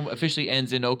 like, the film officially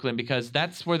ends in Oakland because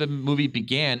that's where the movie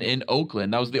began, in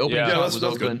Oakland. That was the opening shot was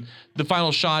Oakland. Good. The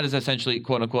final shot is essentially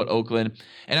quote unquote Oakland,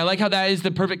 and I like how that is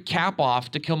the perfect cap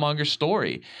off to Killmonger's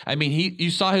story. I mean, you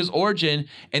saw his origin,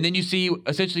 and then you see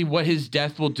essentially what his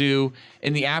death will do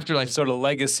in the afterlife. Sort of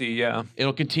legacy, yeah.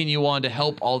 It'll continue on to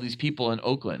help all these people in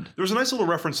Oakland. There was a nice little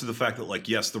reference to the fact that, like,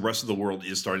 yes, the rest of the world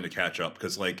is starting to catch up,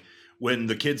 because, like, when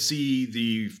the kids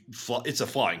see it's a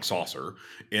flying saucer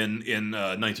in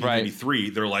 1993,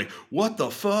 they're like, what the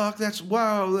fuck? That's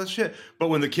shit. But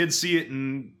when the kids see it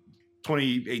in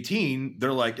 2018,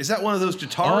 they're like, is that one of those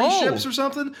Jatari ships or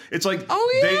something? It's like,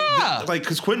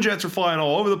 because Quinjets are flying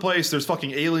all over the place. There's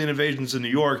fucking alien invasions in New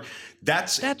York.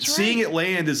 That's seeing it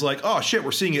land is like, oh shit,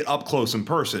 we're seeing it up close in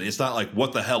person. It's not like,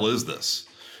 what the hell is this?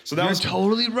 So that was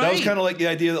totally right. That was kind of like the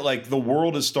idea that, like, the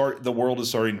world is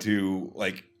starting to,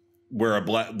 like, where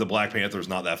the Black Panther is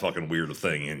not that fucking weird a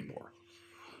thing anymore.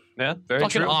 Yeah, very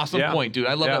fucking true. Awesome point, dude.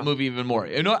 I love that movie even more.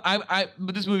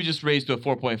 But this movie just raised to a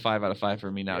 4.5 out of 5 for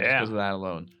me now, just because of that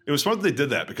alone. It was smart that they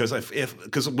did that, because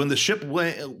because when the ship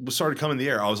started coming in the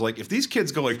air, I was like, if these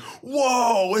kids go like,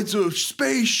 whoa, it's a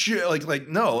spaceship, like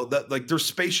no, that, like, there's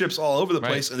spaceships all over the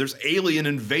place, and there's alien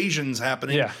invasions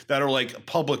happening that are like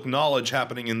public knowledge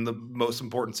happening in the most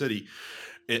important city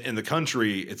in the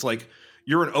country. It's like,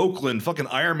 you're in Oakland, fucking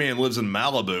Iron Man lives in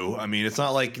Malibu. I mean, it's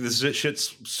not like this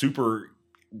shit's super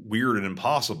weird and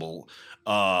impossible.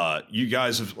 You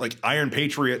guys have, like, Iron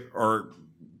Patriot, or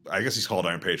I guess he's called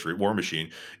Iron Patriot, War Machine,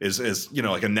 is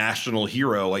like a national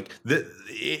hero. Like,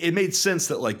 it made sense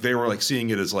that, like, they were, like,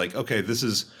 seeing it as like, okay, this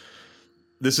is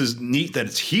neat that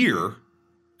it's here,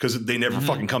 because they never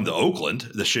fucking come to Oakland,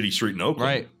 the shitty street in Oakland.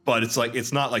 Right. But it's like,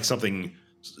 it's not like something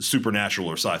supernatural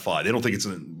or sci-fi. They don't think it's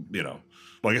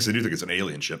well, I guess they do think it's an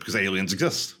alien ship, because aliens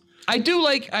exist. I do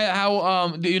like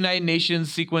how the United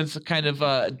Nations sequence kind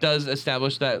of does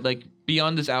establish that, like,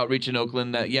 beyond this outreach in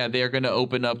Oakland, that, they are going to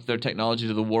open up their technology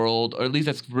to the world, or at least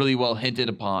that's really well hinted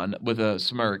upon with a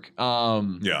smirk.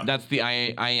 That's the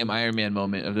I am Iron Man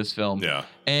moment of this film. Yeah.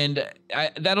 And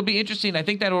that'll be interesting. I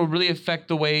think that'll really affect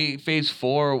the way Phase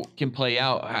 4 can play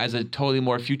out as a totally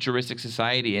more futuristic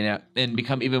society and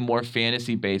become even more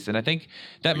fantasy based. And I think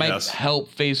that might help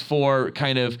Phase 4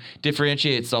 kind of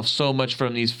differentiate itself so much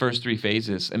from these first 3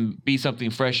 phases and be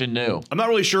something fresh and new. I'm not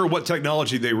really sure what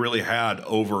technology they really had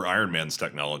over Iron Man's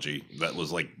technology that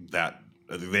was like that.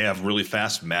 They have really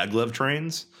fast maglev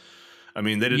trains. I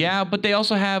mean, they didn't. Yeah, but they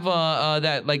also have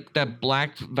that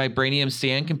black vibranium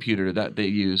sand computer that they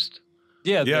used.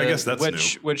 Yeah, I guess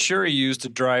that's what Shuri used to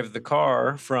drive the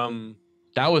car from.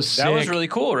 That was sick. That was really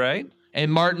cool, right? And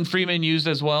Martin Freeman used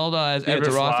as well as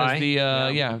Everett Ross as the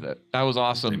that was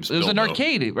awesome. It was an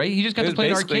arcade, right? He just got to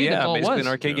play an arcade. Yeah, that's all it basically was.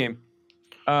 an arcade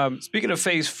game. Speaking of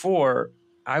Phase 4,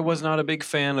 I was not a big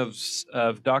fan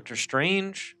of Doctor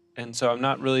Strange. And so I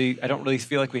don't really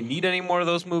feel like we need any more of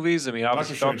those movies. I mean,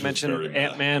 obviously, Doc mentioned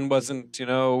Ant-Man wasn't,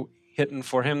 hitting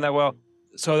for him that well.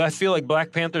 So I feel like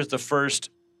Black Panther is the first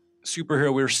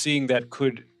superhero we're seeing that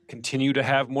could continue to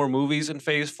have more movies in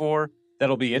Phase 4.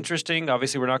 That'll be interesting.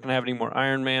 Obviously, we're not going to have any more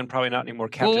Iron Man, probably not any more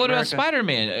Captain America. Well, what about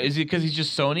Spider-Man? Is it because he's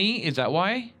just Sony? Is that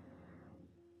why?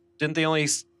 Didn't they only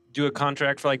do a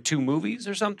contract for like 2 movies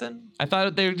or something? I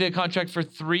thought they did a contract for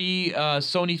 3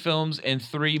 Sony films and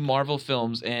 3 Marvel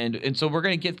films, and so we're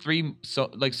gonna get 3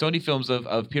 Sony films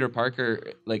of Peter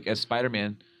Parker as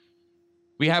Spider-Man.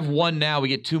 We have 1 now. We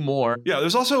get 2 more. Yeah,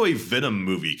 there's also a Venom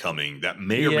movie coming that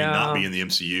may or may not be in the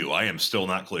MCU. I am still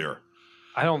not clear.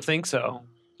 I don't think so.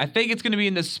 I think it's gonna be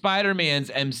in the Spider-Man's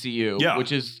MCU,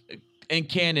 which is in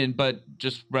canon, but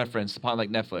just referenced upon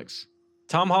Netflix.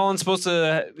 Tom Holland's supposed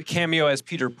to cameo as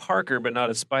Peter Parker, but not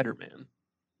as Spider-Man.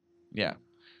 Yeah,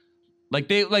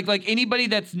 like anybody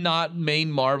that's not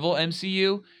main Marvel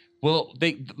MCU. Well,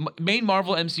 main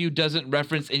Marvel MCU doesn't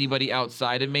reference anybody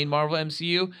outside of main Marvel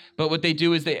MCU, but what they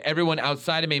do is everyone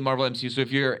outside of main Marvel MCU. So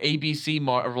if you're ABC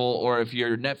Marvel or if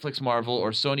you're Netflix Marvel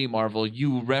or Sony Marvel,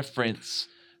 you reference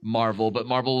Marvel, but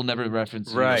Marvel will never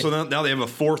reference you. So now they have a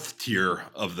 4th tier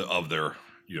of their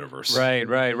universe. Right.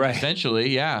 Essentially,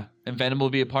 yeah. And Venom will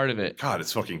be a part of it. God,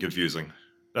 it's fucking confusing.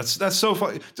 That's so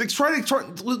funny. Try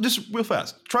just real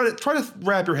fast. Try to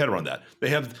wrap your head around that. They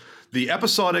have the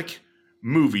episodic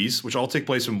movies, which all take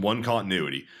place in one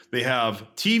continuity. They have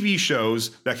TV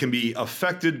shows that can be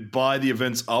affected by the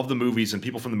events of the movies, and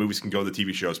people from the movies can go to the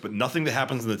TV shows, but nothing that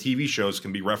happens in the TV shows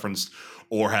can be referenced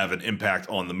or have an impact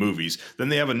on the movies. Then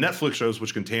they have a Netflix shows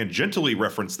which can tangentially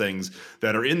reference things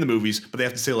that are in the movies, but they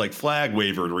have to say flag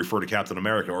waver to refer to Captain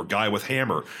America or guy with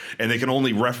hammer, and they can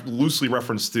only loosely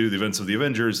reference to the events of the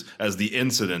Avengers as the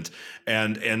incident,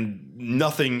 and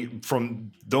nothing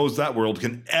from that world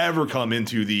can ever come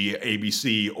into the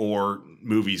ABC or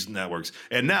movies networks.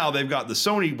 And now they've got the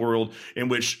Sony world in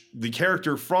which the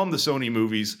character from the Sony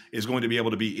movies is going to be able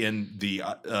to be in the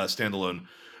standalone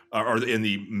or in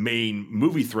the main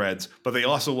movie threads, but they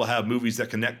also will have movies that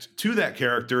connect to that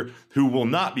character who will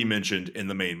not be mentioned in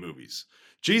the main movies.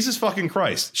 Jesus fucking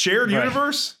Christ. Shared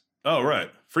universe? Oh, right.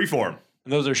 Freeform.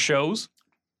 And those are shows?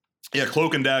 Yeah,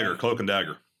 Cloak and Dagger.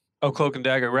 Oh, Cloak and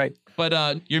Dagger, right.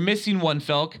 But you're missing one,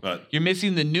 Felk. You're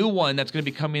missing the new one that's going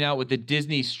to be coming out with the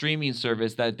Disney streaming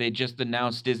service that they just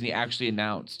announced. Disney actually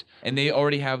announced. And they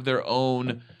already have their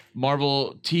own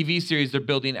Marvel TV series they're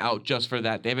building out just for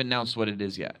that. They haven't announced what it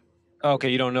is yet. Okay,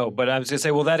 you don't know. But I was going to say,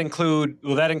 will that include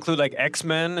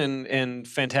X-Men and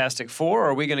Fantastic Four, or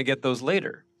are we going to get those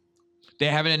later? They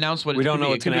haven't announced what we don't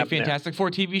know. It could be a Fantastic Four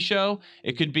TV show.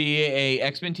 It could be a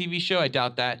X-Men TV show. I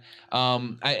doubt that.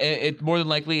 It more than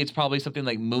likely it's probably something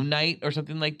like Moon Knight or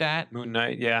something like that. Moon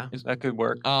Knight, yeah, that could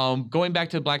work. Going back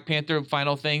to Black Panther,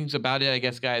 final things about it, I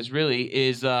guess, guys, really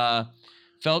is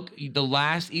Felk, the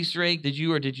last Easter egg. Did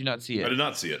you or did you not see it? I did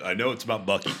not see it. I know it's about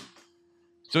Bucky.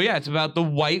 So yeah, it's about the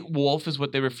White Wolf is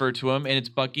what they refer to him, and it's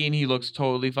Bucky, and he looks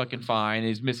totally fucking fine.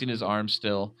 He's missing his arm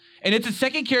still, and it's the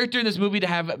second character in this movie to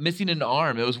have missing an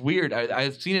arm. It was weird.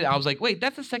 I've seen it. I was like, wait,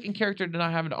 that's the second character to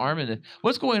not have an arm in it.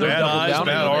 What's going on? Bad eyes,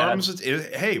 bad arms.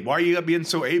 Hey, why are you being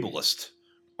so ableist?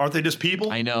 Aren't they just people?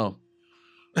 I know.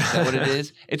 Is that what it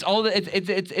is? It's all the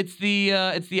it's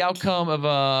the outcome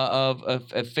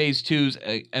of Phase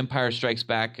 2's Empire Strikes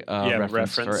Back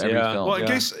reference for every film. Well, in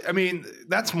case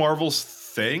that's Marvel's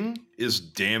thing is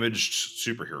damaged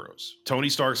superheroes. Tony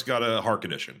Stark's got a heart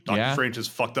condition. Doctor Strange has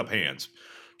fucked up hands.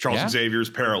 Charles Xavier's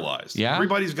paralyzed. Yeah.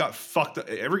 Everybody's got fucked up.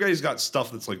 Everybody's got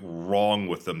stuff that's wrong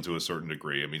with them to a certain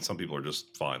degree. I mean, some people are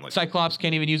just fine. Cyclops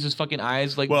can't even use his fucking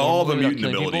eyes. All the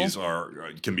mutant abilities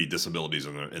can be disabilities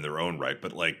in their own right.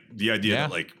 But the idea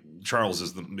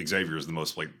that Xavier is the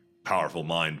most powerful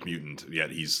mind mutant,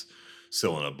 yet he's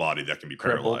still in a body that can be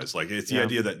paralyzed. It's the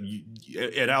idea that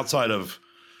and outside of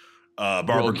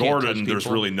Barbara can't touch Gordon, there's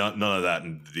people. really none of that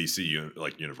in the DC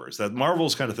universe. That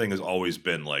Marvel's kind of thing has always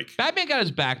been like Batman got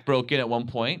his back broken at one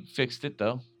point. Fixed it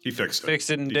though. he fixed it. Fixed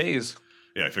it in days.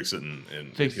 Yeah, he fixed it and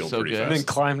Fixed it healed so pretty good. And then fast.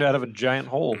 climbed out of a giant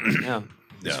hole. Yeah.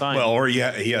 It's fine. Well, or he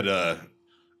had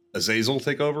Azazel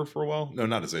take over for a while. No,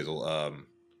 not Azazel.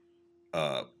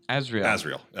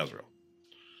 Azrael. Azrael.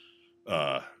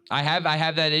 I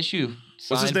have that issue.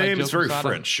 What's his signed by name? Joe It's very Quesada.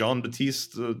 French.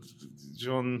 Jean-Baptiste.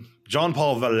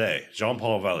 Jean-Paul Vallée.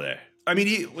 Jean-Paul Vallée. I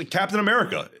mean, Captain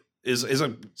America is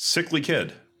a sickly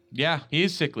kid. Yeah, he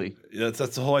is sickly. That's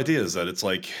the whole idea. Is that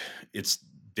it's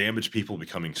damaged people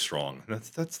becoming strong.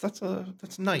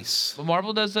 That's nice. But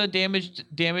Marvel does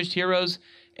damaged heroes,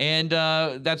 and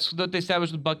that's what they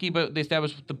established with Bucky. But they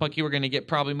established with the Bucky we're going to get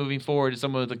probably moving forward is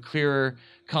someone with a clearer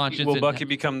conscience. Will Bucky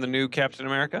become the new Captain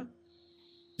America?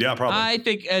 Yeah, probably. I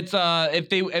think it's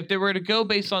if they were to go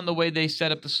based on the way they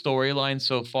set up the storyline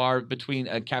so far between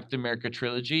a Captain America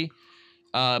trilogy,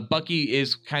 Bucky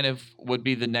is would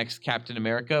be the next Captain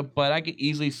America, but I could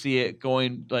easily see it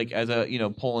going like as a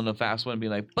pulling a fast one and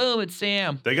being like, boom, it's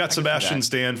Sam. They got Sebastian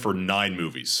Stan for 9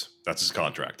 movies. That's his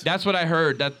contract. That's what I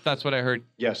heard. That's what I heard.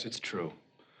 Yes, it's true.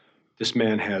 This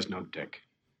man has no dick.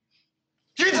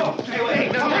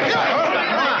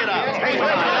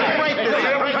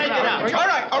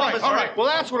 All right. Well,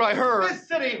 that's what I heard. This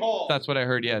City Hall. That's what I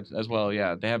heard. Yeah, as well.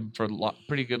 Yeah, they have for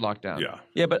pretty good lockdown.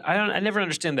 Yeah, but I never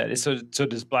understand that. So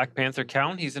does Black Panther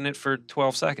count? He's in it for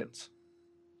 12 seconds.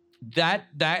 That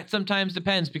sometimes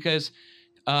depends because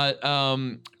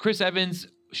Chris Evans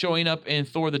showing up in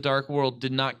Thor: The Dark World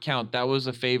did not count. That was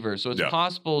a favor. So it's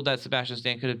possible that Sebastian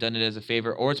Stan could have done it as a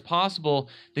favor, or it's possible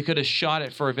they could have shot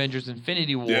it for Avengers: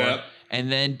 Infinity War and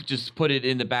then just put it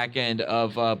in the back end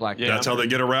of Black Panther. That's how they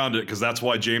get around it, because that's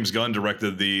why James Gunn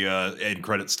directed the end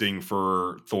credit sting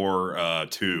for Thor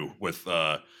 2 with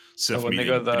Sif meeting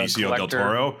Benicio del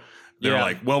Toro. They're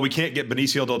like, well, we can't get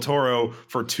Benicio del Toro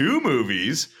for 2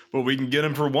 movies, but we can get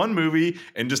him for 1 movie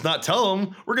and just not tell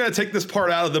him we're going to take this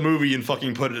part out of the movie and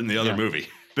fucking put it in the other movie.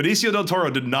 Benicio del Toro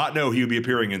did not know he would be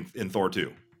appearing in Thor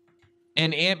 2.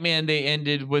 And Ant-Man, they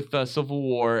ended with Civil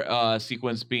War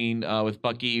sequence being with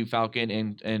Bucky, Falcon,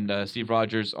 and Steve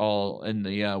Rogers all in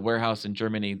the warehouse in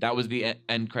Germany. That was the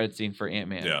end credit scene for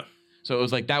Ant-Man. Yeah. So it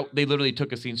was like that. They literally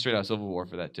took a scene straight out of Civil War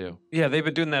for that too. Yeah, they've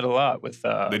been doing that a lot with.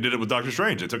 They did it with Doctor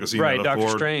Strange. They took a scene out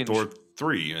of Thor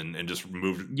 3 and just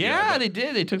removed it. Yeah, they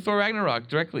did. They took Thor Ragnarok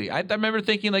directly. I remember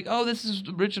thinking like, oh, this is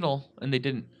original, and they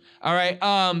didn't. All right.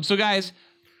 So guys,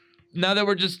 now that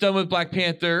we're just done with Black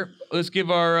Panther, let's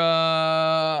give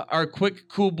our quick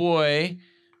cool boy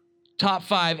top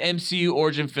 5 MCU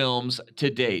origin films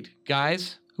to date.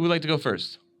 Guys, who would like to go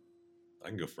first? I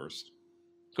can go first.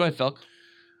 Go ahead, Felk.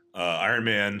 Iron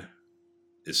Man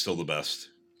is still the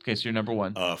best. Okay, so you're number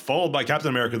 1. Followed by Captain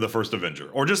America, the First Avenger.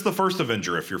 Or just the First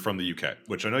Avenger if you're from the UK,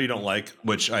 which I know you don't like,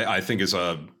 which I think is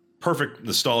a perfect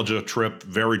nostalgia trip,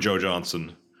 very Joe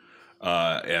Johnson.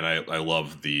 And I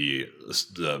love the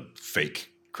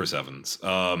fake Chris Evans.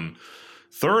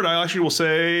 Third, I actually will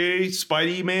say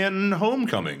Spidey-Man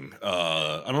Homecoming.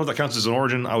 I don't know if that counts as an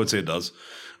origin. I would say it does.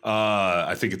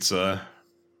 I think it's a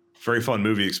very fun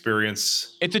movie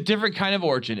experience. It's a different kind of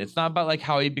origin. It's not about like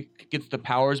how he gets the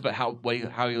powers, but how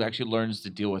he actually learns to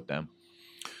deal with them.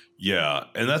 Yeah,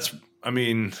 and that's, I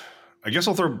mean, I guess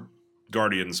I'll throw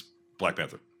Guardians, Black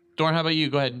Panther. Dorn, how about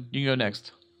you? Go ahead. You can go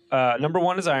next. Number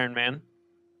 1 is Iron Man.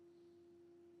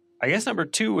 I guess number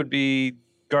 2 would be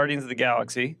Guardians of the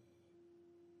Galaxy.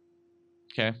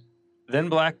 Okay. Then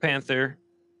Black Panther.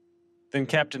 Then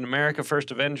Captain America, First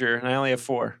Avenger, and I only have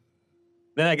 4.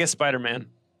 Then I guess Spider-Man.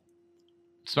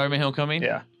 Spider-Man Homecoming?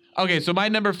 Yeah. Okay, so my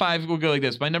number 5 will go like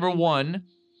this. My number 1,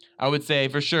 I would say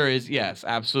for sure is, yes,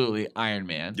 absolutely, Iron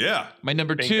Man. Yeah. My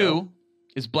number Bingo. 2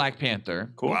 is Black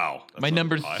Panther. Cool. Wow. My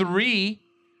number 3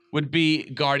 would be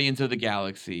Guardians of the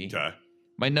Galaxy. Okay.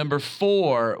 My number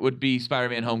 4 would be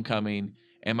Spider-Man Homecoming.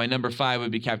 And my number 5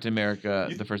 would be Captain America,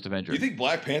 the First Avenger. You think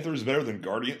Black Panther is better than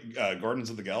Guardians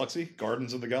of the Galaxy?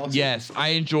 Gardens of the Galaxy? Yes, I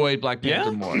enjoyed Black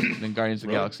Panther more than Guardians of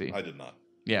the Galaxy. I did not.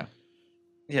 Yeah.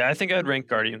 Yeah, I think I'd rank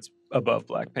Guardians above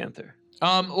Black Panther.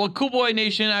 Well, Cool Boy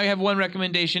Nation, I have one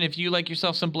recommendation. If you like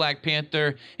yourself some Black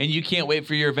Panther and you can't wait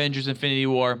for your Avengers Infinity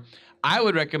War, I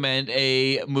would recommend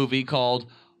a movie called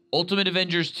Ultimate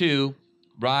Avengers 2,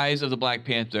 Rise of the Black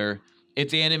Panther.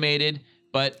 It's animated,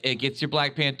 but it gets your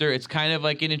Black Panther. It's kind of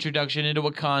like an introduction into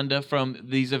Wakanda from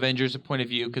these Avengers' point of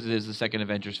view, because it is the second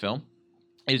Avengers film.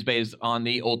 It is based on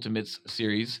the Ultimates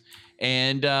series.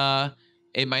 And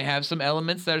it might have some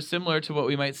elements that are similar to what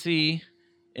we might see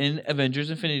in Avengers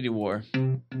Infinity War.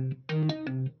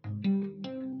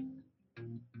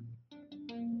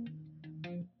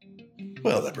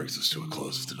 That brings us to a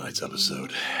close of tonight's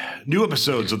episode. New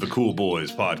episodes of the Cool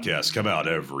Boys Podcast come out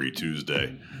every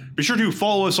Tuesday. Be sure to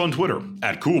follow us on Twitter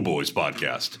at Cool Boys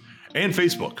Podcast and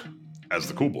Facebook as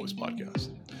the Cool Boys Podcast.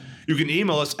 You can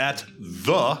email us at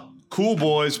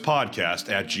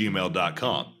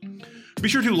thecoolboyspodcast@gmail.com. Be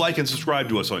sure to like and subscribe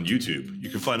to us on YouTube. You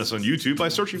can find us on YouTube by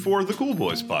searching for the Cool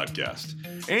Boys Podcast.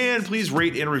 And please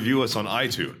rate and review us on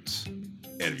iTunes.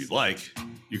 And if you'd like,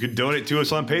 you can donate to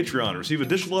us on Patreon and receive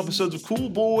additional episodes of Cool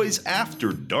Boys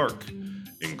After Dark,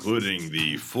 including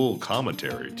the full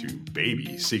commentary to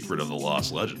Baby, Secret of the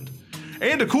Lost Legend,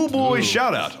 and a Cool Boys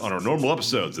shout-out on our normal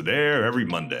episodes that air every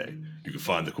Monday. You can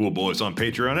find the Cool Boys on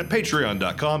Patreon at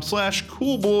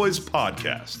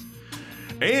patreon.com/coolboyspodcast.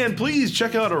 And please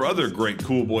check out our other great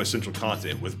Cool Boys Central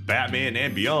content with Batman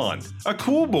and Beyond, a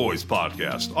Cool Boys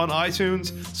podcast on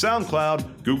iTunes,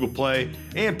 SoundCloud, Google Play,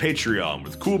 and Patreon,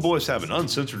 with Cool Boys have an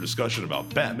uncensored discussion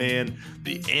about Batman,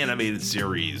 the animated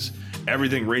series,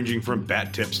 everything ranging from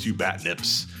bat tips to bat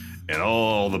nips, and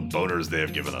all the boners they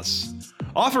have given us.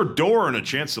 Offer Doran a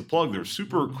chance to plug their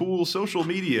super cool social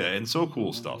media and so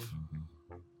cool stuff.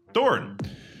 Doran.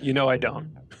 You know I don't.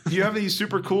 Do you have any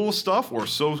super cool stuff or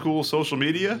so cool social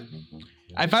media?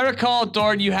 If I recall,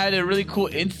 Dorn, you had a really cool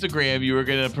Instagram you were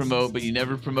going to promote, but you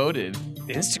never promoted.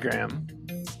 Instagram?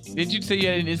 Did you say you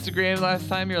had an Instagram last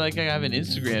time? You're like, I have an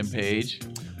Instagram page.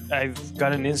 I've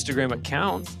got an Instagram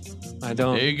account. I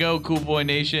don't. There you go, Cool Boy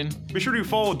Nation. Be sure to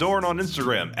follow Dorn on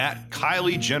Instagram at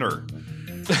Kylie Jenner.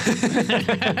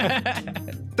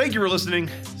 Thank you for listening.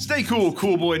 Stay cool,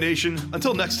 Cool Boy Nation.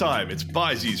 Until next time, it's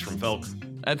Byzies from Felk.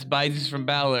 That's Byzies from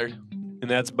Ballard. And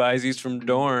that's Byzies from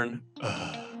Dorn.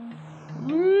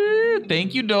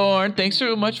 Thank you, Dorn. Thanks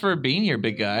so much for being here,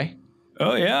 big guy.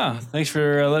 Oh, yeah. Thanks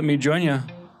for letting me join you.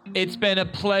 It's been a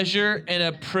pleasure and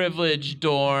a privilege,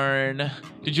 Dorn.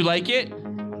 Did you like it?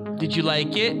 Did you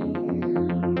like it?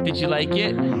 Did you like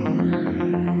it?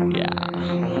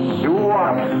 Yeah. You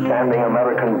are an outstanding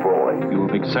American boy. You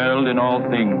have excelled in all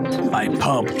things. I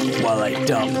pump while I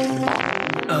dump.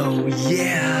 Oh,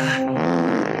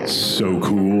 yeah. So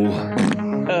cool.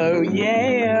 Oh,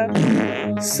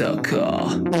 yeah. So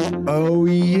cool. Oh,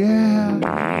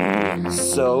 yeah.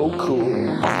 So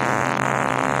cool.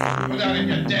 Get out of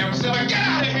here, damn silly. Get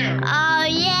out of here! Oh,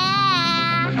 yeah.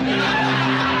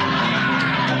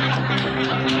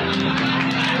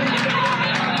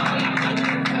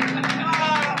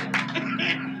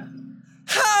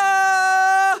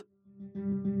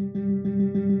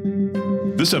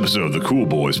 This episode of the Cool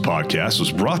Boys Podcast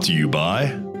was brought to you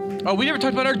by... Oh, we never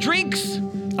talked about our drinks.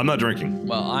 I'm not drinking.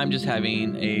 Well, I'm just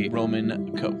having a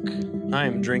Roman Coke. I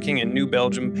am drinking a New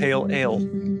Belgium Pale Ale.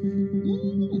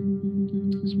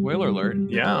 Spoiler alert.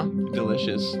 Yeah.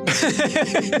 Delicious.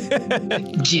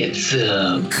 Get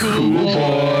some Cool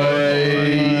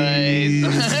Boys.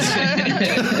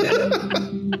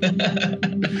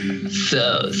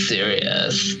 So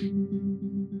serious.